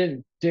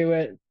didn't do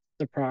it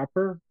the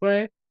proper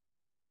way.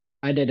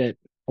 I did it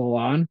full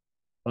on,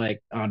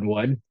 like on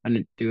wood. I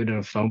didn't do it in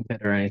a foam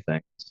pit or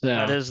anything.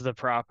 That So is the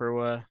proper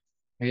way.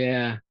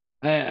 yeah,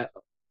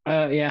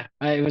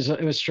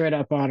 it was straight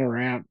up on a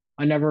ramp.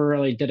 I never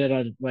really did it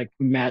on like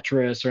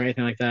mattress or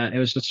anything like that. It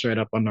was just straight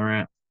up on the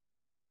ramp,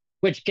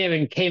 which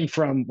came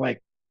from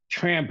like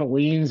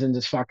trampolines and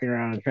just fucking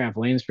around on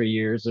trampolines for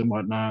years and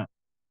whatnot.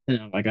 And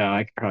I'm like, oh,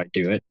 I could probably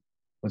do it.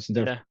 What's the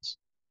Yeah. difference?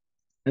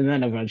 And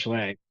then eventually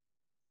I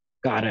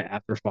got it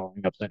after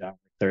falling upside down like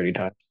 30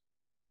 times.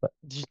 But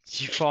Did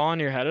you fall on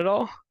your head at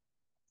all?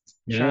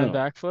 Trying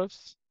yeah,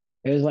 backflips?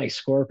 it was like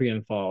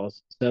scorpion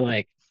falls. So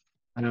like,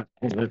 I don't,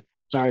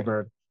 sorry,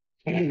 bird.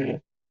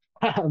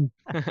 Um,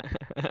 uh,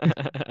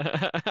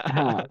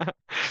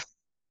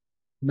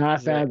 not a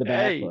He's fan like, of the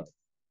hey,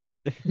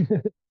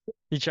 backflip.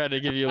 he tried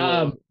to give you a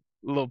Um,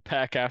 little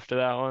peck after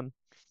that one.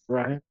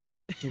 right.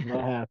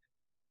 Not happy.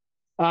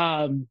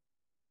 Um,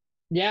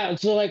 Yeah,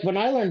 so like when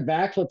I learned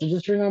backflips, I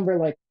just remember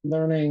like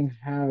learning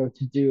how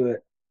to do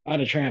it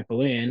on a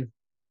trampoline.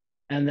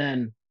 and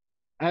then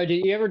oh, do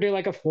you ever do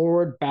like a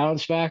forward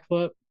bounce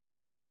backflip?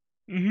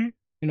 Mm-hmm.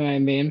 You know what I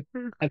mean?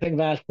 I think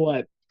that's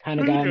what kind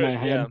of got in my Yeah.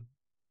 head.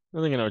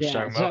 I think I know what you're Yeah,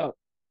 talking about. so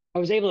I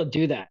was able to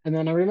do that, and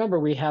then I remember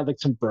we had like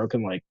some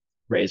broken like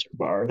razor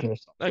bars or A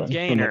something from like a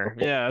gainer.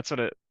 Yeah, that's what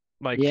it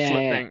like yeah, yeah,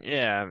 flipping.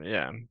 Yeah,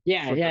 yeah.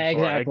 yeah, Flipping yeah,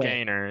 for a exactly.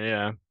 gainer.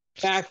 Yeah.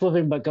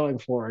 Backflipping, but going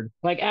forward,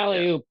 like Yeah.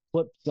 alley oop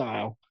flip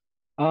style.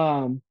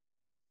 Um,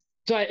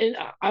 so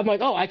I'm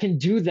like, oh, I can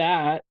do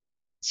that.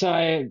 So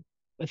I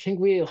think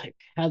we like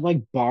had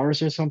like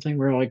bars or something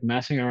we were like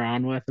messing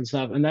around with and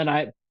stuff. And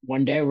then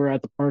one day we were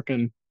at the park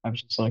and I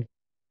was just like,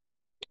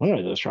 I'm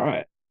gonna just try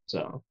it.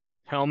 So and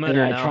Helmet then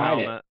or I no tried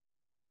it. helmet?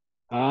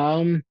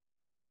 Um,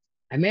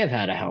 I may have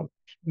had a helmet.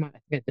 I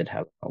think I did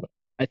have a helmet.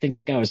 I think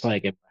I was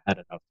like, if I had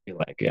enough to be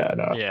like, yeah,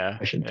 no, Yeah.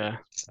 I should do Yeah.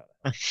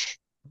 this.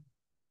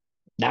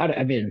 Now,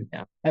 I mean,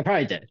 yeah, I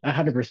probably did.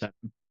 100%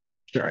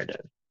 sure I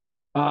did.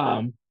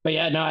 But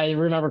yeah, no, I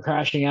remember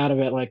crashing out of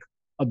it like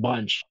a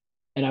bunch,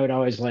 and I would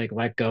always like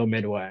let go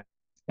midway,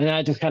 and then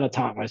I just kind of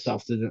taught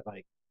myself to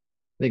like,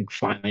 I think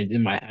finally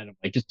in my head, I'm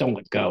like, just don't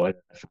let go.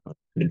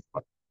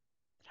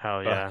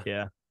 Hell Fuck yeah.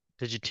 yeah.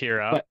 Did you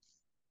tear up? But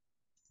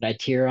did I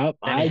tear up?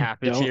 Any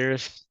happy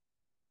tears?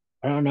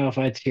 I don't know if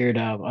I teared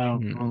up.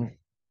 Hmm.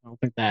 I don't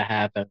think that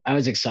happened. I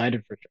was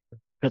excited for sure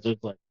because it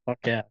was like, fuck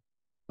yeah.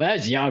 But I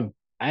was young.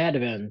 I had to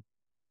been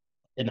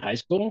in high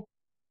school,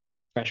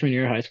 freshman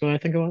year of high school, I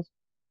think it was.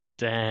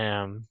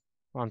 Damn.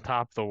 On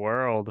top of the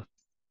world. Learn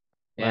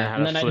Yeah,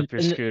 how to flip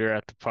your scooter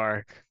at the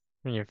park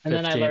when you're and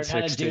then I 15, learned how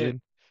to do it.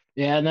 16.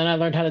 Yeah, and then I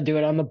learned how to do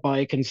it on the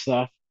bike and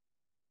stuff.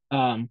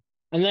 And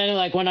then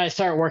like when I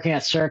started working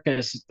at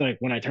Circus, like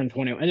when I turned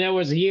 21, and it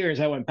was years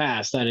I went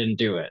past, I didn't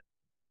do it.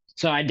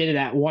 So I did it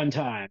at one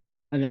time,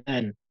 and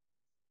then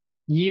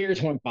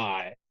years went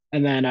by,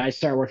 and then I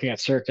started working at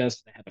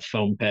Circus. They had a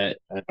foam pit.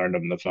 I learned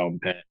them in the foam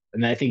pit,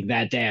 and I think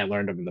that day I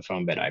learned them in the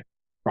foam pit. I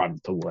brought them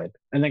to wood,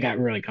 and they got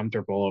really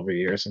comfortable over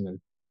years, and then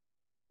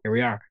here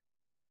we are.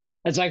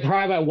 It's like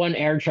probably about one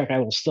air trick I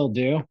will still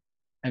do,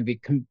 and be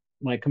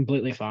like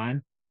completely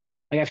fine.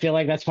 Like I feel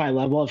like that's my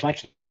level. If I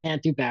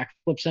can't do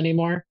backflips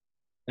anymore,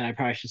 then I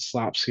probably should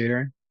stop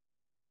scootering.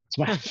 It's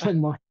my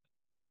fun line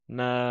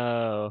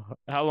No.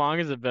 How long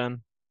has it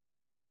been?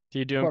 Do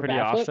you do them for pretty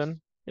backflips.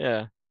 often?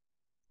 Yeah.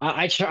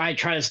 I try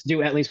to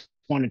do at least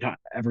one time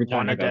every time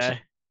One I a go day?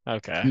 somewhere.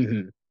 Okay. Hmm.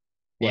 One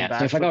Yeah.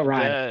 So if I go backflip a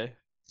ride, day.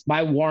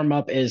 my warm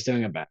up is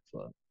doing a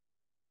backflip.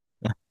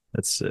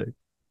 That's sick.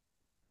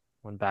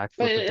 One But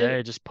backflip a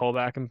day. Just pull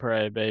back and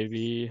pray,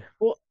 baby.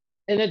 well,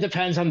 and it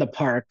depends on the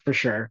park for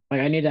sure.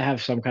 Like I need to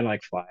have some kind of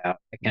like fly out.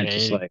 I can't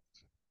just Yeah. like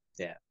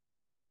yeah.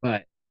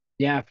 But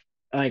yeah,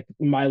 like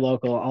my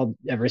local, I'll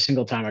every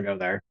single time I go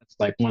there, it's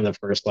like one of the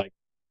first like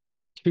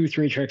two,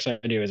 three tricks I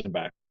do is a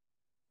back.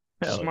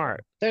 Hell yeah.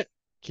 Smart. They're,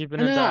 Keeping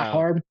and it they're not dialed.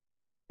 hard.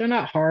 They're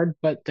not hard,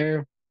 but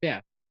they're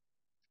yeah.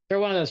 They're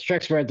one of those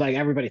tricks where like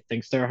everybody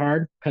thinks they're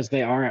hard because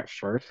they are at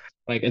first.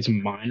 Like it's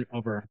mind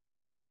over.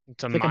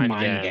 It's a It's like a mind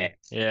mind game. game.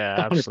 Yeah,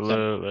 100%.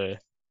 absolutely. In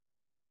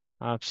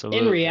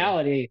Absolutely.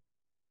 reality,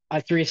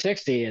 a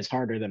 360 is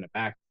harder than a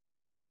back.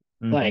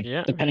 Hmm. Like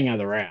Yeah. depending on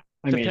the ramp.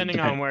 I mean, Depending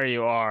on depending. where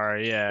you are.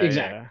 Yeah,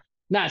 Exactly. yeah.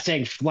 Not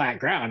saying flat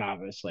ground,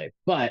 obviously,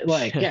 but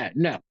like yeah,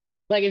 no.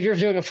 Like if you're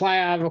doing a fly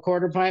out of a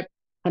quarter pipe,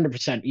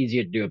 100%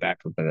 easier to do a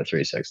backflip than a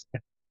 360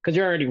 because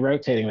you're already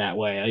rotating that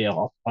way. You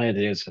know, all you have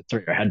to do is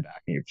throw your head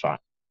back and you're fine.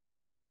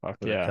 Fuck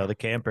What I tell yeah. the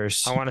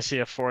campers. I want to see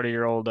a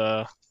 40-year-old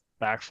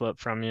backflip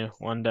from you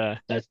one day.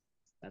 That's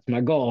that's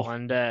my goal.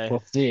 One day.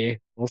 We'll see.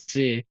 We'll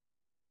see.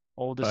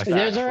 Oldest Fuck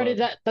There's yeah. already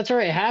backflip. that's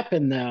already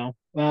happened though.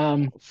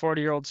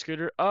 40-year-old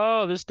scooter.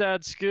 Oh, this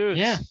dad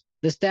Yeah, scoots.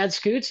 this dad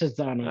Scoots has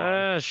done one.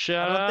 I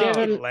Shout don't They think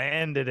he out. haven't.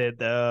 landed it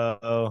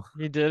though.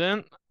 He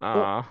didn't?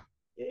 Well,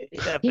 He he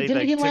definitely didn't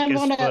like he took land his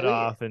one at foot least.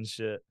 off and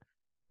shit.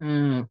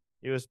 Uh,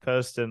 He was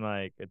posting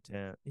like a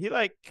tent. He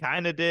like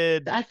kind of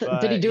did, did he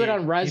but do it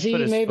on he put Resi?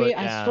 his Maybe foot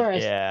I down. swear.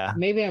 Yeah,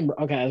 Maybe I'm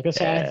okay. I was gonna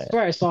say I yeah.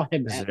 swear I saw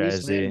him This is at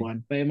least land Resi.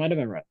 one, but it might have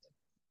been Resi.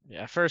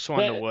 Yeah, first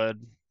one to But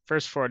wood.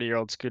 First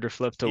 40-year-old scooter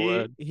flip to He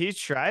wood. he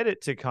tried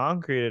it to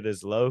concrete at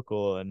his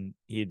local, and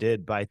he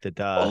did bite the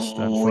dust.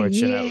 oh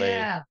Unfortunately,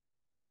 yeah,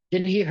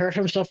 didn't he hurt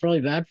himself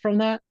really bad from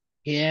that?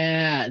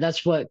 Yeah,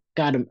 that's what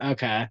got him.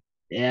 Okay,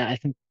 yeah, I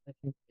think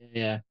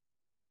yeah.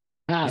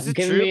 he's a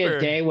Giving me a trooper.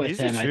 day with He's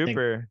a him, I think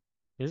trooper.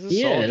 He's a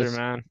he soldier, is.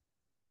 man. I think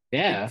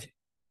Yeah,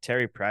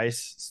 Terry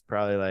Price is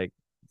probably like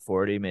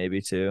 40,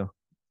 maybe too.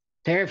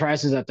 Terry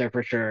Price is up there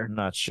for sure. I'm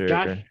not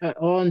Josh, sure.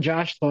 and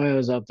Josh Toyo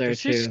is up there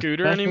Does he too.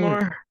 scooter Definitely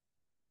anymore?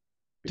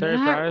 Terry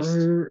not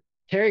Price?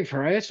 Terry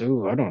Price.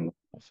 Ooh, I don't know.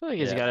 I feel like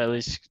he's got to Yeah, at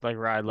least like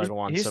ride like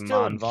once he's a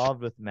still month.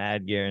 involved with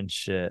Mad Gear and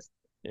shit.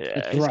 Yeah,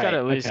 That's he's got to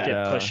right. at least Okay.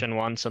 get So pushing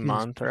once a he's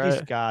month, he's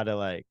right? got to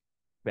like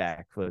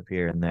backflip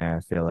here and there.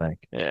 I feel like.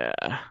 Yeah.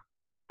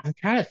 I'm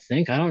trying to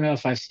think. I don't know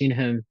if I've seen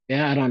him.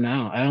 Yeah, I don't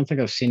know. I don't think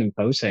I've seen him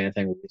post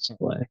anything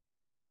recently.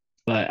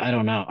 But I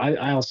don't know.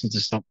 I also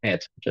just don't pay I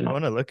attention.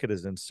 want to look at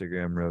his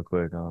Instagram real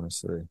quick,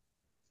 honestly.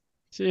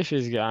 See if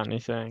he's got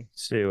anything.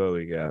 See what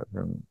we got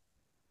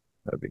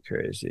that'd be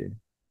crazy.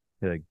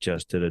 He like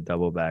just did a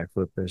double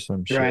backflip or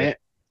some shit. Right.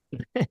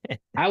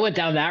 I went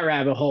down that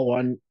rabbit hole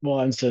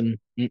once, and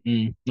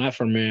not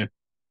for me.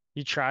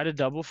 You tried a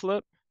double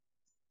flip?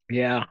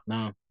 Yeah,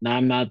 no,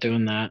 I'm not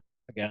doing that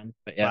again.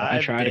 But yeah, I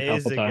 5 tried a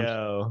days couple times.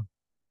 ago.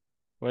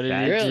 What did you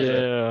Backflip. Really?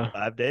 do?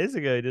 5 days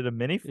ago, he did a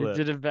mini You flip.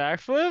 did a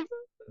backflip?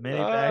 Mini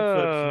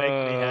backflips make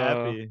me Oh,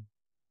 happy.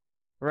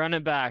 run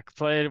it back.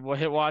 Play it.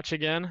 Hit watch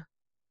again.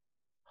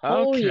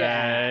 Oh Okay,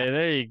 yeah.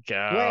 there you go.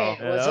 Wait,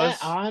 Yeah, was that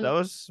that on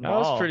was That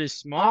was small. pretty off a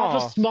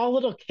small. small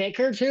little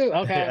kicker too?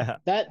 Okay, Yeah.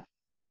 that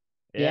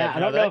Yeah, yeah, I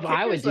no, don't know that if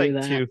I would kicker's do like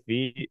that. 2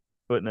 feet,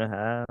 foot and a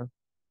half. Yeah,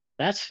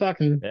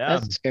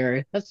 That's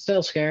scary. That's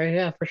still scary.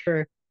 Yeah, for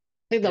sure. I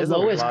think the there's a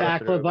lowest lot of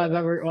backflip I've throwbacks.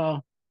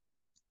 ever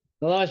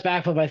the lowest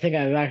backflip I think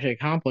I've actually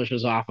accomplished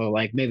was off of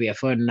like maybe a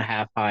foot and a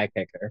half high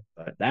kicker,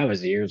 but that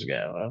was years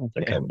ago. I don't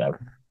think I Yeah, would ever.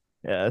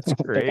 yeah, that's I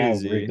don't think I would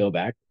crazy. go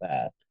back to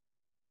that.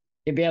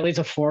 It'd be at least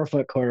a 4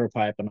 foot quarter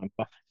pipe, and I'm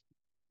fine.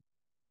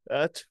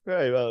 That's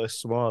probably about the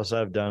smallest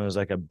I've done is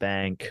like a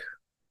bank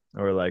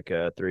or like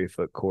a 3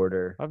 foot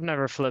quarter. I've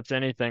never flipped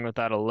anything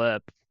without a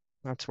lip.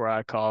 That's where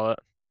I call it.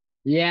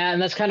 Yeah,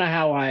 and that's kind of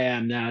how I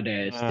am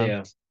nowadays too.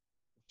 I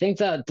think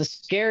the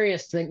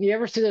scariest thing you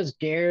ever see those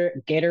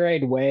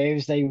Gatorade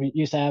waves they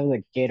used to have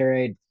the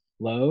Gatorade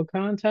flow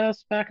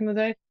contest back in the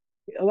day?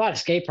 A lot of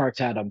skate parks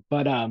had them,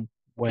 but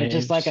it's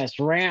just like Waves.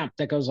 a ramp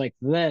that goes like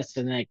this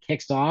and then it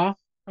kicks off.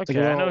 It's like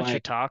a Okay, I know what you're little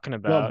talking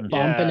about. bump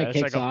and Yeah, it it's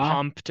like kicks a off.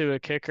 pump to a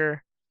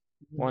kicker.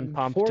 One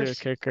pump Four to a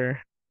kicker.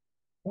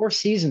 Four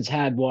Seasons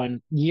had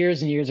one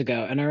years and years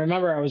ago, and I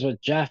remember I was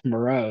with Jeff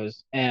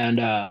Morose, and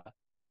I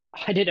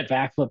did a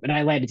backflip and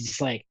I landed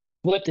just like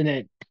flipped and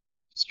it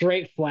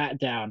straight flat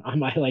down on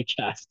my like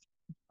chest.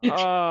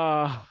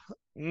 Oh,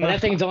 But no.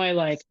 that thing's only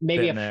like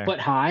maybe Been a there. foot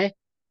high.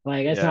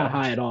 Like it's not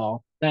Yeah. high at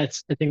all.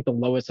 That's I think the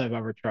lowest I've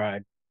ever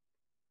tried.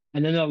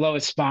 And then the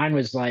lowest spine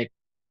was like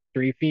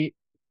 3 feet.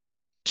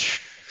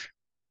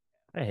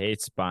 I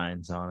hate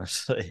spines,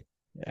 honestly.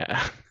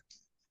 Yeah.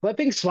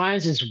 Flipping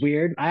spines is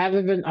weird. I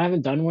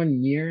haven't done one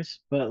in years,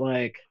 but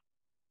like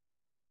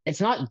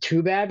it's not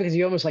too bad because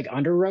you almost like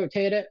under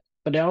rotate it,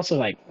 but it also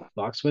like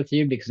fucks with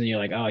you because then you're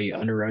like, oh, you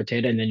under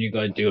rotate it and then you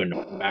go do a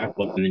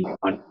backflip and then you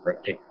under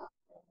rotate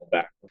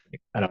back.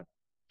 I don't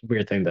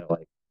weird thing to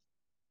like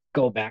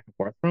go back and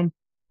forth from,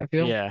 I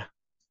feel. Yeah.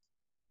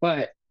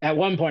 But at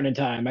one point in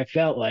time, I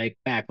felt like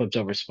backflips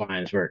over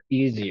spines were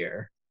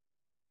easier,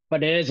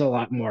 but it is a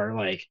lot more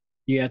like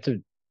you have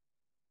to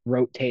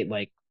rotate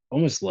like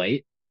almost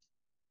late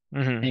Hmm.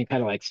 and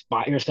kind of like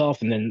spot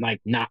yourself and then like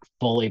not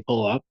fully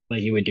pull up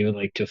like you would do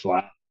like to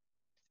flat.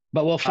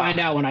 But we'll find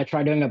Ah, out when I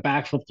try doing a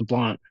backflip to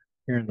blunt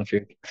here in the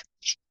future.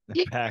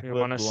 you want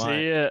Backflip to blunt.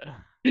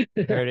 see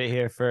it? Heard it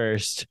here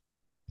first.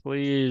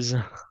 Please.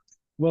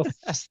 We'll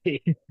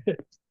see.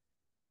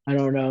 I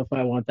don't know if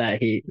I want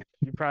that heat.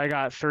 You probably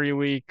got 3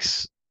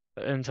 weeks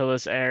until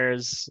this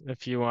airs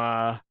if you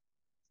want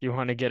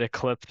to get a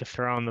clip to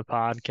throw on the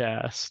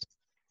podcast.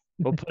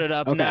 We'll put it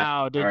up Okay.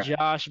 now. All Did right.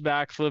 Josh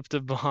backflip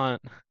to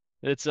bunt?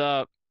 It's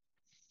up.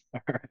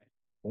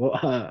 All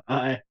right.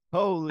 Well,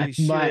 Holy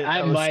shit, I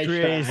that was might try.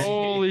 crazy.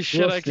 Holy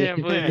shit, We'll I see.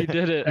 can't believe he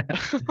did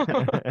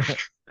it.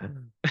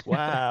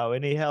 Wow,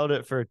 and he held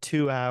it for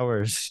 2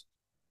 hours.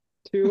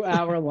 2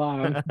 hour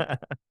long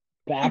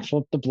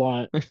backflip the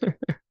blunt.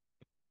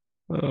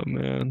 Oh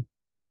man.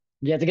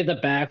 You have to get the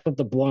backflip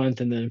the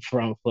blunt and then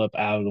front flip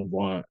out of the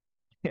blunt.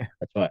 Yeah.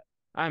 That's what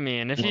I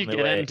mean, if you Only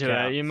get way it into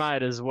it, you counts.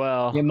 might as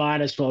well. you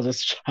might as well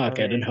just I chuck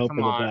it and mean, hope come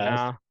for the on best.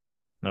 now.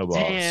 No balls.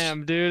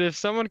 Damn, dude, if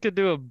someone could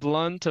do a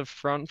blunt to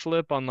front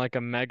flip on like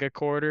a mega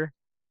quarter,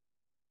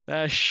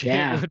 that shit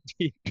Yeah. would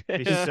be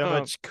He's so damn.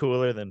 much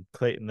cooler than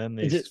Clayton than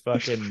Is these it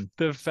fucking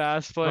The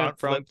fast flip,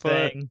 front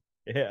flip thing.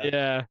 Yeah.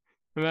 Yeah.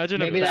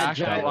 Imagine a maybe that back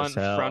giant blunt as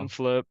hell. front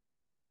flip.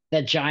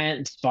 that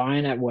giant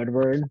spine at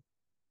Woodward?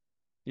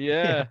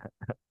 Yeah.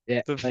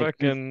 Yeah, The like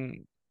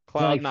fucking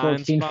like Cloud9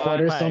 14 foot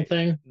spine. or Right.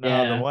 something. No,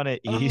 Yeah. the one at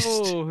East.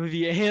 Oh,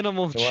 the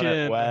animal The one at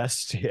chin.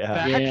 West.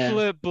 Yeah. Yeah.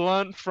 Backflip,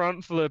 blunt,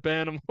 front flip,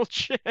 animal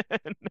chin.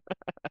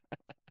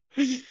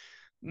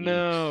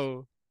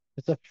 No,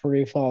 It's a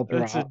free fall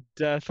that's a drop.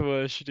 death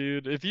wish,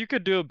 dude. If you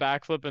could do a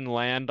backflip and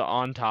land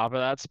on top of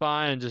that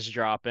spine and just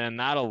drop in,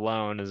 that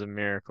alone is a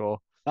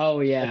miracle. Oh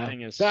That yeah.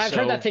 thing is So I've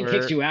heard so that thing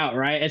kicks vert. you out,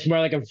 right? It's more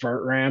like a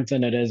vert ramp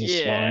than it is a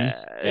spine.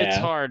 Yeah, it's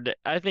Yeah. hard.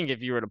 I think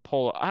if you were to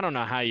pull, I don't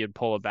know how you'd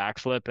pull a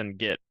backflip and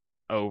get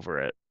over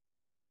it.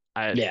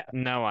 I Yeah.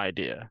 no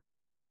idea.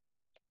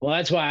 Well,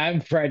 that's why I'm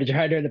afraid to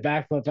try doing the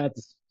backflip at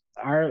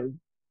our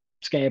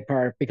skate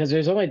park because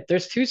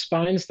there's two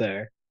spines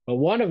there, but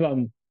one of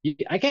them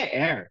I can't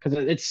air because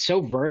it's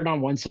so vert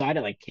on one side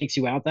it like kicks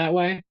you out that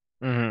way.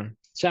 Hmm.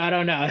 So I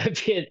don't know.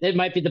 It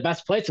might be the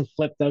best place to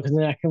flip though because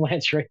then I can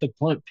land straight to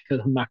blunt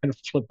because I'm not going to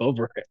flip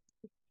over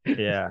it.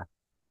 Yeah.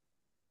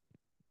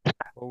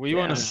 Well, we Yeah,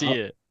 want I to know. see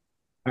it.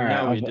 All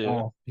right, No, we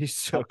do. He's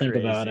so I'll think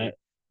crazy. about it.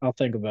 I'll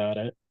think about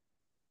it.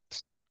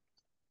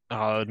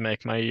 Oh, it would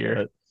make my year.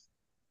 But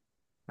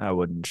I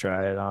wouldn't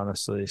try it,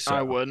 honestly. So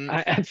I wouldn't.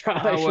 I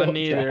probably I wouldn't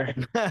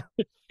shouldn't try.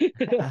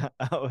 either.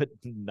 I would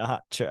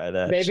not try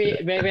that Maybe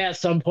shit. maybe at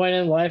some point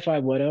in life I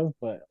would have,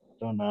 but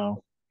I don't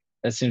know.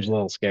 That seems a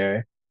little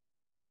scary.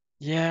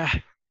 Yeah,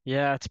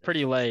 yeah, it's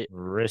pretty late.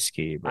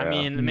 Risky, I bro.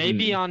 mean,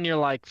 maybe Mhm. on your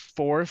like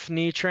fourth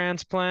knee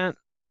transplant,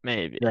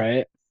 maybe.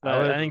 Right? I But I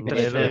would think the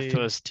Maybe. fifth literally,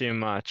 was too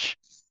much.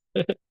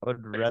 I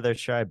would rather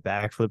try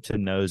backflip to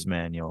nose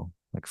manual,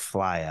 like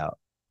fly out,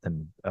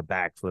 than a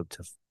backflip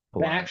to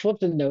blunt. Backflip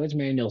to nose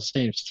manual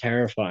seems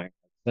terrifying.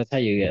 That's how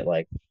you get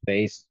like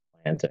face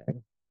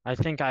planting. I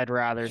think I'd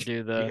rather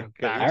do the You I'd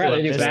could rather have backflip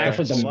do missed the to backflip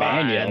to blunt.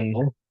 spine.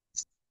 manual. I would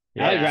The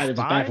Yeah, rather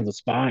just backflip spine? the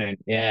spine.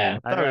 Yeah.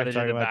 I I'd thought we were rather do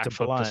talking the about to backflip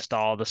to blunt.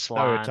 stall the I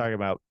thought we were spine. talking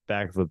about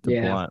backflip to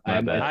Yeah. blunt. My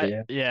I'm with bad.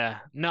 you. Yeah,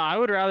 no, I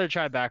would rather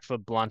try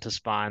backflip blunt to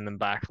spine than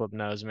backflip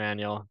nose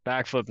manual.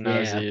 Backflip Yeah.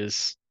 nosy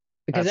is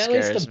Because that at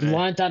least the scares me.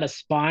 blunt on a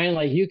spine,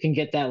 like you can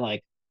get that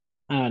like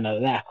I don't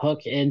know, that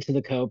hook into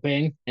the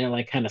coping and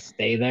like kind of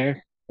stay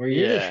there. Where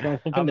you're just Yeah,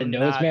 front flipping the I'm nose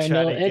not trying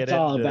manual, to get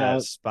into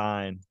that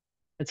spine.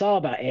 it's all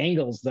about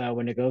angles though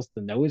when it goes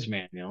to nose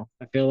manual.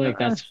 I feel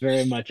like I that's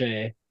very much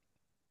a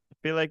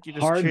feel like you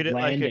just treat hard it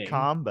like a landing.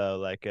 combo,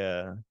 like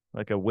a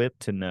whip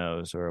to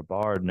nose or a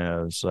bar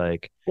nose.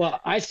 Like Well,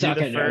 I do suck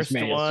the at nose first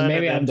manual, so one and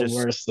maybe I'm then the just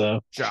worst though.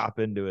 drop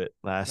into it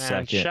last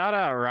man, second. shout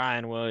out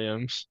Ryan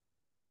Williams.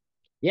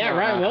 I Yeah, don't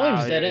Ryan know Williams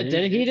how did it.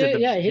 Did he he did did it?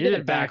 Yeah, he he did did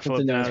it back with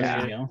the backflip nose nosy.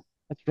 manual.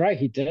 That's right,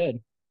 he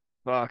did.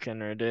 Fucking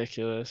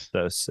ridiculous.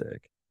 So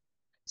sick.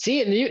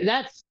 See, and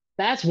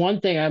that's one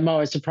thing I'm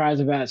always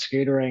surprised about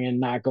scootering and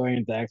not going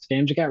into X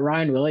Games. You got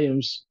Ryan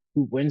Williams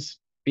who wins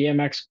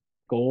BMX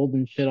gold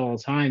and shit all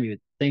the time. You'd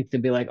think to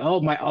be like,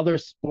 oh, my other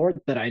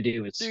sport that I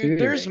do is Dude,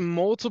 there's scootering.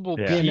 multiple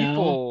Yeah. You know?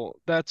 people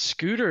that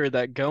scooter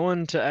that go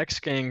into X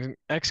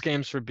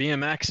Games for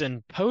BMX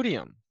and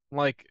podium.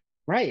 Like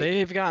Right.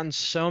 they've gotten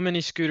so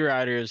many scooter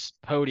riders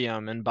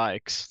podium and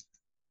bikes.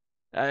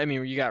 I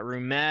mean, you got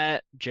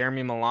Roumette,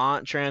 Jeremy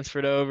Mallant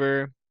transferred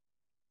over.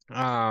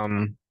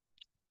 Um,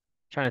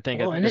 trying to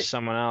think, I Well, think there's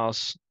someone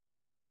else.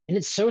 and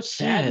it's so Yeah,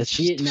 sad to it's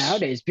see it just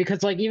nowadays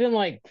because like even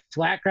like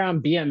flat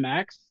ground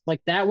BMX,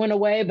 like that went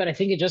away, but I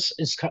think it just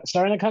is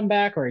starting to come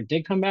back or it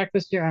did come back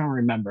this year. I don't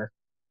remember.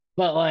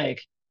 But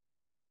like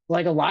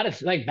a lot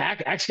of like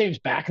back X Games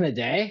back in the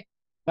day,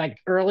 like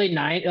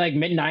like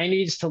mid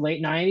 90s to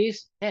late 90s,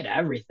 they had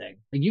everything.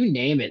 Like you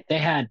name it. They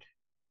had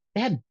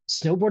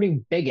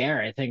snowboarding big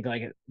air, I think,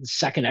 like the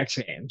second X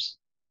Games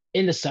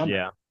in the summer.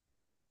 Yeah.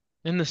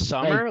 in the Like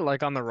summer,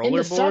 like on the in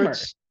the summer.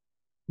 rollerboards.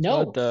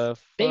 What No, the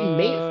they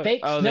made fuck? fake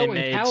Oh, they snow in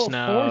made snow.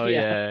 California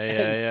Yeah, yeah,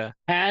 and yeah.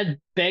 had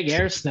big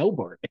air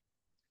snowboarding.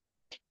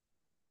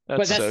 But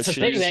That's that's so the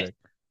cheap. thing, Sick.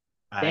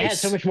 they had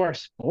so Ice. much more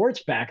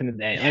sports back in the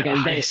day. Like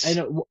Yeah, I ice.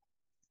 know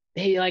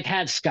they like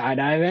had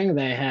skydiving,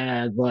 they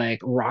had like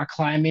rock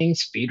climbing,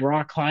 speed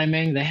rock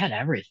climbing, they had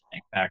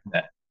everything back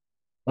then.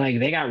 Like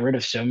they got rid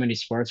of so many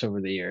sports over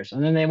the years.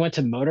 And then they went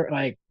to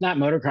like not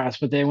motocross,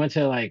 but they went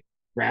to like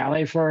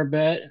rally for a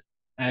bit.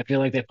 I feel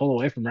like they pulled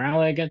away from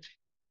rally again.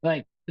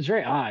 Like it's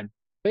very odd.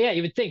 But yeah,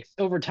 you would think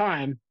over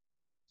time,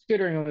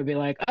 scootering would be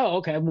like, oh,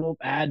 okay, we'll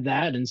add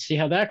that and see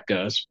how that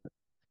goes.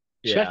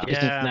 Yeah. Especially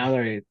since Yeah. now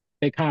there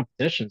big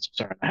competitions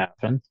starting to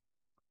happen.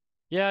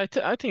 Yeah,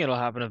 I think it'll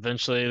happen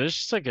eventually. There's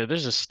just like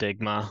there's a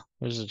stigma.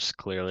 There's just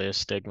clearly a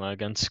stigma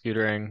against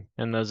scootering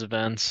in those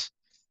events.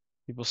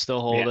 People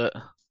still hold Yeah. it.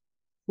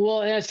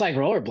 Well, and it's like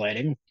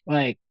rollerblading,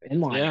 like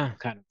inlining Yeah. have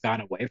kind of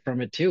gone away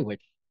from it too,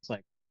 which is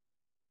like,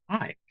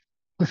 why?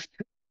 I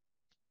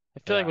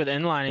feel like Yeah. with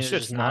inlining, It's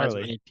there's just just not as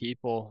gnarly. many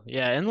people.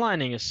 Yeah,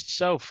 inlining is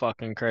so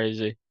fucking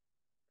crazy.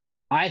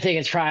 I think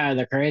it's probably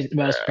the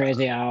most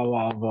crazy out of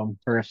all of them,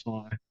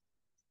 personally.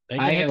 They I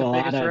can hit give the a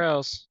lot biggest of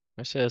rails.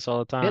 I say this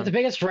all the hit the time.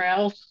 biggest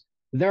rails.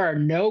 There are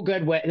no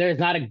good way. There's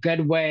not a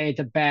good way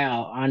to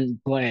bail on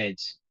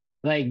blades.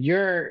 Like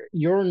your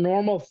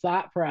normal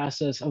thought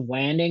process of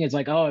landing is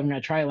like, oh, I'm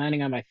gonna try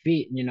landing on my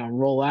feet and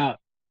roll out.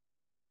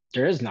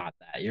 There is not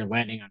that. You're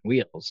landing on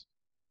wheels.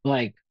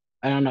 Like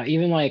I don't know.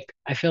 Even like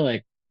I feel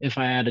like if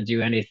I had to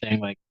do anything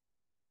like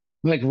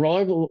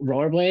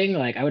rollerblading,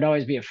 like I would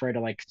always be afraid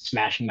of like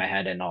smashing my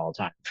head in all the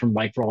time from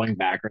like rolling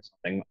back or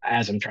something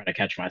as I'm trying to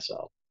catch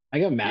myself. I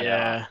get mad at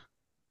that.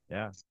 Yeah.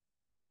 Yeah.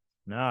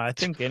 No, I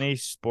think any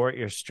sport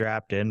you're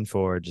strapped in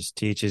for just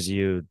teaches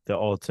you the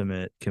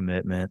ultimate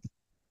commitment.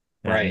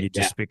 And Right. you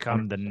Yeah. just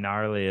become the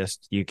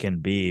gnarliest you can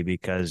be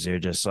because you're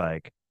just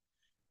like,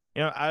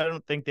 I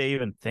don't think they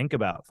even think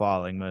about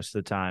falling most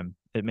of the time.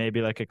 It may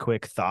be like a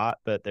quick thought,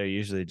 but they're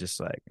usually just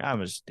like, I'm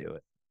gonna just do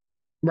it.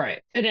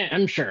 Right. And then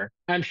I'm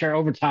sure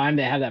over time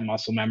they have that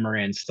muscle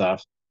memory and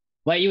stuff.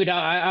 Like you would,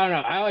 I don't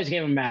know. I always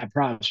gave them mad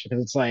props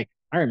because it's like,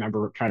 I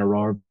remember trying to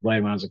rollerblade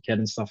when I was a kid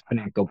and stuff. I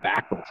couldn't go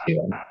backwards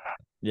even,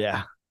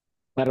 Yeah.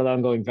 let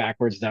alone going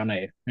backwards down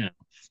a,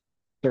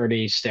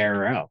 30 stair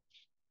rail.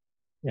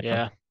 You know?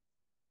 Yeah.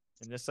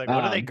 And just like,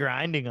 what are they Um,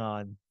 grinding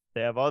on?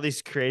 They have all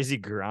these crazy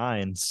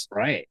grinds.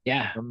 right.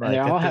 Yeah. I'm And they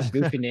like, all at have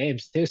this, goofy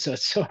names too. So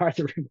it's so hard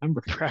to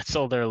remember.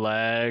 Pretzel their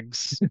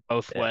legs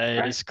both yeah.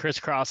 Right. ways.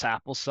 Crisscross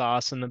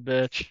applesauce in the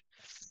bitch.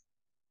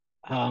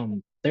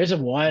 There's a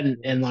one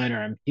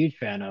inliner I'm a huge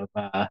fan of.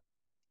 I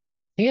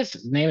think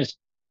his name is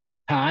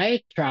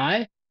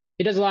Try.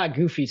 He does a lot of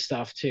goofy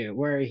stuff too,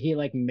 where he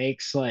like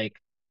makes like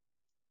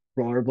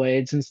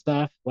rollerblades and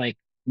stuff, like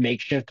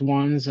makeshift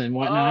ones and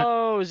whatnot.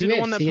 Oh, is he You the may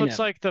have one that seen puts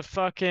him. like the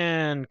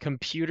fucking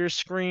computer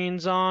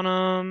screens on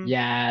them?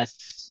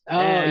 Yes. Oh,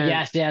 And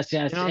yes, yes, you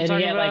yes. know what I'm And he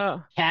talking had like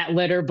about? cat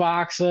litter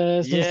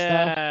boxes and stuff.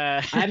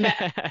 Yeah. I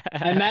met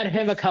I met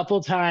him a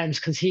couple times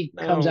because he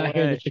comes No out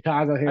here to way.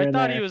 Chicago here I and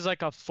thought he there. was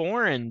like a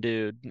foreign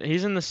dude.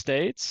 He's in the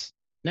States?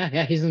 Yeah,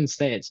 yeah, he's in the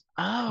States.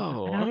 I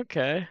Oh, don't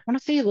okay. want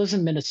to say he lives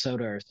in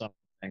Minnesota or something.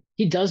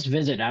 He does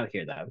visit out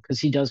here though, because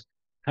he does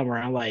come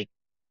around like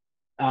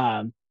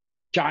um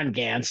John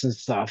Gantz and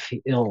stuff.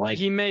 He'll like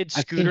He made I've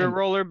seen scooter him.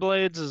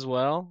 rollerblades as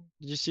well.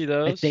 Did you see I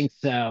those? think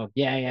so.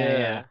 Yeah, yeah, yeah.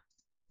 Yeah.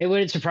 It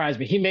wouldn't surprise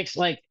me. He makes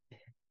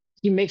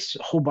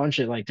a whole bunch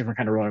of like different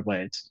kind of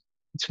rollerblades.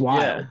 It's Yeah.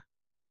 wild.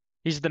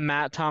 He's the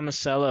Matt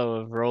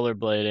Tomasello of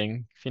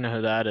rollerblading, if you know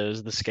who that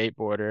is, the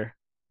skateboarder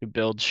who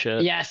builds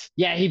shit. Yes,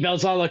 yeah, he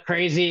builds all the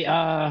crazy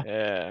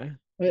Yeah.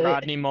 uh,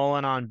 Rodney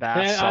Mullen on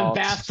bath on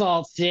bath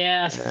salts. salts.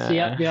 Yes,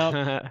 yep, yep.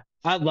 Yeah.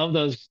 I love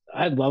those.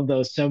 I love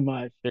those so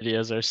much.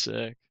 Videos are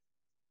sick.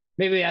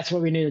 Maybe that's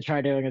what we need to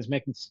try doing is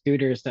making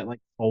scooters that like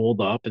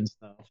fold up and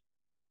stuff.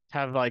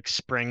 Have like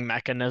spring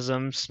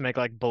mechanisms, make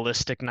like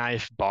ballistic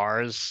knife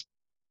bars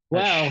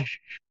that Well,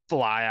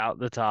 fly out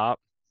the top.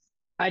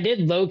 I did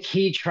low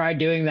key try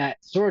doing that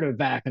sort of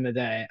back in the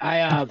day.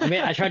 I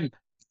mean, I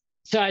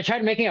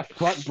tried making a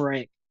front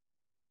brake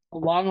a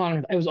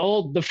long. It was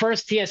old, the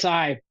first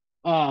TSI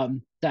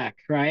deck,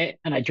 right?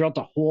 And I drilled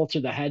a hole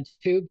through the head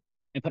tube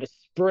and put a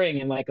spring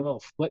in like a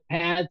little foot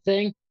pad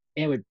thing.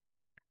 And it would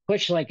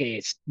push like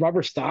a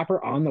rubber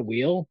stopper on the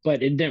wheel,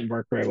 but it didn't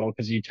work very well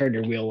because you turned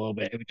your wheel a little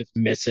bit, it would just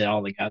miss it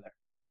altogether.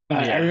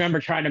 But I Yeah. remember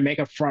trying to make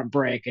a front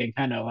brake and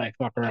kind of like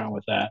fuck around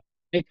with that.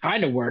 It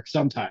kind of works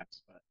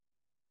sometimes, but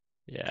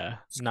Yeah.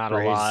 It's Not a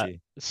lot.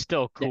 crazy. It's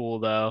still yeah. cool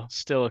though.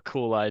 Still a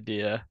cool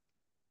idea.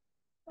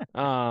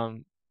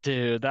 Um,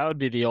 Dude, that would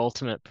be the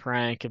ultimate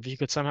prank if you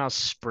could somehow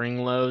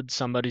spring load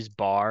somebody's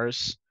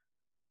bars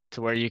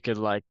to where you could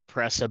like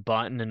press a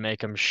button and make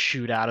them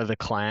shoot out of the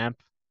clamp,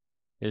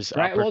 is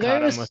Right. Well,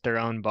 uppercut them with their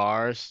own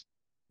bars.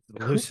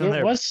 Loosen there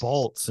their was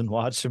bolts and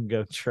watch them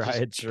go try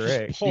a Just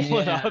trick. pull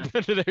it yeah. up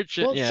into their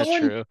chin. Well, Yeah,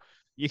 true.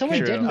 You someone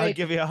could. did True. I'll make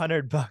give you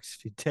 $100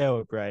 if you tail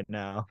whip right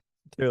now.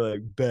 They're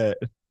like, bet.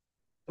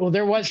 well,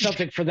 there was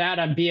something for that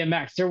on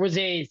BMX. There was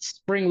a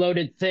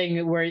spring-loaded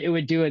thing where it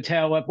would do a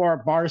tail whip or a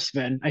bar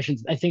spin. I think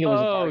it was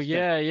a Oh, bar spin.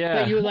 yeah, That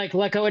yeah. you would like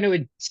let go and it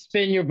would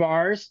spin your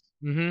bars.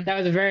 Mm-hmm. That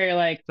was a very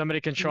like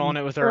Somebody controlling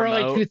it with a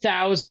early remote.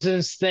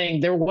 2000s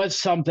thing. There was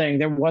something.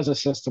 There was a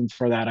system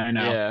for that. I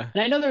know, Yeah.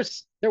 and I know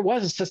there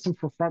was a system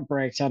for front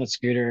brakes on a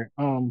scooter.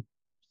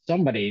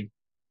 Somebody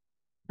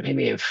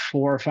maybe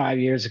 4 or 5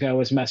 years ago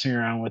was messing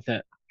around with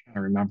it. I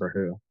don't remember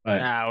who, but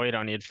Nah, we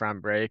don't need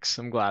front brakes.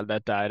 I'm glad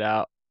that died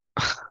out.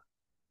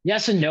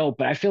 yes and no.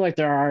 But I feel like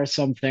there are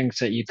some things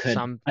that you could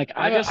Some, like.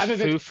 I guess I'm a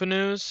big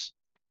Fufanoos,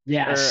 or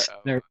yes.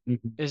 There.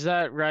 is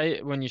that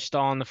right when you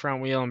stall on the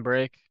front wheel and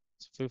brake?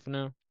 It's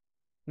Fufanu?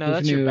 No,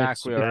 that's your New, back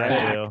it's wheel, Back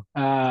right?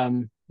 back.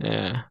 wheel.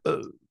 Yeah.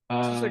 It's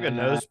just like a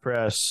nose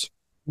press.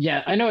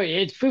 Yeah, I know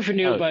it's That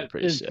Fufanu, would be but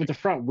pretty it's with sick. the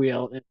front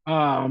wheel.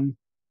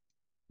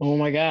 Oh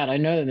my God, I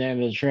know the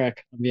name of the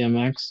trick on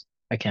BMX.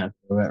 I can't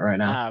do it right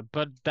now.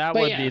 But that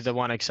But would be the yes,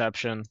 one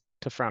exception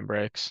to front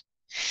brakes.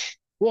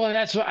 well,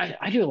 that's what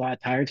I do a lot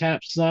of tire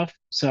tap stuff.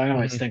 So I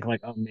always Mhm. think like,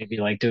 oh, maybe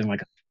like doing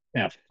like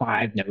a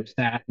five nose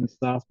tap and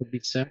stuff would be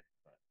sick.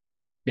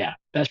 Yeah,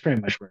 that's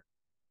pretty much where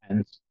it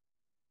ends.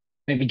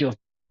 Maybe do a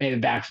maybe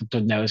backflip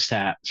with nose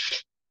tap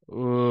Yeah.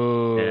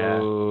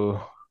 Ooh,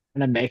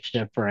 and a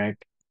makeshift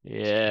brake.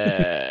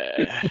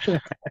 yeah.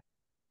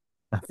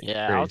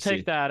 Yeah, I'll take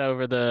Crazy. that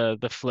over the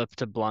flip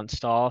to blunt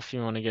stall if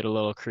you want to get a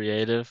little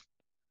creative.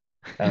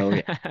 Oh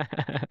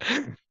yeah.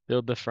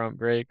 Build the front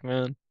brake,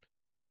 man.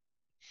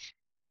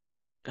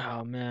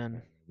 Oh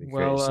man. Be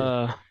Well,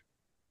 crazy.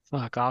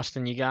 fuck,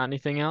 Austin, you got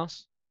anything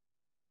else?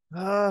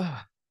 I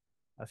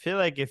feel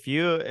like if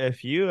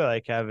you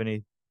like have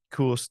any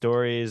cool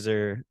stories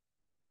or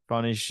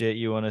funny shit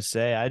you want to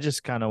say, I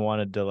just kind of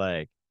wanted to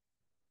like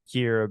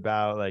hear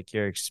about like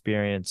your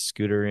experience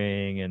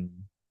scootering and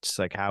just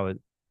like how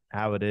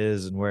it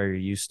is and where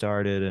you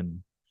started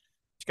and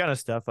just kind of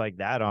stuff like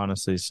that,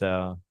 honestly.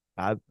 So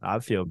I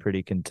feel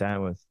pretty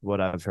content with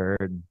what I've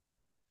heard.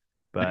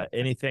 But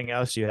anything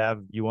else you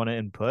want to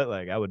input,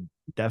 like I would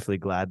definitely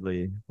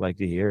gladly like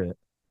to hear it.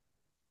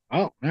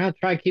 Oh, I'm gonna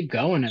try to keep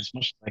going as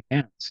much as I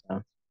can. So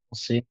we'll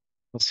see.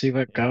 We'll see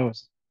what Yeah.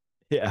 goes.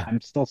 Yeah. I'm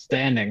still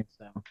standing,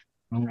 so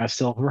I'm gonna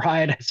still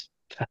ride, I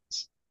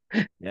suppose.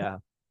 Yeah. Yeah.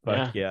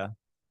 Fuck yeah.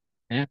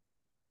 Yeah.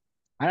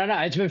 I don't know.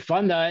 It's been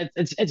fun though.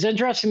 It's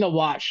interesting to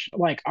watch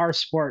like our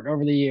sport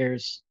over the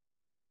years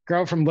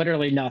grow from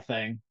literally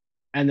nothing,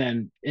 and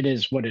then it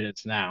is what it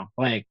is now.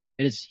 Like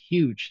it is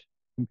huge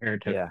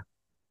compared to Yeah.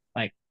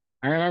 like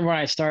I remember when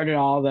I started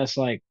all this,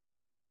 like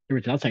there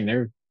was nothing.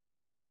 There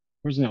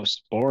was no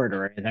sport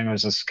or anything. I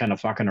was just kind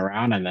of fucking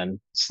around and then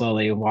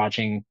slowly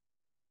watching,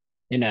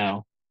 you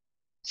know,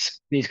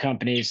 these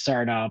companies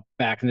start up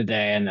back in the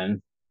day and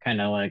then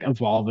kind of like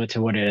evolve it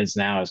to what it is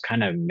now is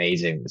kind of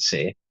amazing to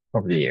see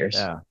over the years.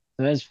 Yeah.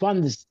 So it's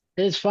fun.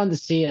 it's fun to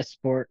see a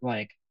sport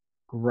like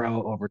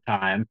grow over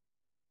time.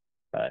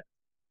 But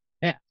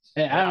yeah,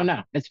 I Yeah. don't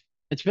know.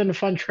 It's been a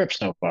fun trip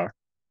so far.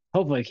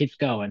 Hopefully it keeps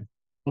going.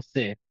 We'll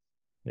see.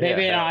 Yeah,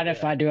 Maybe hell not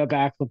if I do a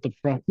backflip the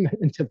front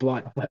into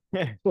blunt, but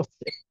yeah. we'll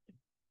see.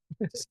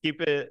 Just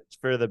keep it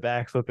for the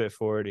backflip at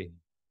 40.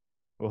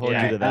 We'll hold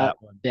you Yeah. to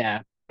that one.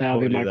 Yeah, that'll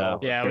be Hold you my to that goal.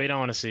 one. Yeah, we don't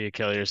want to see you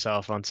kill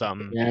yourself on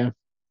something Yeah,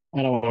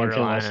 I don't want to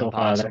kill borderline myself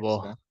either.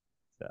 impossible. So.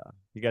 So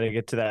you got to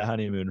get to that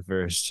honeymoon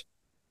first.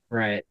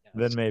 Right.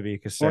 Then maybe you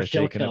can Or start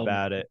she'll thinking kill me.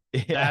 about it.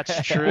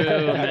 That's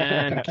true, Yeah.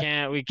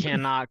 man. We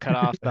cannot cut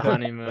off the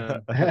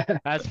honeymoon.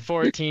 That's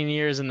 14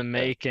 years in the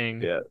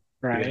making. Yeah.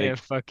 You Right. gotta Can't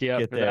fuck you up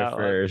get for there that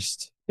one.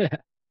 first.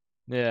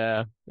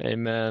 Yeah,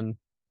 amen.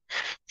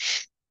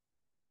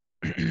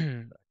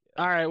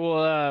 All right,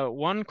 well,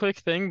 one quick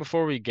thing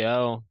before we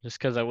go, just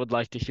because I would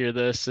like to hear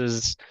this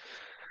is,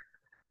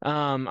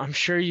 I'm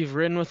sure you've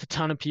ridden with a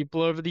ton of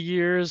people over the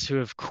years who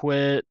have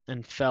quit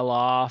and fell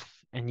off,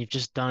 and you've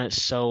just done it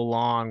so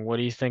long. What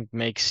do you think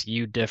makes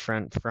you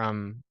different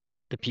from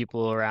the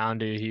people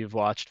around you who you've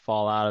watched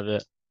fall out of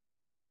it?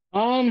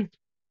 Um,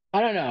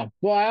 I don't know.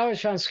 Well, I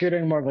always found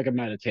scootering more of like a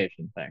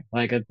meditation thing.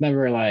 Like it's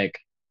never like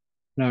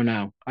no,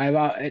 no.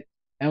 I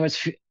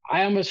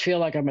almost feel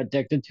like I'm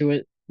addicted to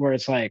it, where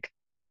it's like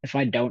if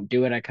I don't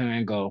do it, I kind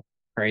of go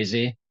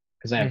crazy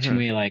because I have too Hmm.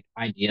 many like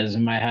ideas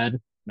in my head,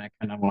 and I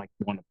kind of like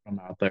want to put them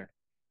out there.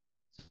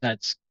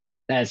 That's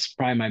that's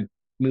probably my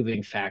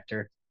moving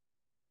factor.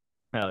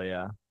 Hell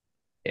yeah.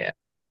 Yeah.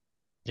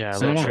 Yeah, I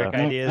So don't know. trick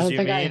little. I ideas, don't you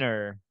think mean, I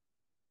or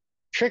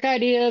trick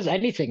ideas,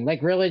 anything.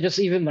 Like really, just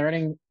even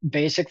learning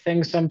basic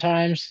things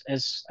sometimes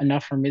is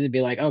enough for me to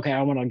be like, okay,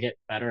 I want to get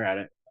better at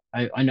it.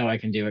 I know I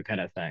can do it,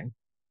 kind of thing.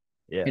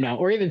 yeah,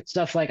 Or even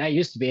stuff like I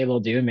used to be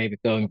able to do, maybe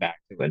going back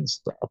to it and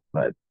stuff.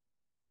 But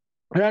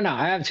I don't know.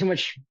 I have too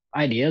much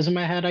ideas in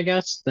my head, I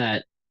guess,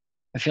 that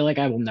I feel like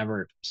I will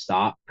never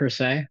stop per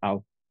se.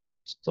 I'll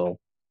still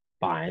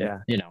find, yeah,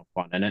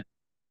 fun in it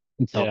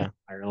until Yeah,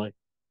 I really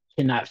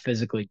cannot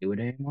physically do it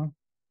anymore,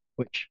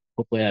 which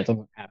hopefully that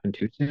doesn't happen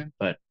too soon,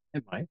 but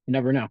it might. You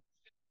never know.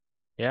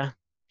 yeah,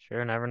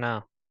 sure, never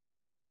know.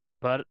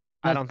 But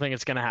I But don't think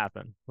it's gonna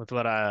happen with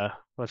what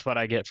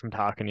I get from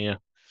talking to you.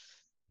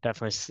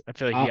 Definitely, I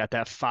feel like you uh, got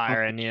that uh,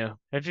 fire in you.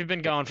 If you've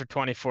been going for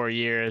 24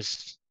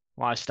 years,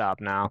 why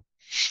stop now?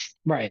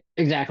 right,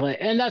 exactly.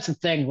 And that's the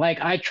thing.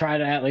 Like I try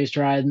to at least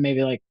ride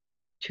maybe like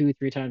 2,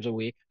 3 times a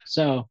week.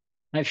 So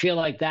I feel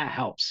like that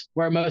helps.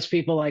 Where most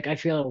people like I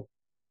feel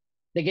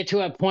they get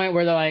to a point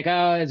where they're like,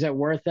 oh, is it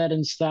worth it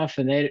and stuff?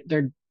 And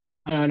they're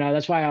I don't know.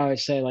 That's why I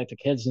always say like the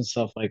kids and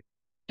stuff, like,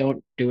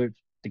 don't do it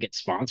to get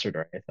sponsored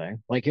or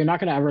anything. Like you're not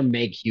gonna ever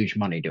make huge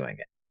money doing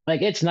it.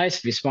 Like it's nice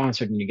to be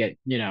sponsored and you get,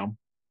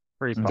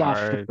 Free mhm, stuff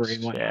for free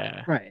and parts, whatnot.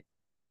 yeah, Right.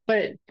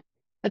 But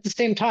at the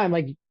same time,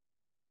 like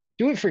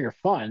do it for your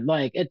fun.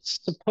 Like it's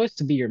supposed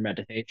to be your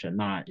meditation,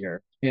 not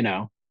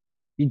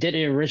you did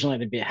it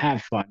originally to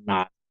have fun,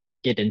 not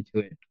get into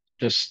it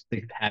just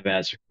to have it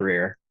as a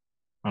career.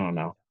 I don't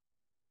know.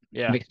 It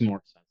yeah, makes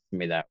more sense to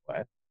me that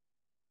way.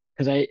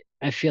 Because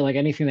I feel like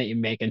anything that you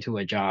make into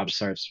a job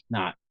starts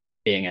not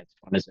being as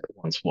fun as it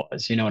once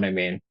was. You know what I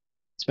mean?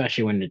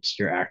 Especially when it's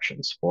your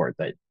action sport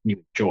that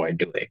you enjoy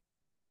doing.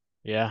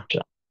 yeah,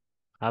 So,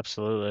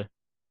 absolutely.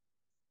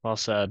 Well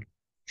said.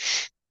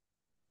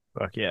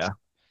 fuck yeah.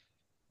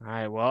 All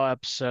right, well,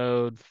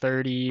 episode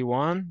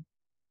 31,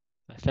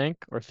 I think,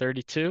 or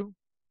 32.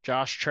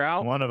 Josh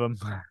Trout, One of them.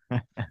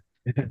 one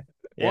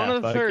Yeah,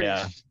 of the fuck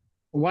yeah. 30s.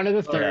 one of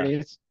the Yeah.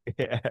 30s,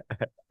 Yeah.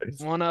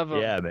 One of them.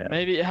 Yeah, man.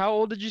 Maybe, how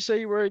old did you say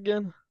you were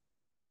again?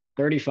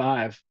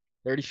 35.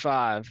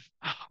 35.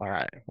 All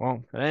right.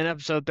 Well, it ain't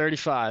episode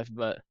 35,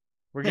 but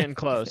we're getting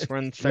close. We're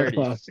in the We're 30s.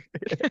 close.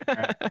 All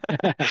right.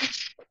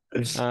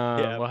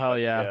 Yeah, Well, hell fuck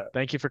yeah. yeah.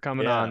 Thank you for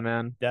coming Yeah, on,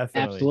 man.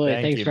 definitely. Absolutely.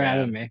 Thank Thanks you, for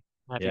having man. me.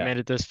 Have you Yeah. made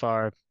it this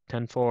far?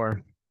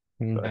 10-4.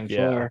 Fuck I'm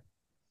yeah. for.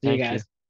 See you Thank you. guys.